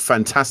 which is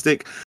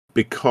fantastic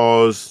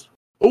because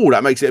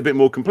that makes it a bit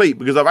more complete,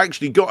 because I've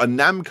actually got a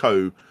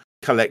Namco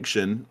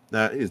collection.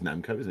 It is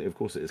Namco, isn't it? Of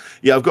course it is.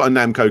 Yeah, I've got a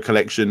Namco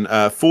collection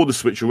for the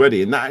Switch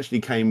already, and that actually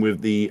came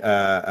with the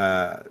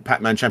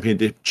Pac-Man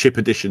Championship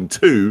Edition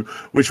 2,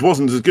 which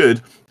wasn't as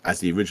good as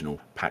the original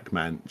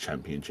Pac-Man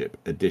Championship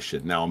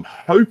Edition. Now, I'm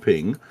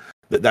hoping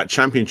that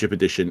Championship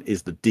Edition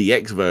is the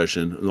DX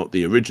version, not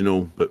the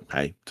original, but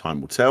hey,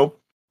 time will tell.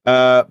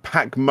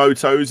 Pac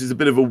Motos is a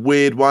bit of a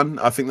weird one.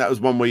 I think that was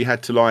one where you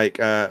had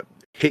to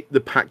hit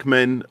the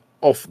Pac-Men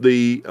off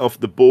the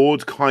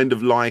board, kind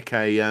of like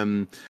a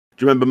do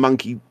you remember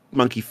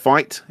Monkey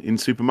Fight in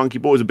Super Monkey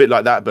Ball? It's a bit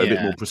like that, but a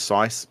bit more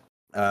precise.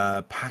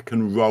 Pac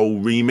and Roll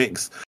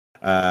Remix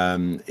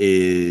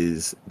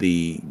is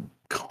the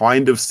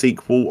kind of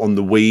sequel on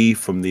the Wii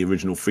from the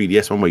original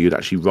 3DS one, where you'd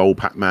actually roll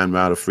Pac-Man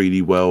around a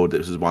 3D world.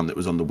 This was one that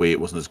was on the Wii. It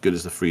wasn't as good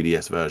as the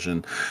 3DS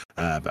version,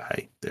 but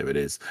hey, there it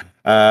is.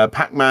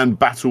 Pac-Man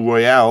Battle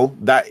Royale.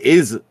 That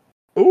is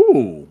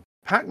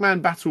Pac-Man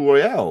Battle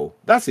Royale.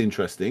 That's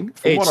interesting.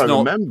 From what I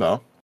remember,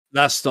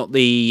 that's not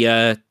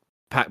the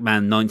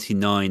Pac-Man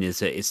 99,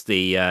 is it? It's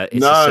the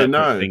it's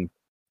no. thing.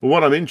 But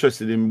what I'm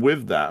interested in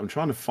with that, I'm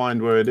trying to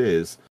find where it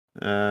is.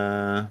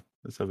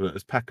 Let's have a look.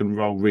 It's Pac and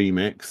Roll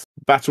Remix.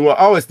 Battle Royale.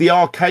 Oh, it's the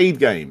arcade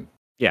game.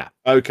 Yeah.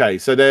 Okay,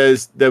 so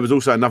there was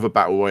also another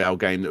Battle Royale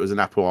game that was an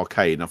Apple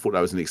Arcade, and I thought that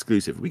was an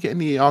exclusive. Are we getting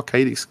the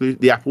arcade exclusive,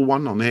 the Apple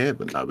one on here?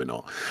 But no, we're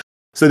not.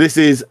 So this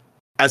is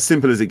as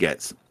simple as it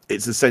gets.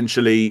 It's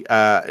essentially,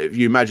 if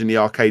you imagine the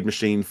arcade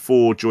machine,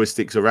 4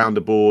 joysticks around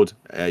the board.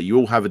 You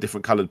all have a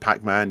different coloured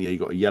Pac-Man. You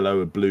got a yellow,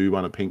 a blue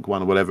one, a pink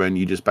one, or whatever, and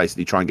you just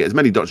basically try and get as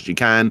many dots as you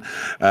can.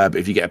 But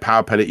if you get a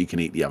power pellet, you can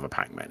eat the other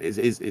Pac-Man.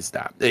 It's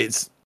that.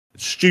 It's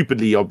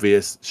stupidly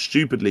obvious,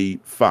 stupidly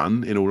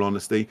fun, in all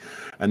honesty,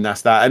 and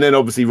that's that. And then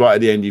obviously right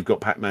at the end, you've got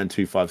Pac-Man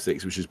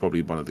 256, which is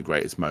probably one of the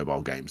greatest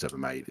mobile games ever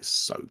made. It's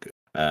so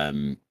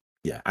good.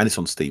 Yeah, and it's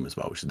on Steam as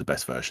well, which is the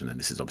best version. And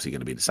this is obviously going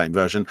to be the same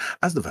version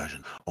as the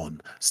version on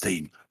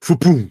Steam.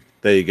 Boom.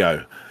 There you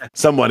go.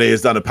 Someone here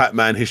has done a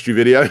Pac-Man history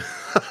video.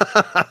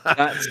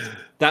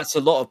 That's a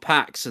lot of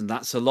packs, and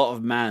that's a lot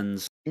of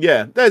mans.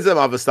 Yeah, there's some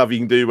other stuff you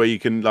can do where you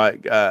can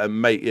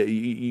make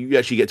you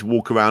actually get to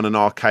walk around an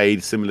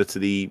arcade similar to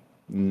the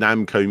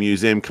Namco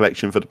Museum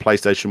collection for the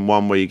PlayStation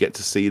 1, where you get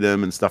to see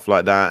them and stuff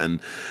like that. And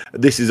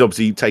this is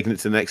obviously taking it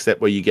to the next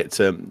step where you get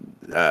to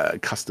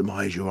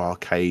customize your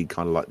arcade,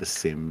 kind of like The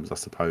Sims, I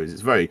suppose.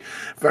 It's very,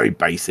 very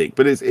basic,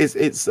 but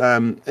it's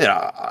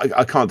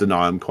I can't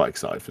deny I'm quite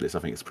excited for this. I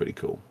think it's pretty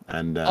cool.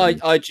 And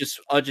I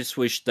just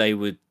wish they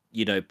would,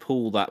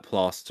 pull that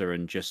plaster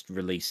and just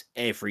release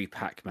every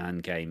Pac-Man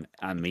game.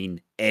 I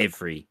mean,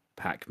 every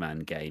Pac-Man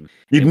game.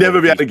 You'd in one never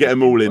of be able these to get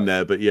them all in games.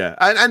 there, but yeah.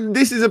 And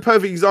this is a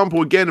perfect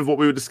example again of what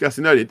we were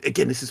discussing earlier.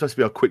 Again, this is supposed to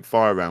be our quick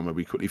fire round where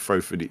we quickly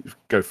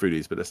go through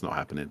these, but that's not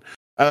happening.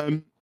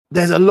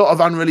 There's a lot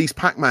of unreleased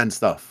Pac-Man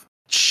stuff.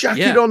 Chuck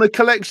it on a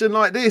collection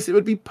like this, it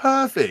would be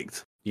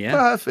perfect. Yeah,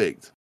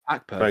 perfect.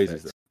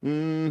 Perfect.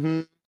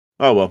 Mm-hmm.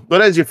 Oh well,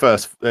 there's your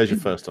first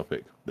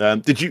topic.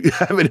 Did you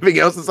have anything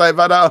else to say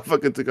about that? I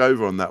fucking took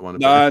over on that one.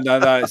 No.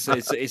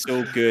 It's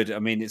all good. I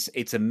mean,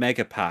 it's a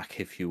mega pack,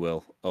 if you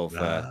will, of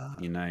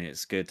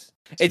it's good.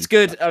 It's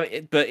good,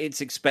 but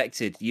it's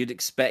expected. You'd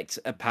expect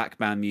a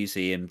Pac-Man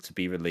museum to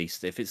be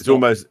released. If it'd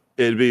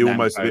be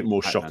almost a bit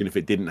more shocking if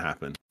it didn't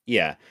happen.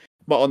 Yeah,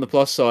 but on the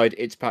plus side,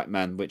 it's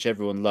Pac-Man, which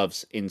everyone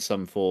loves in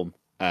some form.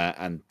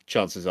 And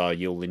chances are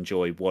you'll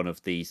enjoy one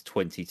of these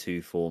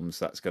 22 forms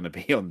that's going to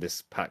be on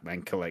this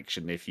Pac-Man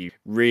collection if you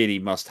really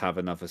must have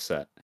another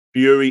set.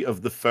 Fury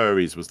of the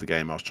Furries was the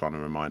game I was trying to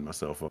remind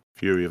myself of.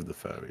 Fury of the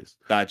Furries.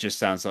 That just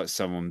sounds like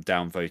someone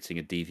downvoting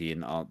a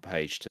DeviantArt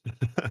page.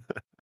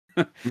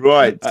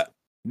 Right.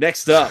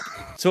 Next up,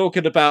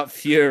 talking about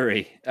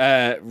Fury,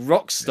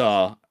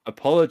 Rockstar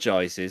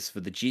apologizes for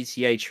the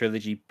GTA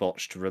Trilogy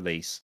botched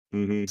release.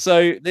 Mm-hmm.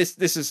 So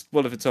this is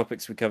one of the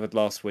topics we covered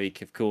last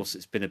week. Of course,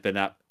 it's been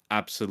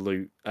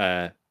absolute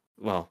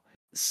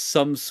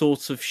some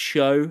sort of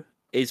show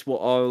is what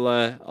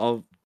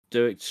I'll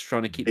do. It's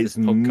trying to keep this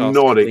podcast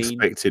not clean.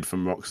 Expected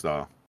from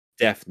Rockstar.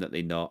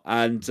 Definitely not.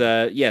 And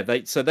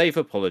they've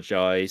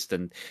apologized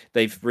and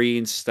they've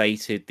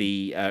reinstated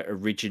the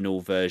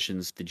original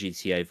versions, the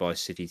GTA Vice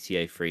City,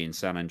 TA3, and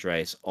San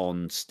Andreas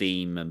on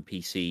Steam and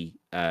PC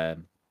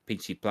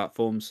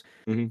platforms,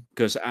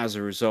 because as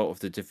a result of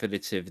the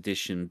definitive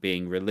edition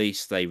being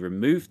released, they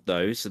removed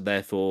those, and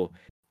therefore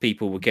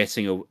people were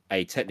getting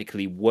a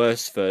technically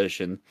worse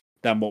version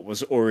than what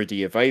was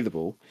already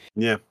available.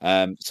 Yeah.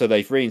 So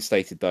they've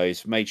reinstated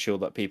those, made sure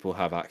that people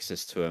have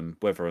access to them,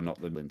 whether or not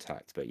they're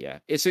intact. But yeah,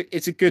 it's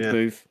a good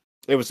move.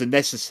 It was a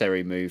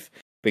necessary move,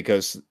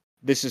 because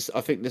I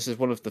think this is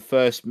one of the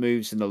first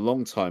moves in a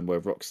long time where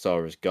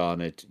Rockstar has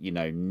garnered,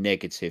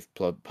 negative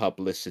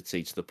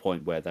publicity to the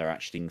point where they're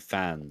actually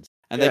fans.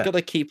 And they've got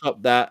to keep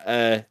up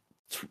that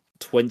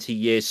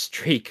 20-year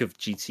streak of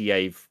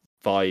GTA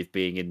 5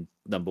 being in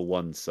number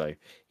one. So,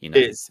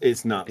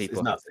 it's nuts.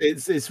 It's nuts.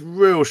 It's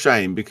real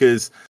shame,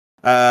 because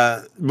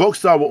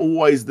Rockstar were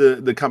always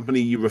the company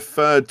you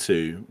referred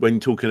to when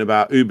talking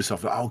about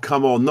Ubisoft. Like, oh,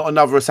 come on, not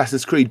another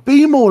Assassin's Creed.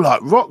 Be more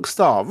like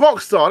Rockstar.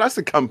 Rockstar, that's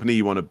the company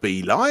you want to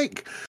be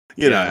like,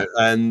 you know.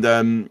 And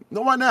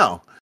not right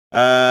now.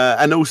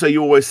 And also,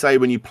 you always say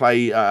when you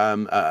play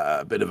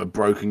a bit of a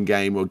broken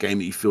game, or a game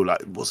that you feel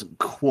like wasn't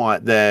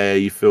quite there,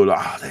 you feel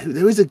like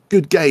there is a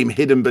good game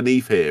hidden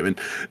beneath here. And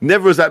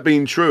never has that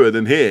been truer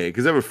than here,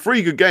 because there were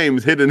 3 good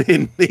games hidden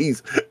in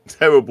these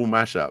terrible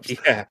mashups.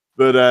 Yeah.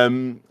 But I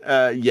mean,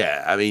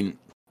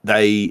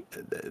 they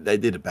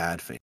did a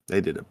bad thing. They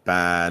did a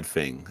bad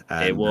thing.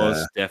 And, it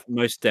was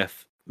most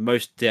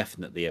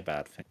definitely a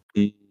bad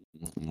thing.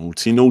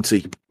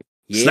 Naughty.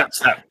 Yeah.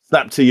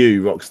 Snap to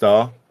you,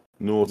 Rockstar.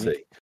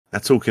 Naughty. Now,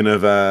 talking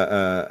of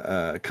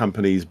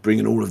companies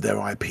bringing all of their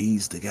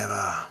IPs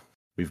together,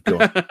 we've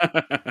got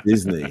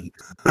Disney.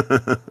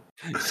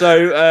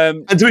 So,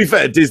 and to be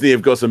fair, Disney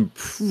have got some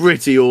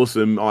pretty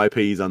awesome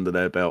IPs under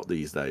their belt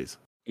these days.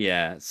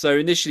 Yeah. So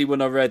initially,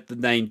 when I read the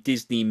name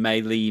Disney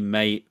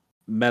Melee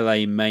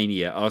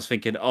Mania, I was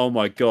thinking, oh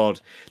my god,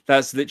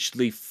 that's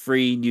literally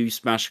 3 new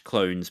Smash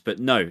clones. But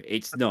no,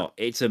 it's not.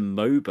 It's a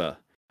MOBA.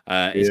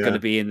 It's going to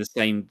be in the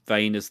same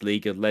vein as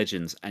League of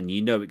Legends, and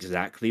you know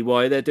exactly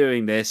why they're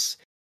doing this.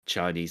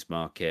 Chinese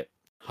market,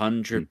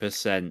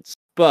 100%.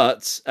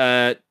 But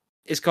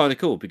it's kind of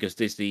cool, because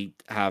Disney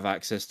have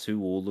access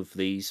to all of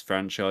these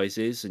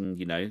franchises, and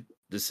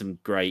there's some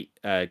great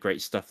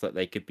stuff that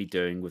they could be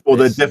doing with. Well,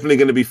 they're definitely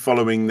going to be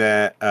following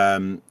their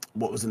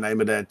what was the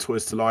name of their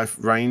Toys to Life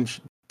range?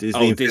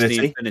 Disney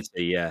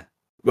Infinity, yeah.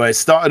 Well, it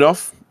started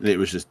off and it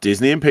was just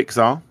Disney and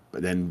Pixar,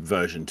 but then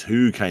version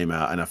 2 came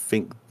out, and I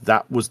think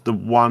that was the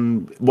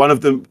one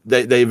of them.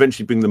 They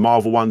eventually bring the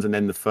Marvel ones, and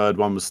then the third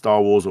one was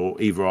Star Wars, or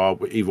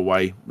either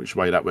way, which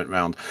way that went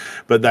round.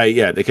 But they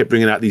kept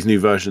bringing out these new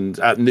versions,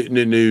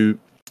 new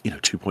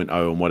 2.0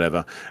 and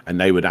whatever, and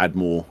they would add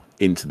more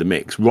into the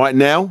mix. Right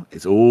now,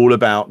 it's all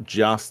about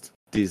just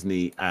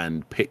Disney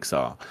and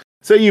Pixar.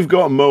 So you've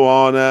got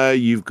Moana,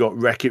 you've got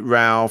Wreck-It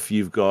Ralph,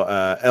 you've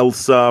got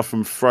Elsa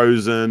from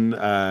Frozen.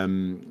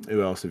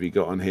 Who else have you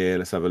got on here?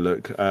 Let's have a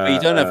look. But you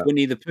don't have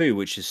Winnie the Pooh,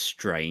 which is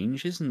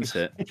strange, isn't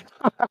it?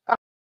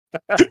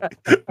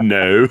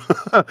 No.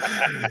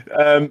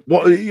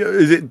 What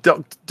is it?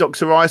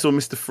 Dr. Ice or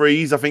Mr.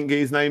 Freeze? I think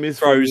his name is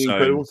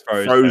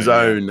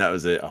Frozone. That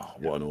was it. Oh,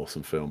 what an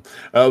awesome film!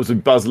 It was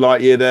with Buzz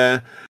Lightyear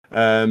there.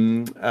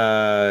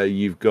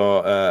 You've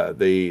got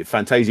the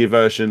Fantasia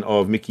version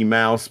of Mickey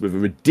Mouse with a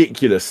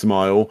ridiculous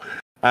smile,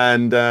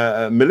 and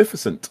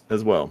Maleficent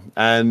as well.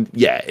 And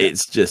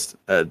it's just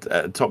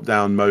a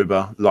top-down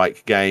MOBA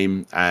like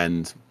game.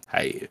 And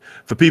hey,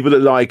 for people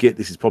that like it,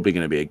 this is probably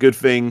going to be a good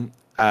thing.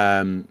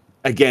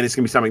 Again, it's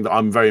going to be something that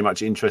I'm very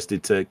much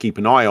interested to keep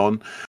an eye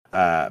on.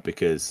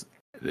 because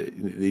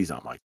these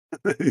aren't my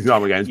these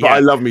aren't my games. But I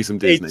love me some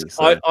Disney.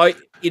 So.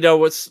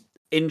 What's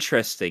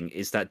interesting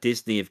is that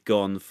Disney have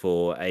gone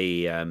for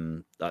a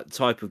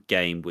type of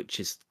game which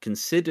is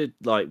considered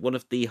like one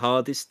of the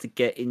hardest to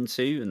get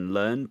into and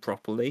learn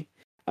properly.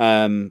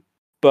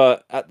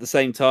 But at the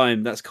same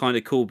time, that's kind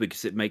of cool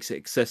because it makes it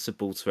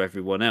accessible to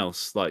everyone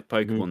else, like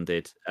Pokemon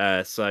did.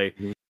 So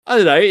I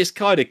don't know, it's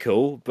kind of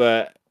cool,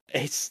 but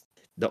it's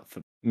not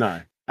for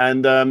no.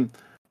 And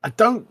I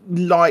don't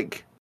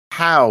like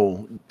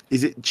how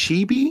is it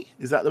chibi?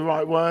 Is that the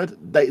right word?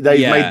 They've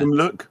made them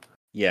look.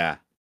 Yeah.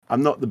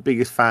 I'm not the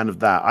biggest fan of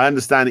that. I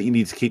understand that you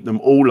need to keep them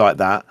all like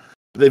that,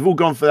 but they've all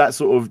gone for that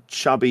sort of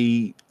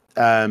chubby.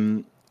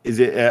 Is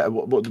it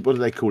what do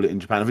they call it in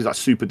Japan? I think it's like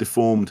super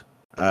deformed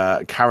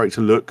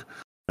character look,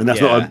 and that's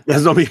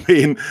not me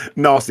being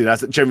nasty.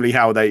 That's generally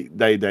how they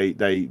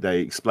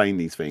explain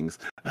these things,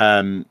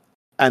 and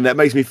that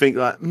makes me think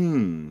like,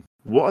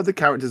 what are the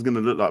characters going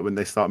to look like when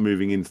they start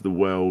moving into the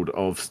world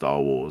of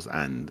Star Wars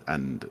and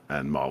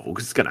Marvel?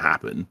 Because it's going to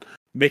happen.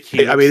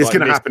 Mickey. I mean, it's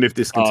going to happen if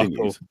this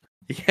continues.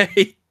 Yeah,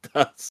 he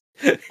does.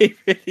 He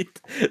really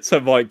does. So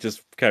Mike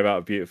just came out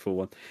a beautiful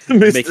one.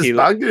 Mr.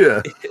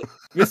 Sparkle.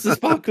 Mr.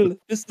 Sparkle.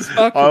 Mr.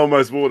 Sparkle. I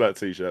almost wore that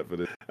T-shirt for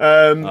this.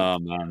 Oh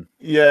man.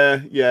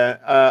 Yeah.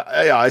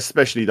 I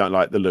especially don't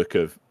like the look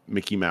of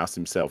Mickey Mouse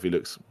himself. He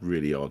looks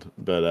really odd.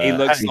 But he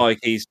looks like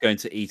he's going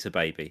to eat a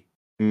baby.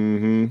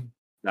 Mm-hmm.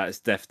 That is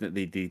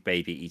definitely the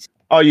baby eating.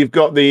 Oh, you've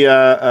got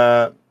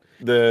the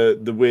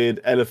weird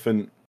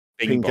elephant,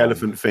 pink bong.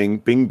 Elephant thing.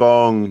 Bing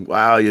Bong.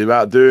 Wow, you're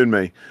outdoing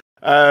me.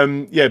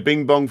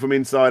 Bing Bong from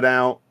Inside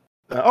Out.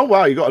 Oh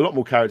wow, you got a lot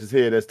more characters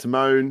here. There's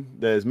Timon.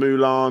 There's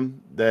Mulan.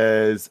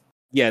 There's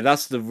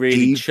that's the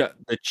really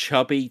the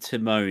chubby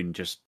Timon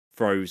just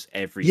throws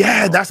everything.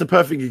 Yeah, off. that's a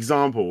perfect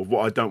example of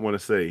what I don't want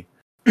to see.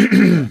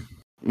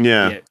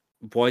 Yeah.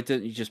 Why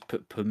don't you just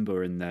put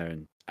Pumbaa in there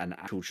and an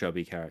actual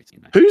chubby character?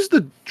 You know? Who's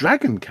the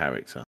dragon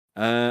character?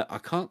 I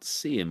can't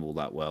see him all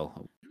that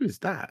well. Who is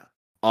that?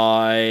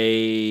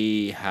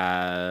 I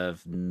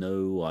have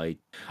no idea.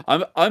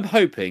 I'm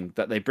hoping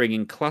that they bring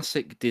in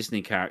classic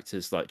Disney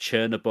characters like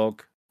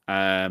Chernabog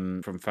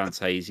from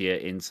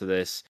Fantasia into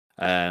this.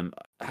 How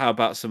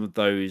about some of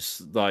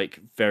those like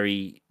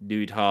very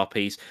nude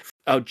harpies?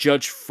 Oh,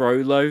 Judge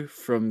Frollo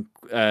from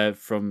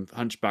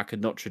Hunchback of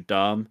Notre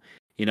Dame.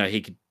 You know,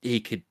 he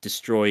could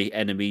destroy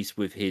enemies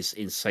with his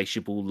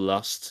insatiable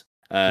lust.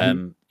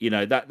 You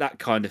know, that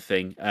kind of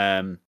thing.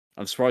 I'm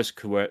surprised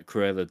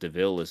Cruella de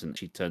Vil isn't.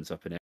 She turns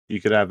up in it.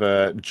 You could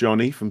have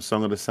Johnny from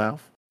Song of the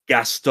South.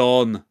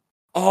 Gaston.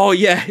 Oh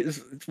yeah,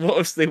 what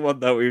was the one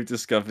that we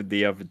discovered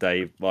the other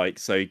day, Mike?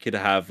 So you could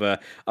have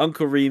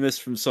Uncle Remus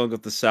from Song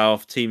of the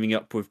South teaming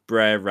up with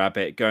Brer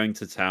Rabbit, going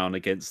to town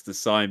against the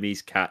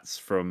Siamese cats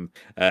from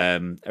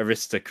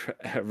Aristocats,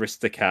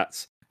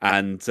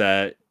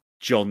 and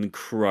John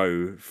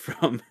Crow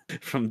from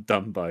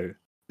Dumbo.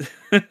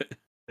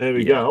 There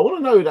we go. I want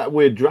to know who that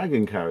weird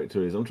dragon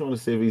character is. I'm trying to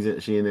see if he's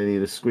actually in any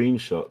of the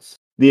screenshots.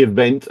 The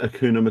event,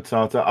 Hakuna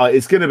Matata.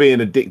 It's going to be an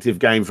addictive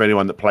game for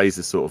anyone that plays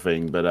this sort of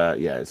thing. But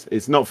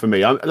it's not for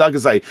me. Like I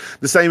say,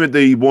 the same with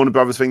the Warner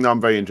Brothers thing.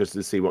 I'm very interested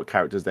to see what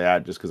characters they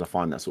add, just because I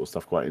find that sort of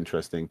stuff quite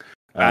interesting.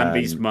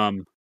 Bambi's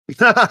mum.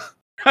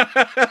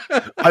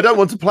 I don't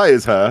want to play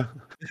as her.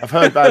 I've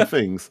heard bad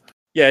things.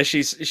 Yeah,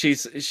 she's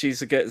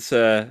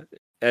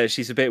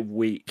a bit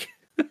weak.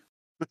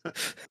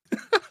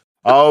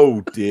 Oh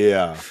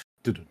dear.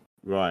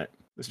 Right.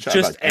 Let's chat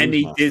just about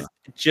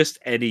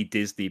any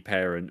Disney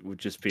parent would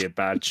just be a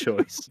bad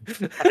choice.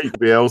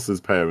 Anybody else's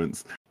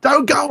parents.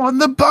 Don't go on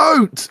the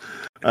boat.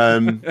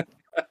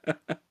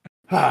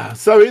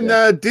 So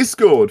in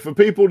Discord, for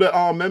people that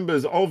are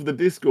members of the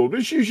Discord,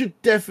 which you should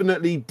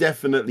definitely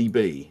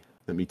be.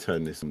 Let me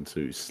turn this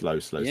into slow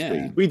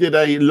speed. We did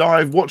a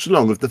live watch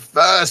along of the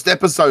first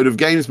episode of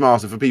Games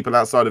Master for people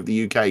outside of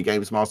the UK.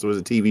 Games Master was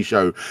a TV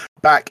show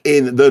back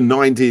in the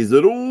 90s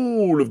that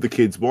all of the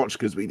kids watched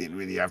because we didn't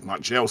really have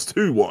much else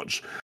to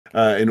watch,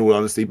 in all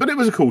honesty. But it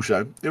was a cool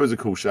show.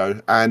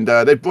 And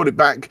they brought it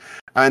back.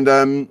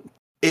 And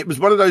it was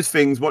one of those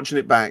things, watching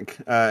it back,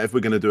 if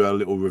we're going to do a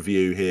little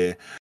review here,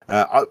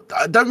 I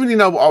don't really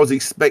know what I was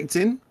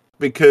expecting,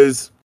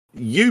 because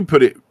you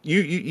put it,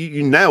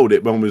 you nailed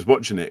it when I was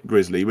watching it,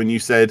 Grizzly, when you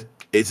said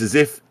it's as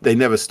if they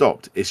never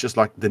stopped. It's just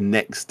like the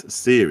next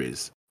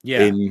series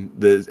in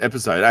the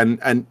episode,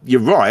 and you're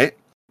right,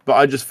 but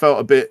I just felt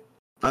a bit,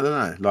 I don't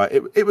know, like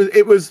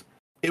it was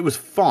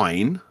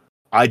fine.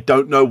 I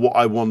don't know what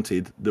I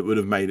wanted that would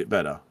have made it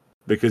better,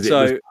 because it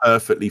was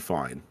perfectly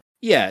fine.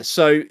 Yeah.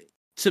 So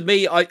to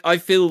me, I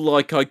feel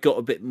like I got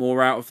a bit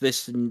more out of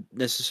this than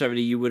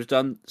necessarily you would have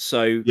done.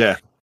 So yeah.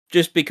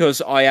 Just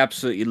because I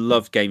absolutely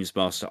love Games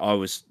Master, I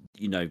was,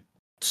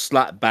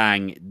 slap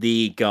bang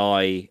the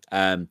guy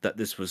that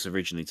this was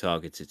originally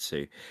targeted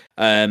to.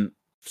 So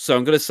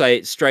I'm going to say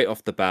it straight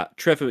off the bat.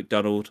 Trevor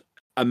McDonald,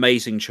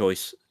 amazing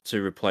choice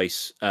to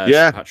replace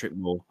Sir Patrick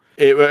Moore.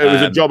 It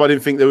was a job I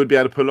didn't think they would be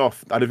able to pull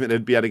off. I didn't think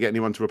they'd be able to get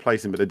anyone to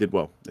replace him, but they did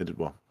well.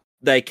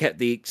 they kept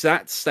the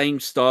exact same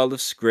style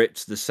of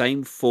script, the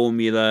same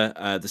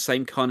formula, the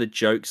same kind of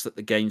jokes that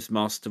the Games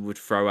Master would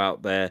throw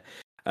out there.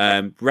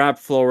 Rab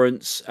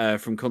Florence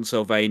from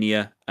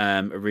Consolvania,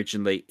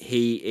 originally,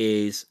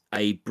 he is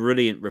a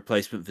brilliant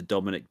replacement for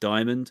Dominic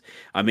Diamond.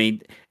 I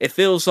mean, it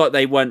feels like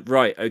they went,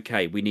 right,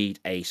 okay, we need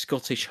a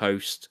Scottish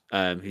host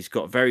who's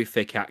got a very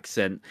thick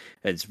accent,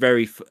 it's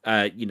very,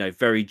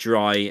 very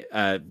dry,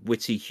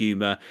 witty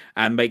humour,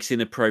 and makes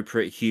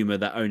inappropriate humour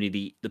that only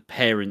the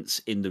parents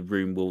in the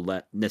room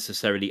will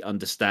necessarily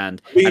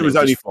understand. I mean, and it was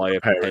it'll only just fly over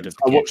the head of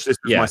the I kid. watched this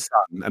with my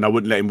son, and I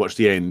wouldn't let him watch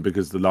the end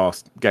because the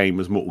last game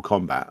was Mortal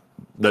Kombat.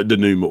 The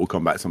new Mortal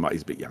Kombat, so I'm like,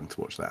 he's a bit young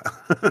to watch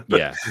that.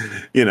 Yeah.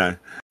 You know.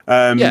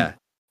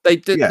 They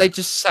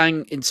just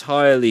sang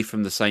entirely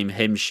from the same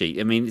hymn sheet.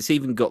 I mean, it's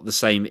even got the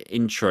same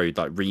intro,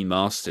 like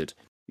remastered.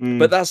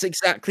 But that's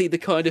exactly the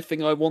kind of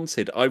thing I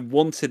wanted. I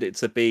wanted it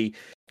to be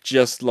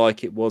just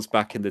like it was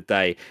back in the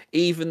day.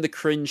 Even the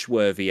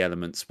cringe-worthy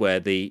elements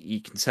where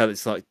you can tell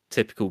it's like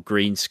typical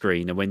green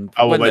screen, and when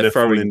they're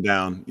falling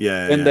down,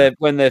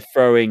 when they're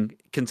throwing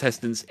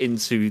contestants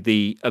into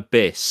the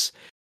abyss.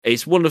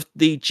 It's one of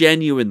the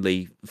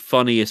genuinely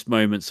funniest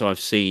moments I've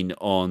seen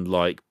on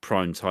like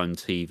primetime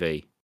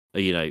TV.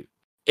 You know,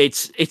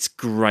 it's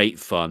great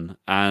fun,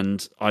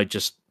 and I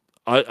just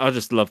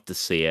love to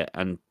see it.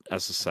 And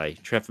as I say,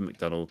 Trevor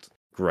McDonald,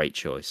 great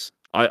choice.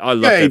 I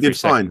love every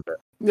second of it.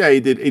 Yeah,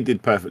 he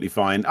did perfectly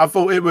fine. I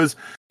thought it was,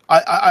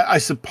 I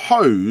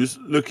suppose,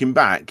 looking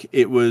back,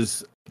 it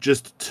was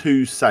just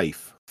too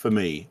safe for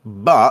me.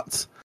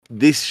 But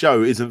this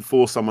show isn't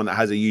for someone that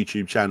has a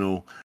YouTube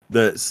channel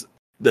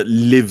that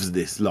lives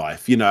this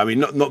life, you know. I mean,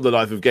 not the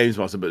life of Games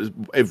Master, but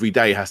every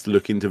day has to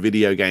look into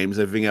video games,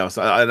 everything else.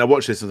 And I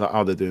watched this and I was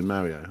like, oh, they're doing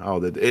Mario. Oh,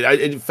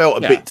 it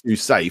felt a bit too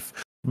safe.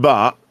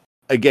 But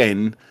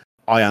again,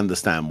 I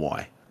understand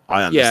why.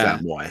 And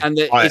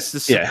it's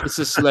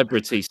the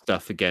celebrity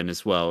stuff again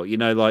as well. You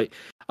know, like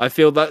I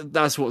feel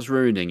that's what's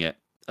ruining it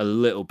a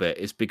little bit,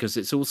 is because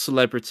it's all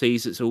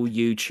celebrities, it's all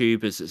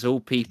YouTubers, it's all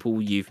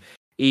people you've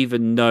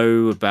even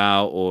know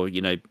about, or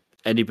you know,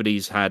 anybody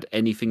who's had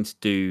anything to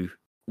do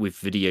with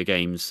video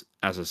games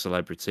as a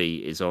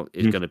celebrity is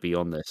going to be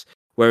on this.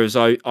 Whereas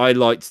I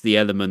liked the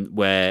element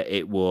where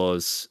it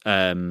was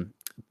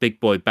Big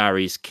Boy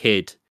Barry's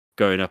kid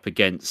going up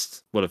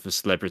against one of the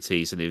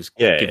celebrities, and he was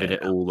giving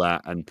it all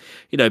that. And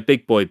you know,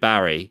 Big Boy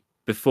Barry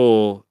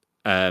before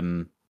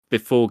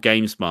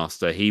Games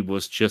Master, he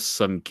was just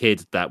some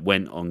kid that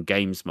went on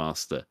Games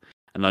Master,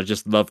 and I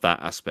just love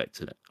that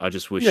aspect of it. I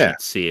just wish you'd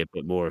see a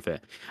bit more of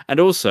it. And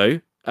also,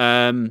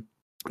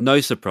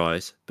 no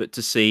surprise, but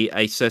to see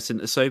a certain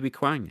Asobi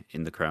Kwang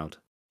in the crowd.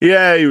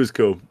 Yeah, he was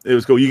cool. It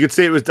was cool. You could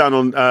see it was done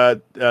on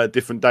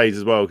different days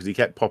as well, because he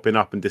kept popping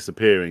up and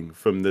disappearing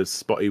from the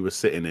spot he was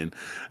sitting in.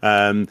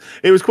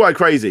 It was quite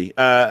crazy.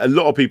 A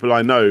lot of people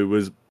I know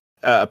was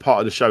a part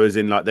of the show, as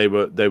in like they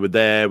were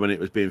there when it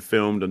was being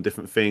filmed on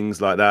different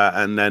things like that.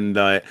 And then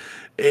like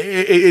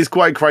it is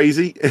quite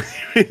crazy.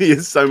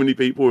 So many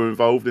people were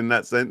involved in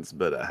that sense.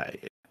 But hey,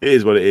 it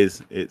is what it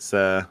is.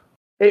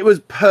 It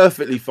was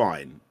perfectly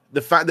fine. The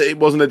fact that it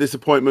wasn't a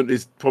disappointment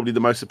is probably the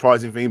most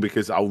surprising thing,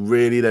 because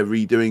really they're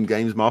redoing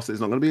Games Master.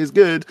 It's not going to be as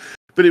good,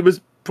 but it was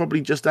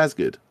probably just as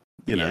good,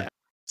 you know.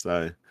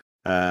 So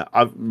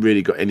I've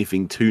really got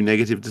anything too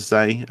negative to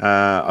say.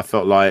 I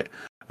felt like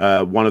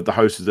one of the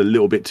hosts was a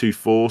little bit too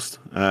forced,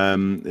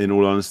 in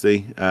all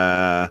honesty.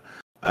 I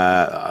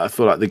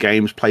feel like the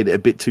games played it a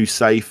bit too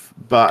safe,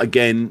 but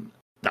again,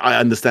 I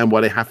understand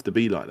why they have to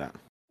be like that.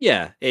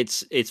 Yeah,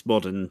 it's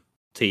modern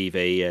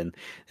TV, and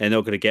they're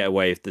not going to get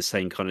away with the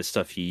same kind of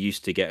stuff you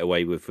used to get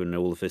away with when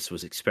all of this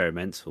was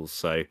experimental.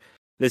 So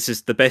this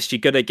is the best you're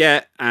going to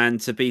get,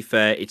 and to be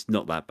fair, it's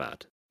not that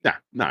bad.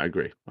 No, I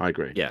agree.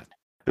 Yeah.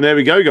 And there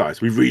we go, guys.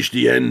 We've reached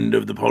the end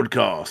of the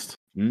podcast.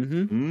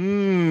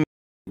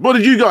 What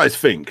did you guys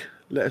think?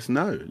 Let us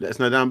know. Let us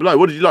know down below.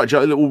 What did you like? A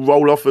little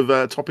roll off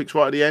of topics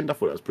right at the end. I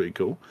thought that was pretty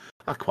cool.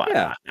 I quite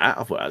like that.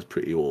 I thought that was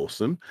pretty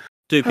awesome.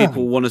 Do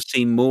people want to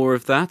see more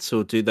of that,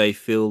 or do they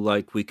feel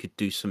like we could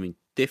do something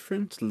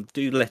different?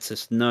 Do let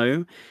us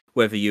know,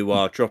 whether you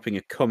are dropping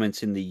a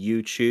comment in the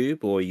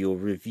YouTube or you're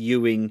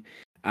reviewing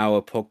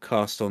our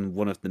podcast on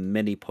one of the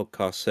many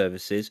podcast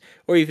services,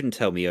 or even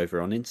tell me over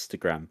on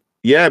Instagram.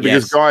 Yeah,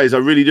 because guys, I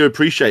really do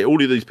appreciate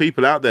all of these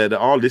people out there that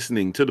are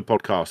listening to the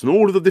podcast and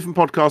all of the different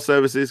podcast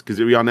services, because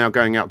we are now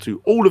going out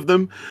to all of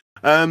them.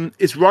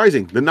 It's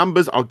rising. The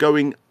numbers are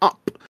going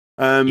up.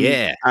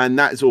 And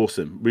that's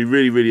awesome. We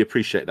really, really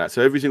appreciate that.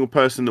 So every single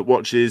person that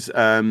watches,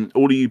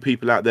 all of you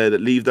people out there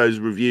that leave those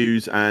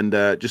reviews, and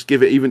just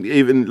give it,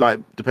 even like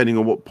depending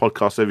on what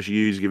podcast service you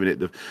use, giving it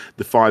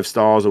the 5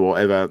 stars or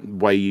whatever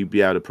way you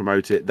be able to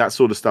promote it. That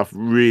sort of stuff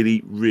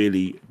really,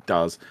 really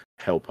does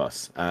help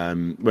us.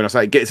 When I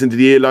say it gets into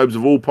the earlobes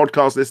of all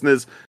podcast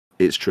listeners,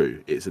 it's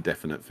true. It's a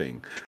definite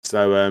thing.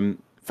 So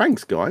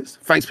thanks, guys.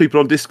 Thanks, people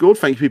on Discord.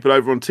 Thanks, people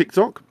over on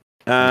TikTok.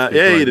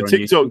 The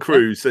TikTok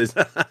crew says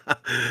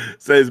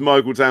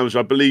Michael Towns,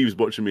 I believe, is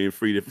watching me in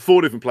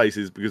 4 different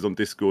places, because on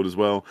Discord as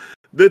well.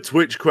 the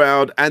Twitch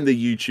crowd and the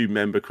YouTube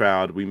member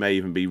crowd. We may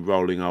even be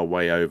rolling our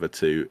way over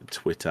to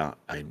Twitter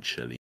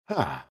eventually.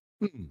 Yeah.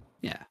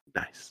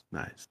 Nice.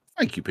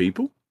 Thank you,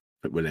 people.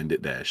 But we'll end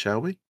it there,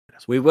 shall we?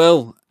 We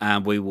will,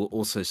 and we will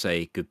also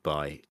say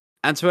goodbye.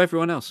 And to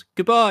everyone else,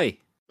 goodbye.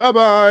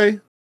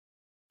 Bye-bye.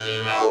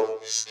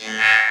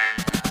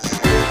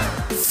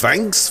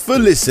 Thanks for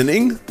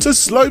listening to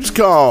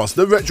Slopescast,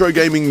 the retro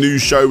gaming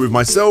news show with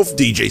myself,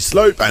 DJ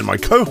Slope, and my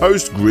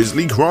co-host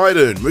Grizzly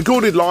Crichton,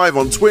 recorded live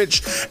on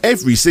Twitch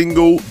every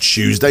single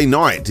Tuesday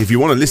night. If you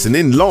want to listen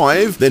in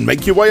live, then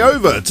make your way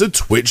over to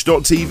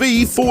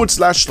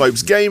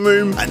twitch.tv/Slopes Game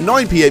Room at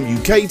 9 PM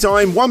UK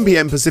time, 1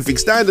 PM Pacific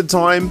Standard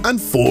Time,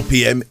 and 4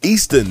 PM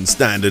Eastern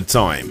Standard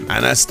Time.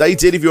 And as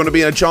stated, if you want to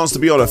be in a chance to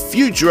be on a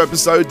future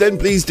episode, then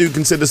please do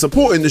consider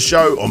supporting the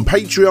show on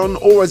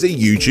Patreon or as a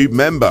YouTube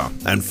member.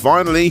 And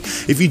finally,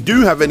 if you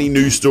do have any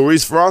news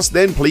stories for us,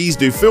 then please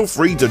do feel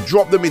free to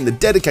drop them in the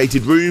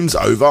dedicated rooms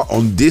over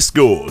on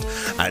Discord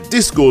at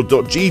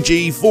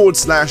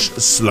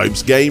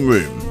discord.gg/Slopes Game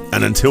Room.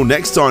 And until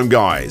next time,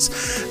 guys,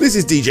 this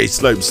is DJ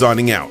Slope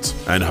signing out,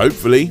 and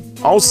hopefully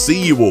I'll see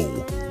you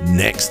all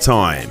next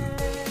time.